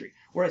 aggressive surgery.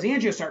 Whereas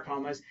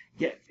angiosarcomas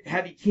get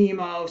heavy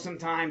chemo,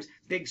 sometimes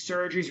big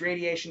surgeries,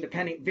 radiation,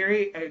 depending,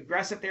 very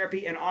aggressive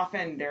therapy, and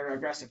often they're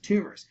aggressive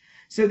tumors.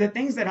 So the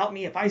things that help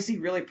me, if I see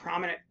really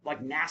prominent,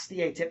 like nasty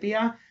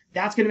atypia,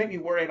 that's going to make me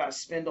worry about a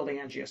spindled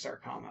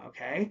angiosarcoma,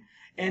 okay?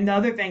 And the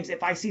other things,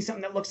 if I see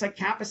something that looks like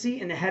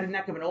Kaposi in the head and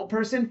neck of an old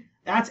person,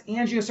 that's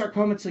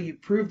angiosarcoma until you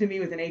prove to me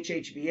with an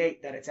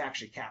HHV8 that it's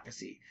actually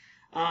Kaposi.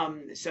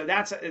 So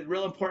that's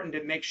real important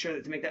to make sure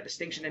that to make that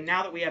distinction. And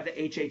now that we have the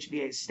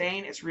HHV8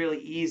 stain, it's really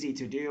easy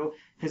to do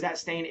because that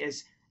stain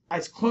is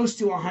as close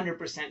to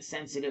 100%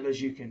 sensitive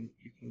as you can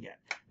get.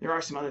 There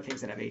are some other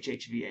things that have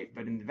HHV8,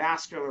 but in the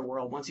vascular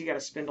world, once you get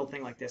a spindle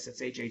thing like this,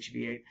 it's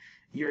HHV8,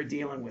 you're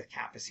dealing with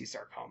Kaposi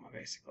sarcoma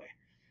basically.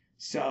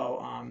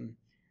 So,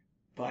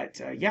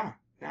 yeah,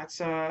 that's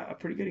a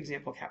pretty good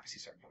example of Kaposi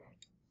sarcoma.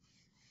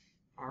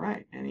 All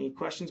right, any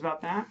questions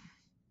about that?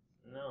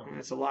 No. And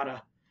it's a lot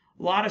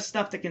of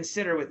stuff to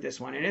consider with this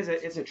one.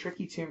 It's a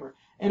tricky tumor,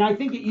 and I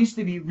think it used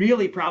to be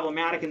really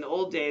problematic in the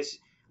old days.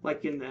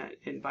 Like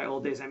by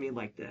old days I mean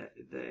like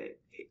the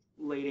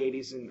late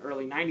 80s and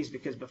early 90s,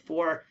 because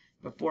before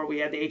we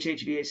had the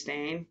HHV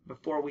stain,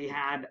 before we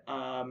had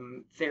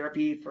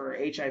therapy for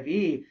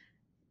HIV,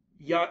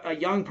 a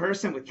young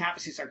person with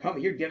Kaposi sarcoma,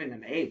 you're giving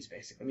them AIDS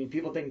basically. I mean,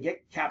 people didn't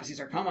get Kaposi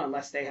sarcoma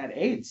unless they had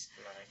AIDS.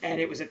 And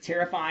it was a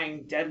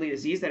terrifying, deadly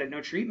disease that had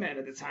no treatment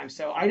at the time.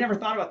 So I never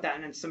thought about that.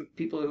 And then some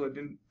people who had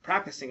been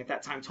practicing at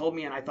that time told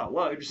me, and I thought,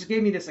 whoa, it just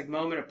gave me this like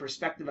moment of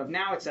perspective of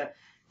now it's a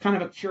kind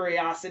of a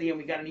curiosity and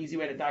we got an easy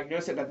way to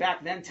diagnose it. But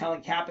back then,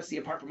 telling Kaposi,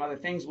 apart from other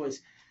things,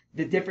 was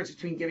the difference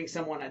between giving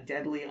someone a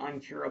deadly,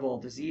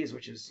 uncurable disease,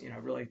 which is,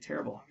 really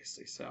terrible,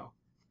 obviously. So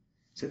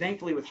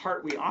thankfully with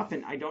heart,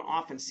 I don't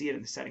often see it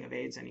in the setting of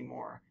AIDS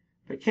anymore.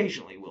 But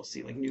occasionally we'll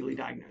see like newly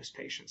diagnosed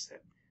patients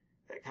that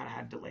kind of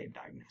had delayed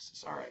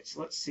diagnosis. All right, so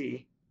let's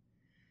see.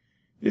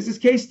 This is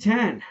case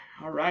 10.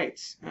 All right.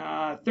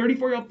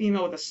 34-year-old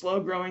female with a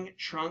slow-growing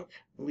trunk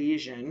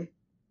lesion.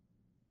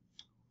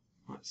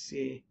 Let's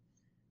see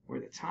where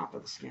the top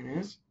of the skin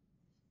is.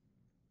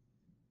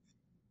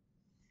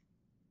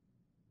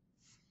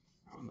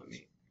 Let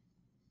me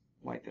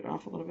wipe it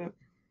off a little bit.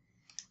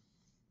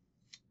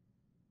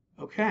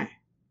 Okay.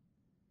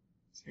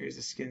 So here's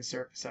the skin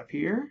surface up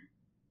here.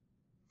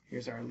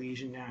 Here's our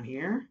lesion down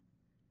here.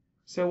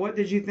 So what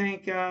did you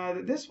think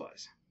that this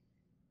was?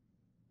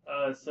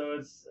 So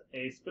it's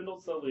a spindle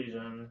cell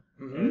lesion.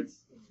 Mm-hmm.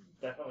 It's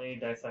definitely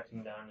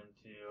dissecting down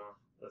into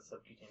the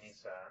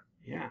subcutaneous fat.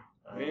 Yeah,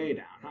 way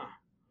down, huh?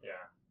 Yeah.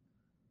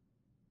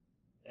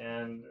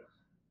 And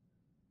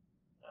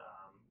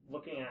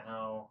looking at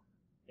how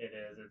it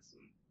is, it's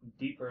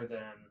deeper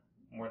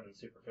more than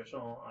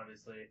superficial,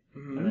 obviously.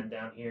 Mm-hmm. And then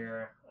down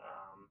here,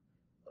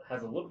 it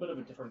has a little bit of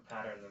a different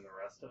pattern than the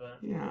rest of it.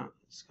 Yeah,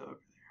 let's go over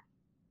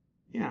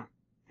there. Yeah,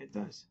 it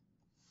does.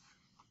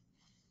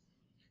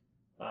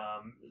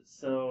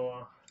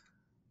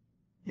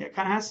 Yeah, it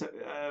kind of has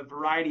a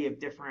variety of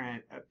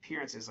different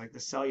appearances. Like the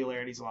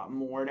cellularity is a lot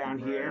more down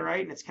here,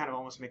 right? And it's kind of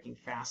almost making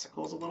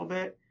fascicles a little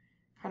bit.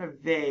 Kind of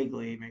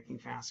vaguely making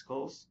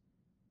fascicles.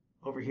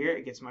 Over here,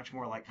 it gets much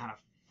more like kind of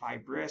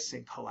fibrous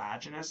and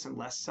collagenous and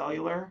less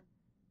cellular.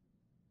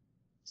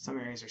 Some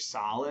areas are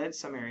solid.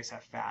 Some areas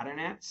have fat in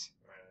it.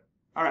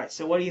 Right. All right,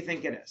 so what do you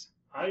think it is?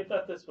 I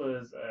thought this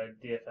was a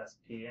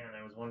DFSP, and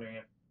I was wondering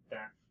if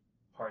that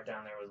part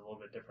down there was a little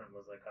bit different,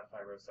 was like a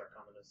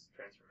fibrosarcomatous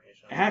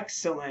transformation.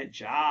 Excellent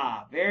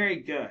job. Very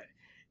good.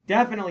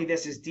 Definitely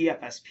this is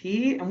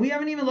DFSP, and we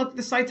haven't even looked at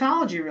the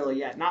cytology really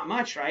yet. Not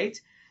much, right?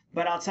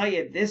 But I'll tell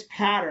you, this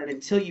pattern,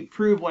 until you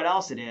prove what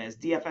else it is,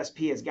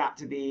 DFSP has got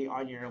to be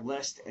on your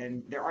list.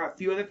 And there are a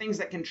few other things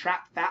that can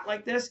trap fat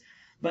like this,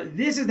 but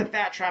this is the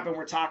fat trapping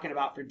we're talking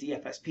about for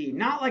DFSP.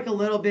 Not like a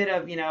little bit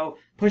of,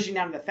 pushing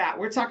down the fat.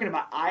 We're talking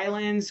about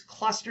islands,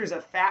 clusters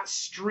of fat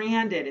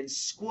stranded and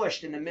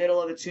squished in the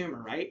middle of the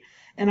tumor, right?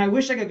 And I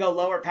wish I could go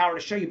lower power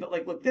to show you, but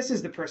like, look, this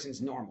is the person's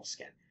normal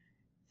skin.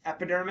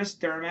 Epidermis,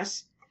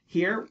 dermis.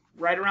 here,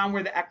 right around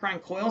where the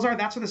eccrine coils are,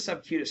 that's where the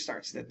subcutis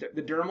starts. The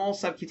dermal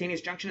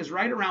subcutaneous junction is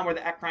right around where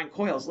the eccrine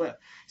coils live.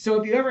 So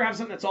if you ever have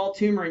something that's all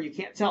tumor and you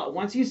can't tell it,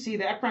 once you see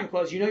the eccrine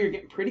coils, you know you're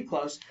getting pretty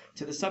close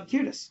to the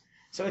subcutis.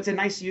 So it's a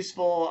nice,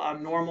 useful,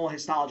 normal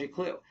histology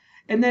clue.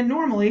 And then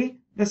normally,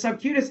 the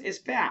subcutis is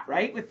fat,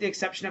 right? With the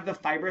exception of the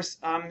fibrous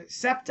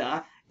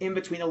septa in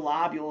between the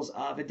lobules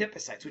of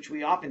adipocytes, which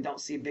we often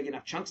don't see big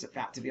enough chunks of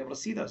fat to be able to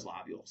see those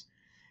lobules.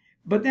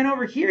 But then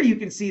over here, you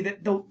can see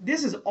that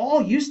this is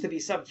all used to be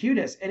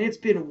subcutis, and it's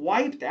been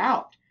wiped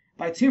out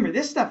by tumor.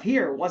 This stuff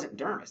here wasn't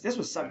dermis. This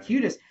was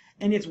subcutis,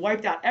 and it's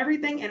wiped out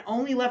everything and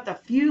only left a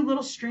few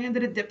little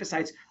stranded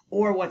adipocytes,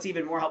 or what's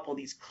even more helpful,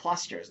 these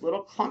clusters,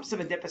 little clumps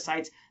of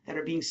adipocytes that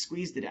are being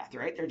squeezed to death,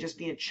 right? They're just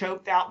being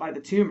choked out by the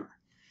tumor.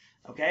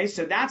 Okay,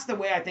 so that's the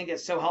way I think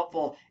it's so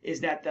helpful, is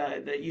that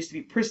the used to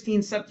be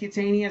pristine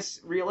subcutaneous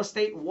real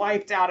estate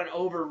wiped out and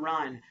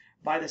overrun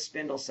by the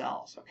spindle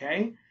cells,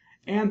 okay?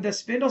 And the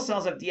spindle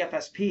cells of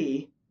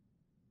DFSP,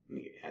 let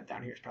me head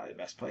down here, is probably the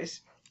best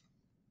place,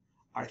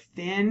 are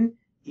thin,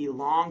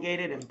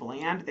 elongated, and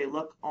bland. They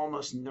look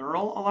almost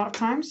neural a lot of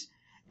times,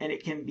 and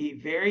it can be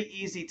very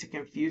easy to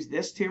confuse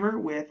this tumor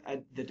with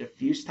the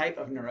diffuse type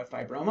of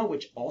neurofibroma,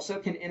 which also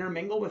can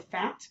intermingle with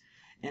fat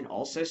and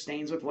also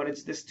stains with, what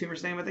is this tumor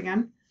stain with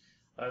again?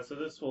 So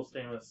this will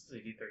stain with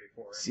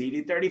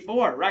CD34.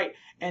 CD34, right.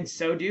 And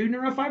so do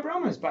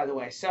neurofibromas, by the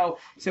way. So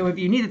if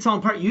you need to tell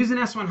them apart, use an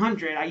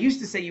S100. I used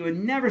to say you would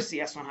never see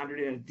S100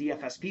 in a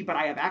DFSP, but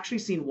I have actually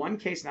seen one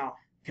case now,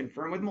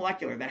 confirmed with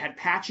molecular, that had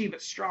patchy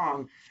but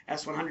strong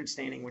S100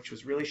 staining, which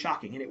was really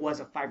shocking. And it was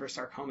a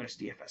fibrosarcomatous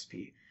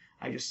DFSP.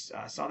 I just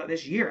saw that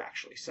this year,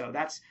 actually. So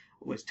that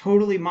was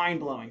totally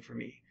mind-blowing for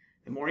me.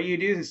 The more you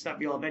do this stuff,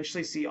 you'll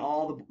eventually see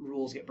all the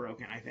rules get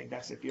broken. I think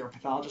that's if you're a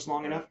pathologist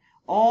long enough.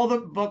 All the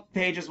book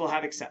pages will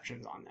have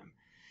exceptions on them.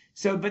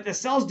 So, but the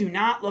cells do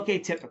not look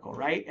atypical,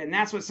 right? And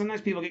that's what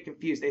sometimes people get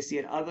confused. They see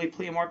an ugly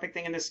pleomorphic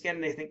thing in the skin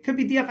and they think could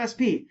be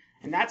DFSP.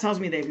 And that tells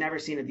me they've never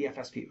seen a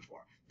DFSP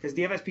before. Because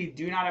DFSP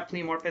do not have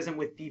pleomorphism,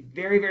 with the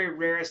very, very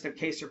rarest of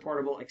case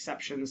reportable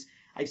exceptions.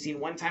 I've seen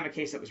one time a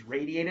case that was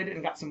radiated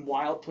and got some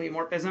wild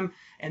pleomorphism.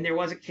 And there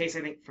was a case,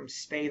 I think, from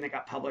Spain that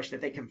got published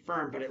that they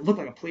confirmed, but it looked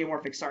like a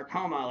pleomorphic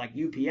sarcoma, like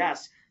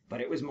UPS,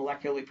 but it was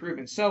molecularly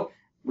proven. So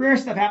rare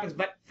stuff happens,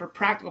 but for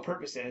practical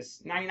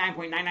purposes,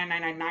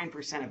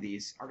 99.99999% of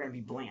these are going to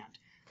be bland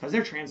because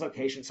they're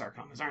translocation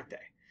sarcomas, aren't they?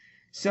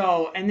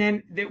 So, and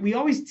then we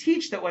always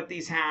teach that what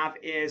these have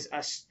is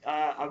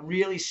a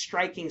really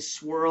striking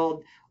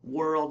swirled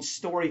world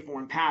story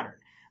form pattern.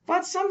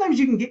 But sometimes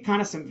you can get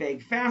kind of some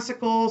vague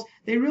fascicles.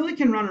 They really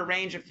can run a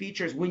range of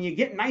features. When you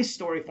get nice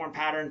story form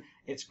pattern,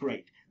 it's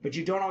great. But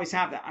you don't always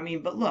have that. I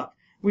mean, but look,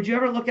 would you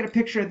ever look at a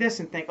picture of this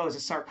and think, oh, is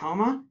it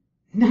sarcoma?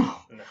 No.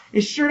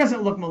 It sure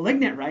doesn't look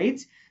malignant, right?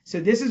 So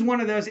this is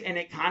one of those, and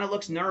it kind of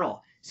looks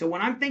neural. So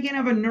when I'm thinking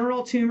of a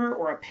neural tumor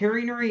or a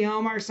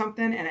perineurioma or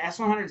something, and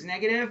S100 is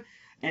negative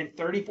and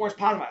 34 is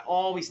positive, I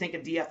always think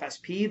of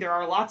DFSP. There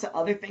are lots of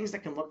other things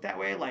that can look that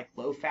way, like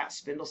low-fat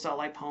spindle cell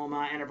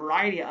lipoma and a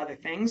variety of other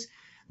things.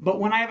 But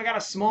when I've got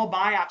a small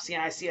biopsy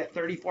and I see a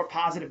 34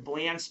 positive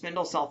bland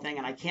spindle cell thing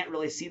and I can't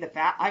really see the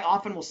fat, I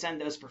often will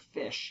send those for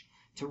FISH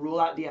to rule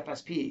out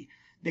DFSP.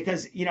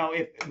 Because, you know,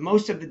 if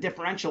most of the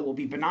differential will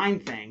be benign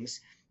things,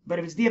 but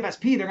if it's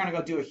DFSP, they're going to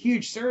go do a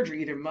huge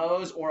surgery, either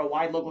Mohs or a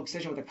wide local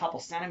excision with a couple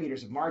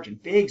centimeters of margin,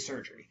 big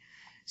surgery.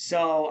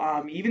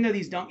 So even though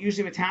these don't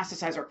usually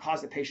metastasize or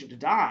cause the patient to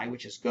die,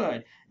 which is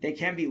good, they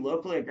can be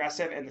locally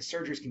aggressive and the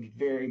surgeries can be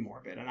very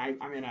morbid. And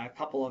I'm in a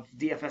couple of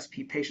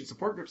DFSP patient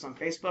support groups on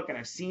Facebook, and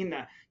I've seen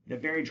the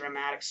very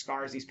dramatic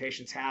scars these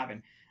patients have,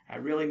 and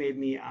it really made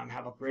me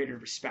have a greater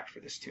respect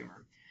for this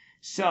tumor.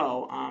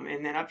 So,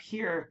 and then up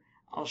here,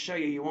 I'll show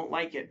you, you won't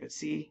like it, but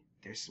see,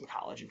 there's some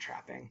collagen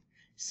trapping.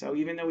 So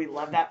even though we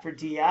love that for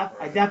DF,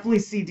 I definitely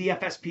see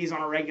DFSPs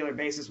on a regular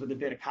basis with a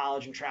bit of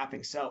collagen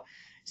trapping. So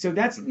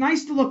that's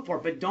nice to look for,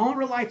 but don't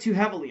rely too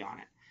heavily on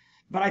it.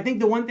 But I think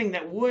the one thing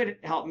that would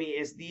help me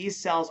is these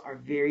cells are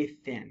very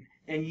thin.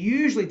 And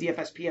usually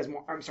DFSP has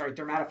more,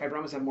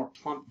 dermatofibromas have more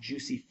plump,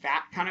 juicy,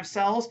 fat kind of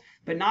cells,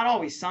 but not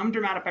always. Some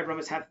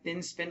dermatofibromas have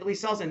thin, spindly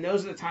cells, and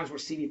those are the times where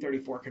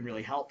CD34 can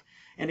really help.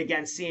 And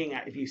again, seeing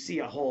if you see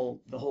the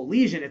whole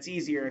lesion, it's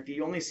easier. If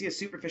you only see a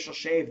superficial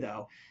shave,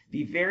 though,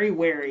 be very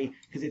wary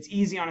because it's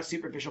easy on a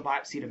superficial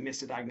biopsy to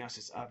miss a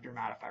diagnosis of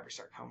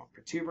dermatofibrosarcoma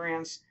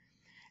protuberans.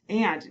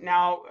 And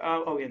now,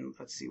 and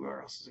let's see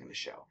where else is going to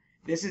show.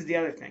 This is the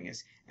other thing,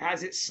 is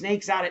as it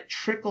snakes out, it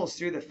trickles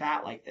through the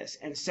fat like this.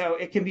 And so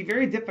it can be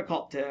very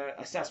difficult to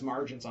assess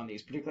margins on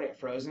these, particularly at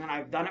frozen. And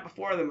I've done it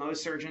before. The Mohs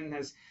surgeon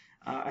has,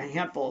 a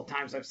handful of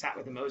times I've sat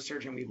with the Mohs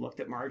surgeon, we've looked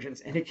at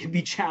margins, and it can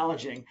be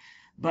challenging.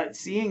 But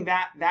seeing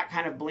that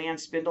kind of bland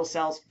spindle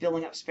cells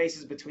filling up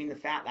spaces between the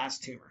fat, that's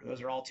tumor.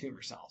 Those are all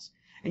tumor cells.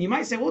 And you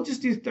might say, well,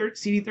 just do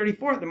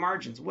CD34 at the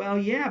margins. Well,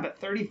 yeah, but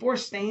 34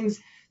 stains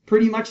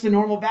pretty much the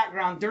normal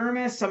background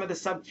dermis. Some of the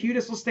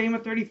subcutis will stain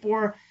with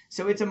 34.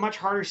 So it's a much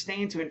harder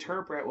stain to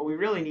interpret. What we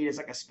really need is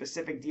like a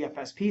specific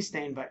DFSP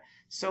stain, but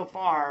so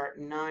far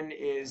none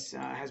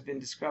has been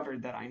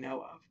discovered that I know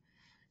of.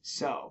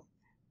 So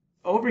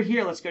over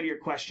here, let's go to your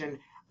question.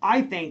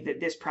 I think that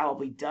this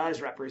probably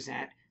does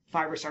represent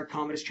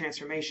fibrosarcomatous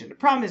transformation. The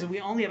problem is we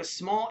only have a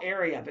small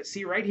area, but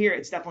see right here,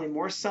 it's definitely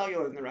more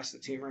cellular than the rest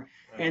of the tumor,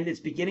 and it's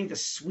beginning to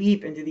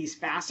sweep into these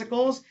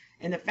fascicles,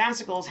 and the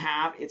fascicles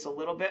have, it's a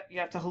little bit, you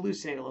have to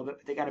hallucinate a little bit,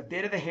 but they got a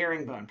bit of the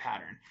herringbone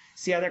pattern.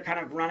 See how they're kind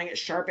of running at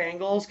sharp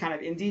angles, kind of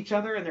into each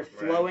other, and they're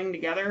flowing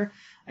together?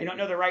 I don't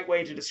know the right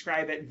way to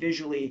describe it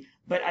visually,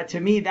 but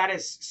to me, that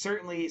is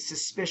certainly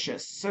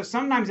suspicious. So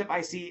sometimes if I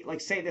see,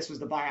 like say this was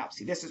the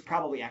biopsy, this is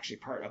probably actually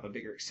part of a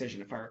bigger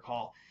excision, if I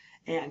recall,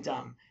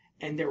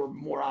 and there were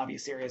more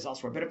obvious areas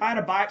elsewhere. But if I had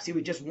a biopsy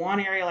with just one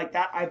area like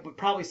that, I would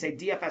probably say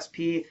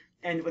DFSP,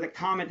 and with a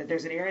comment that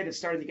there's an area that's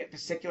starting to get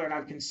fascicular, and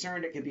I'm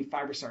concerned it could be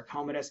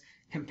fibrosarcomatous.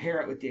 Compare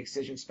it with the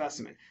excision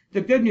specimen.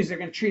 The good news, they're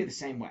going to treat it the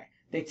same way.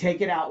 They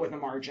take it out with a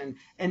margin,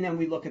 and then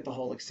we look at the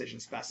whole excision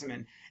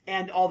specimen.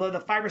 And although the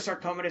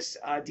fibrosarcomatous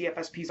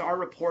DFSPs are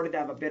reported to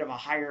have a bit of a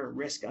higher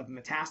risk of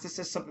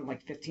metastasis, something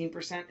like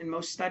 15% in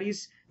most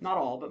studies, not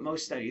all, but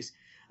most studies,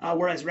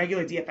 whereas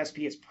regular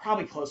DFSP is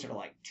probably closer to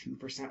like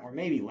 2% or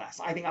maybe less.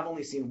 I think I've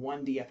only seen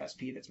one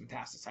DFSP that's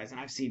metastasized, and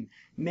I've seen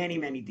many,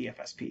 many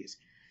DFSPs.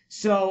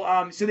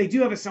 So they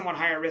do have a somewhat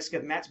higher risk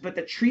of mets, but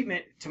the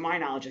treatment, to my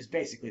knowledge, is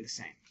basically the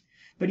same.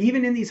 But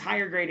even in these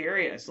higher grade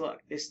areas, look,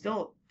 they're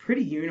still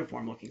pretty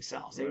uniform looking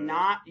cells. They're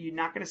not, you're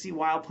not going to see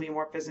wild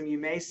pleomorphism. You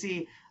may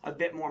see a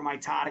bit more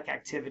mitotic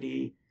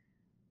activity,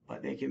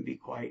 but they can be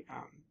quite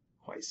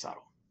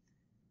subtle.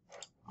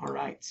 All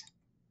right.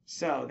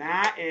 So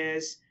that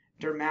is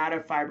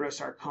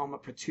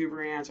Dermatofibrosarcoma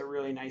protuberans, a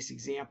really nice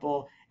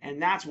example.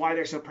 And that's why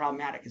they're so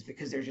problematic, is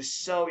because they're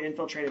just so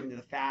infiltrated into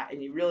the fat,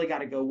 and you really got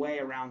to go way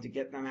around to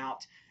get them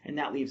out. And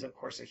that leaves, of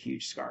course, a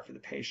huge scar for the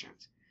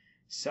patient.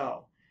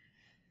 So,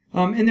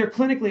 and they're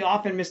clinically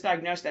often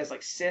misdiagnosed as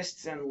like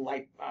cysts and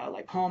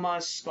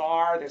lipomas,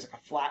 scar. There's like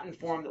a flattened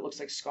form that looks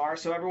like scar.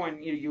 So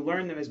everyone, you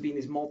learn them as being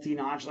these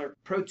multinodular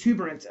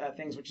protuberant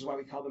things, which is why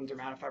we call them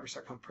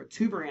dermatofibrosarcoma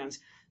protuberans.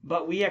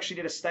 But we actually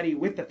did a study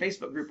with the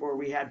Facebook group where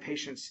we had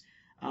patients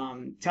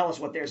tell us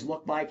what theirs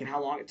looked like and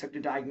how long it took to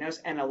diagnose.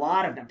 And a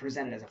lot of them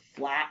presented as a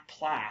flat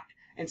plaque.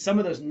 And some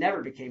of those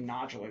never became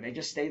nodular. They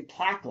just stayed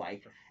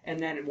plaque-like. And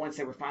then once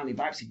they were finally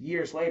biopsied,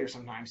 years later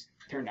sometimes,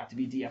 turned out to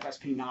be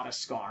DFSP, not a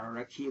scar or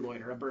a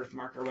keloid or a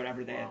birthmark or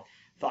whatever they had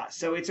thought.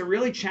 So it's a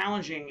really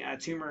challenging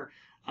tumor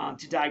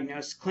to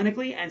diagnose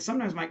clinically and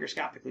sometimes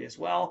microscopically as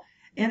well.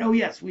 And oh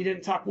yes, we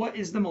didn't talk, what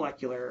is the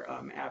molecular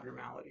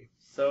abnormality?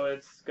 So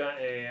it's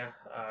got a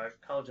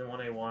collagen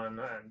 1A1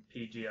 and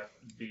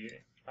PGFB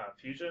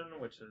fusion,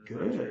 which is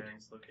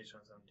Terrance location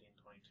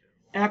 1722.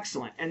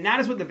 Excellent. And that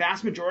is what the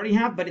vast majority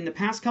have, but in the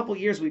past couple of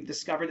years we've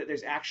discovered that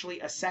there's actually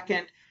a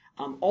second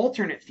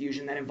alternate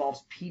fusion that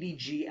involves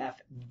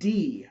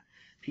PDGFD.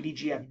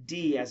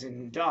 PDGFD as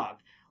in dog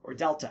or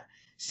delta.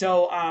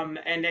 So,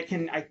 and it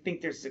can, I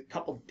think there's a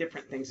couple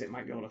different things it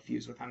might be able to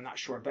fuse with, I'm not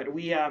sure. But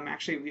we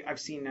I've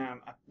seen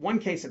one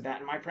case of that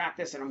in my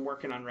practice, and I'm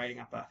working on writing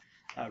up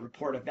a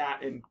report of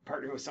that and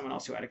partnering with someone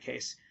else who had a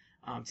case.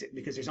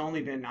 Because there's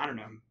only been, I don't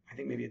know, I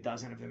think maybe a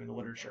dozen of them in the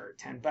literature, or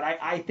 10. But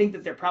I think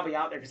that they're probably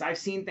out there because I've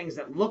seen things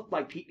that look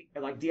like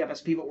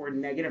DFSP but were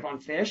negative on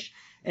fish.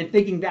 And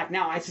thinking back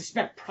now, I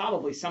suspect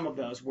probably some of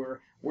those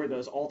were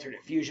those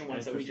alternate fusion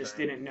ones that we just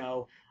didn't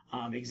know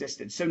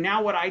existed. So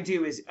now what I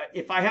do is,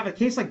 if I have a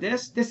case like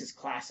this is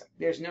classic.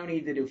 There's no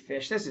need to do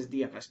fish. This is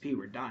DFSP.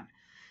 We're done.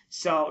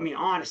 So, I mean,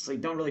 honestly,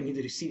 don't really need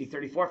to do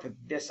CD34 for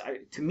this.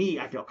 To me,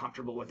 I feel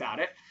comfortable without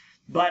it.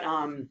 But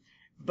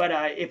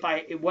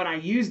when I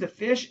use the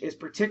fish is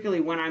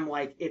particularly when I'm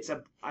like,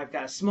 I've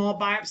got a small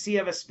biopsy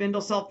of a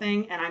spindle cell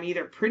thing, and I'm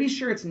either pretty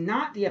sure it's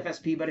not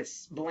DFSP, but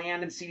it's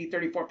bland and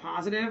CD34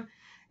 positive,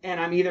 and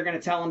I'm either going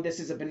to tell them this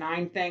is a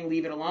benign thing,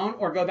 leave it alone,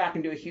 or go back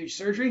and do a huge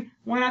surgery.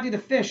 Why not do the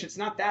fish? It's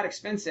not that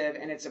expensive,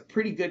 and it's a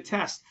pretty good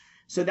test.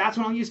 So that's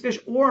when I'll use fish.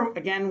 Or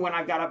again, when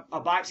I've got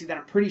a biopsy that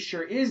I'm pretty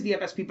sure is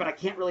DFSP, but I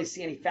can't really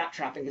see any fat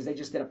trapping because they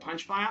just did a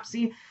punch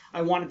biopsy.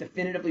 I want to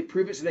definitively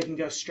prove it so they can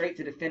go straight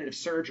to definitive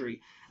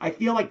surgery. I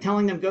feel like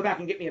telling them go back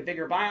and get me a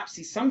bigger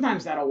biopsy.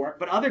 Sometimes that'll work,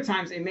 but other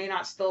times it may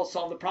not still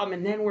solve the problem.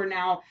 And then we're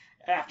now,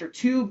 after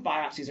 2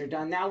 biopsies are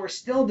done, now we're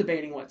still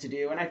debating what to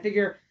do. And I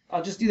figure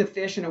I'll just do the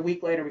fish, and a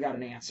week later we got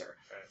an answer.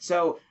 Right.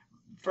 So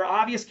for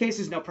obvious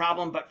cases, no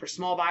problem, but for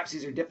small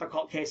biopsies or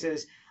difficult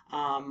cases,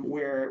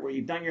 where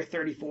you've done your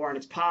 34 and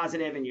it's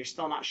positive and you're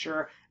still not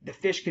sure, the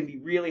fish can be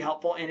really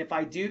helpful. And if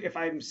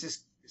I'm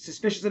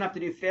suspicious enough to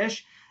do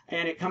fish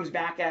and it comes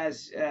back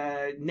as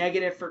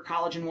negative for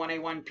collagen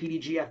 1A1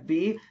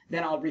 PDGFB,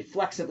 then I'll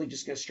reflexively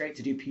just go straight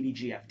to do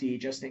PDGFD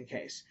just in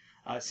case,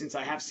 since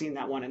I have seen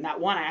that one. And that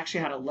one I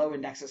actually had a low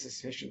index of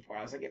suspicion for.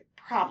 I was like, it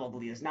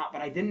probably is not,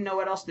 but I didn't know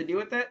what else to do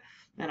with it.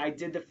 And I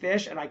did the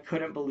fish and I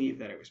couldn't believe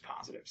that it was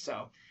positive.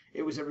 So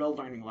it was a real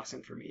learning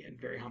lesson for me and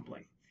very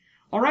humbling.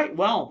 All right,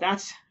 well,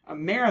 that's a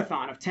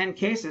marathon of 10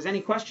 cases. Any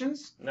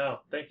questions? No,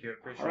 thank you.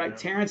 Appreciate it. All right,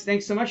 Terrance,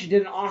 thanks so much. You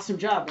did an awesome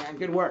job, man.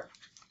 Good work.